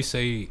though we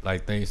say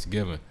like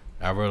Thanksgiving,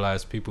 I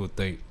realize people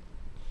think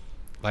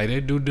like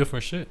they do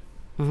different shit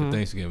for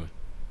Thanksgiving,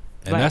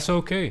 and that's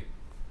okay.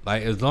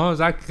 Like, as long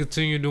as I can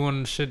continue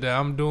doing the shit that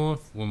I'm doing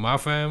with my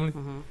family,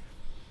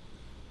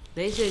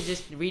 they should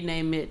just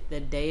rename it the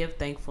Day of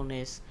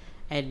Thankfulness.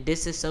 And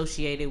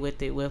disassociated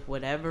with it with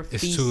whatever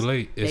feast it's too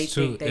late. It's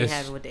they think they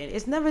have with it.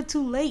 It's never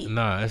too late.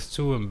 Nah, it's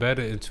too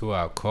embedded into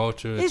our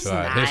culture, it's into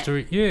our not.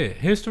 history. Yeah,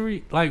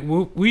 history. Like,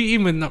 we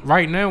even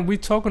right now, we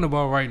talking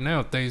about right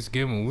now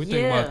Thanksgiving. We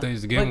think about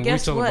Thanksgiving. We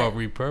talking about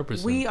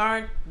repurposing. We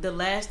aren't the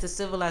last of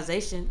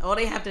civilization. All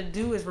they have to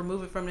do is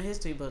remove it from the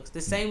history books.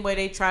 The same way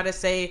they try to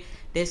say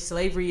that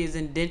slavery is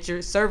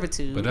indentured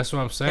servitude. But that's what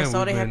I'm saying. That's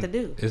all they have to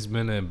do. It's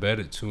been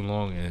embedded too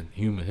long in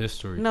human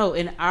history. No,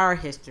 in our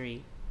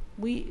history.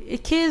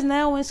 Kids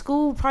now in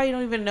school probably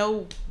don't even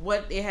know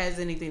what it has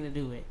anything to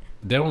do with.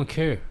 They don't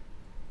care.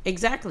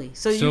 Exactly.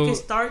 So you can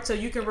start. So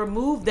you can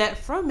remove that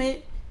from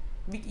it.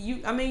 You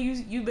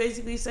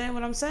basically saying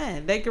what I'm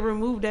saying. They can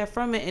remove that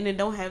from it, and it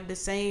don't have the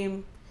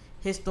same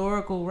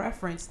historical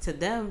reference to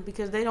them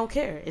because they don't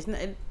care. It's not.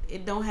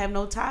 It don't have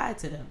no tie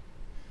to them.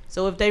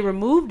 So if they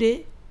removed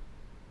it,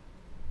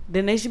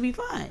 then they should be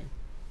fine.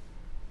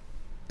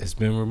 It's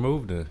been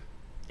removed then.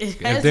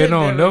 If they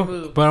don't know,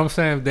 removed. But I'm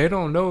saying if they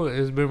don't know,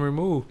 it's been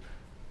removed.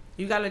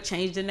 You gotta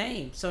change the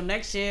name. So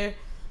next year,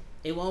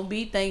 it won't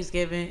be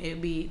Thanksgiving. It'll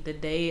be the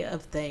Day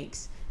of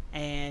Thanks,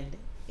 and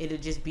it'll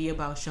just be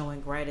about showing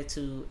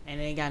gratitude,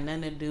 and it ain't got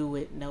nothing to do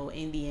with no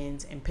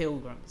Indians and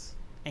Pilgrims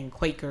and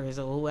Quakers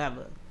or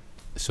whoever.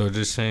 So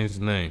just change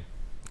the name,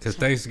 because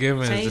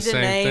Thanksgiving is the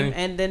same name thing,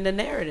 and then the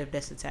narrative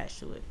that's attached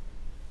to it.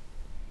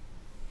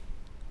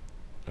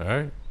 All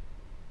right,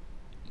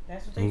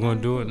 that's what we're gonna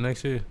do it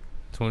next year.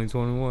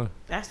 2021.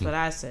 That's what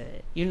I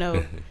said. You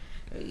know,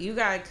 you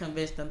gotta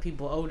convince them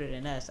people older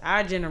than us.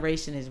 Our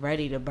generation is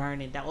ready to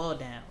burn it all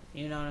down.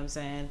 You know what I'm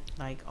saying?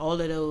 Like, all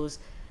of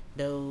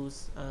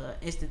those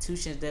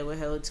institutions that were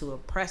held to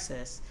oppress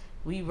us.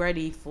 We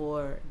ready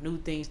for new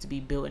things to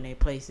be built in their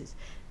places.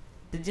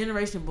 The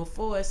generation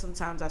before us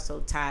sometimes are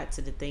so tied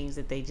to the things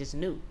that they just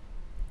knew.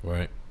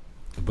 Right,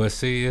 but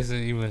see, isn't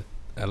even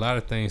a lot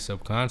of things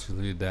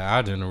subconsciously that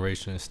our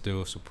generation is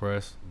still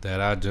suppressed,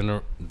 that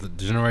the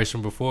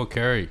generation before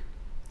carried.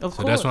 Of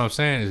course. That's what I'm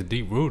saying. It's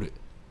deep rooted.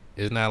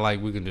 It's not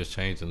like we can just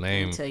change the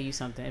name. Let me tell you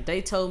something. If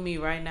they told me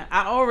right now,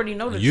 I already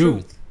know the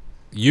truth.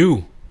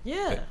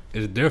 Yeah.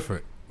 It's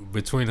different.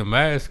 between the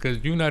mass,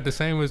 because you're not the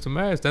same as the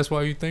mass. That's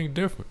why you think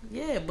different.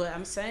 Yeah, but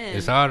I'm saying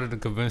it's harder to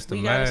convince the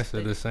mass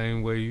of the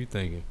same way you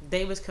thinking.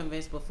 They was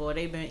convinced before.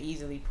 They've been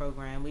easily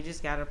programmed. We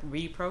just gotta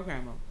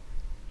reprogram them.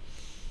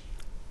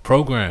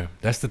 Program.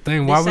 That's the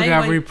thing. Why we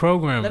gotta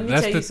reprogram?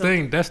 That's the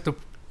thing.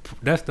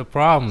 That's the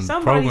problem.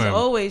 Somebody's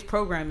always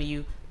programming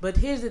you. But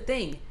here's the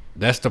thing.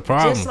 That's the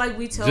problem. Just like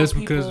we tell just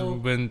people, because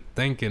we've been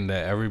thinking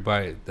that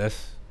everybody.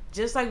 That's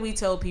just like we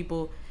tell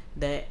people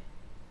that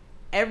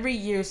every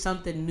year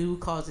something new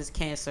causes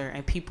cancer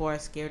and people are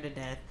scared to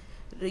death.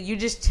 You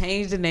just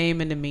change the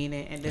name and the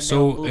meaning, and then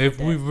so if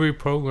we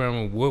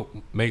reprogram, what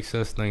makes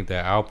us think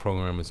that our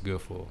program is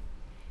good for?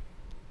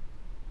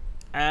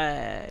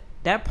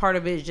 That part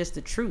of it is just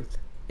the truth.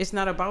 It's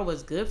not about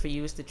what's good for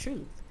you. It's the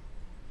truth.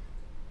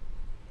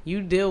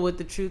 You deal with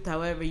the truth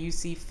however you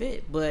see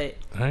fit, but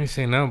I ain't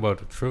saying nothing about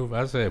the truth.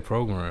 I said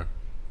program.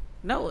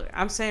 No,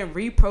 I'm saying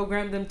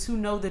reprogram them to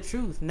know the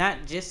truth,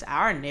 not just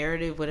our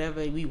narrative,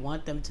 whatever we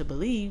want them to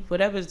believe,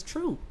 whatever's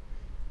true.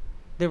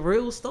 The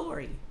real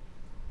story.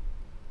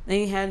 It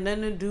ain't had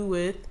nothing to do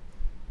with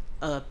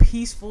a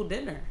peaceful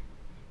dinner.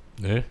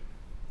 Yeah.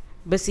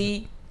 But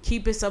see,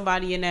 keeping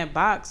somebody in that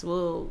box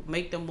will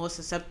make them more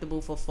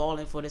susceptible for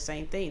falling for the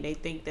same thing. They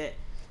think that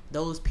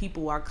those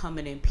people are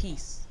coming in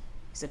peace.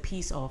 It's a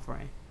peace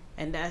offering.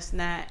 And that's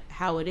not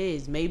how it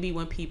is. Maybe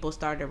when people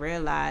start to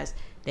realize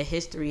that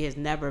history has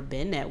never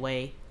been that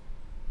way,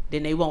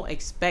 then they won't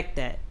expect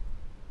that.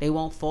 They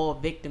won't fall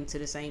victim to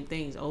the same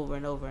things over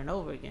and over and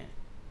over again.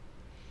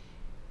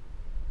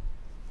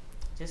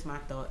 Just my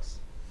thoughts.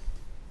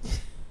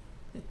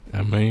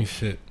 I mean,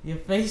 shit. Your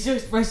facial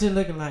expression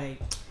looking like,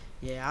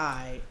 yeah,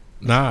 alright.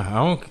 Nah, I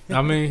don't.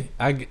 I mean,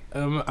 I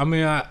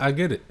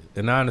get it,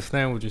 and I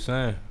understand what you're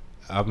saying.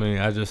 I mean,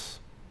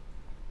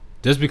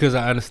 just because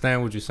I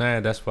understand what you're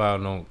saying, that's why I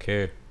don't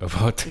care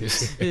about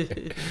this.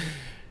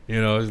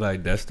 You know, it's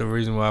like that's the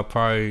reason why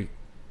probably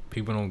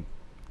people don't,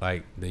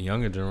 like, the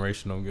younger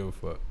generation don't give a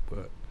fuck.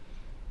 But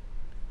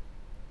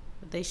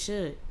they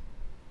should.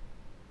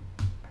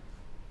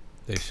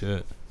 They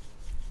should.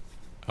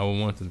 I would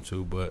want them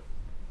to, but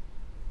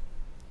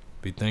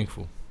be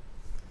thankful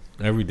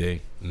every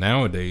day.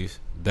 Nowadays,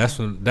 that's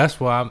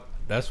why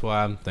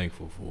I'm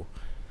thankful for.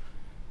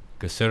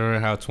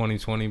 Considering how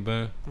 2020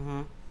 been,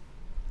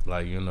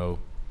 like, you know,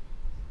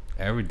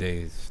 every day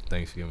is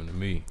Thanksgiving to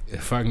me.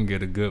 If I can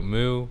get a good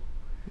meal,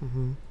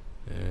 and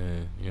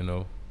you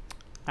know,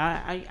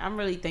 I'm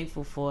really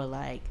thankful for,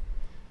 like,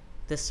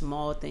 the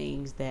small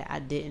things that I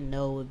didn't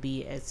know would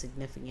be as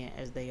significant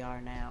as they are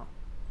now.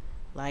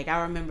 Like,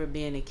 I remember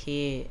being a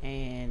kid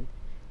and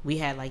we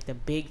had, like, the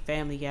big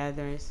family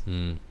gatherings,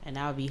 and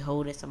I would be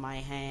holding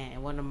somebody's hand,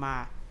 and one of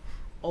my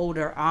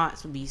older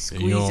aunts would be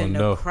squeezing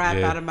the crap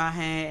out of my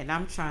hand, and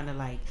I'm trying to,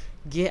 like,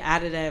 get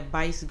out of that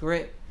vice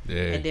grip.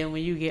 Yeah. And then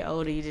when you get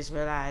older, you just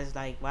realize,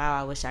 like,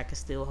 wow, I wish I could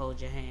still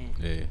hold your hand.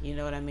 Yeah. You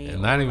know what I mean?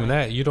 And not even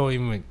that, you don't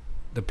even,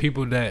 the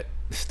people that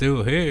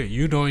still here,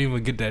 you don't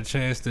even get that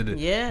chance to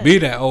be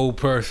that old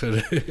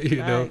person, you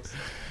know?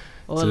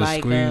 Or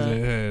like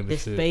the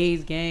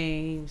spades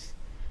games,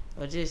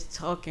 or just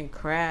talking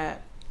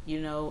crap, you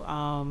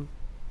know,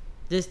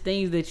 just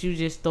things that you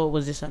just thought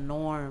was just a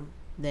norm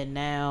that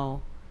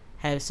now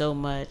have so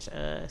much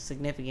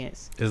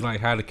significance. It's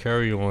like how to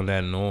carry on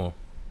that norm,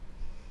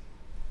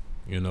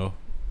 you know.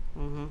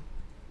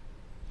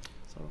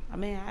 So I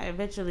mean, I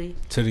eventually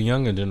to the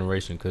younger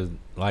generation, because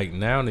like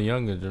now the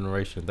younger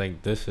generation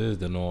think this is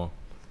the norm.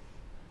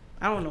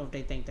 I don't know if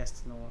they think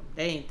that's the norm.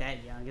 They ain't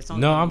that young. It's only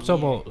no, I'm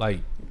talking about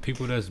like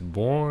people that's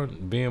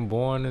being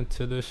born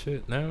into this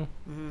shit now.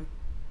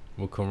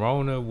 With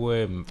Corona,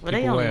 where people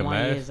they wear only 1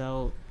 masks. years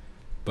old.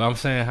 But I'm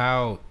saying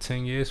how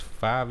 10 years,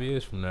 5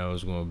 years from now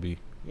is going to be.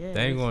 Yeah,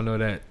 they ain't going to know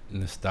that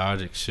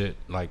nostalgic shit.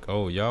 Like,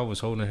 oh, y'all was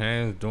holding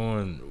hands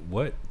doing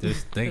what?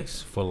 This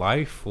thanks for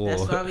life? Or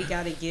that's why we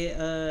got to get,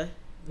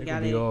 we got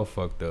to be all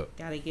fucked up.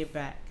 Got to get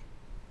back.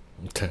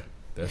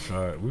 That's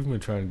hard. We've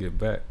been trying to get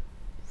back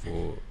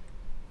for...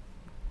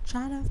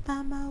 Trying to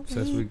find my way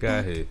since we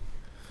got here.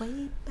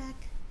 Way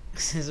back.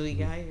 Since we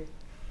got here.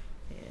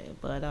 Yeah,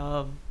 but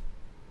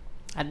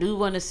I do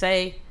want to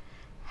say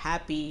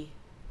happy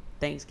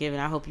Thanksgiving.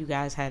 I hope you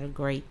guys had a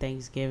great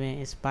Thanksgiving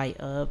in spite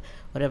of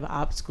whatever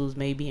obstacles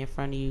may be in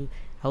front of you.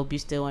 I hope you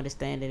still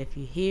understand that if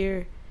you're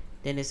here,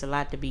 then it's a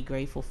lot to be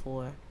grateful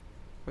for,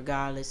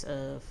 regardless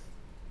of,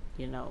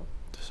 you know,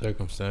 the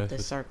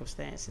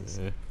circumstances.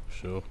 Yeah, for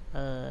sure.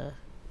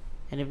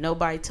 And if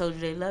nobody told you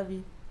they love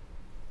you,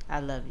 I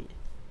love you.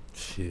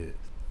 Shit.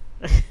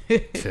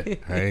 I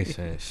ain't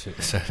saying shit.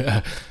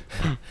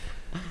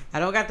 I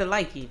don't got to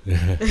like you.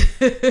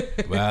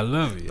 But I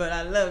love you. But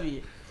I love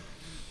you.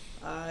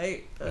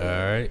 Alright.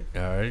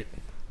 Alright.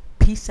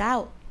 Peace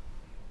out.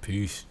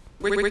 Peace.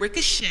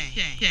 Ricochet.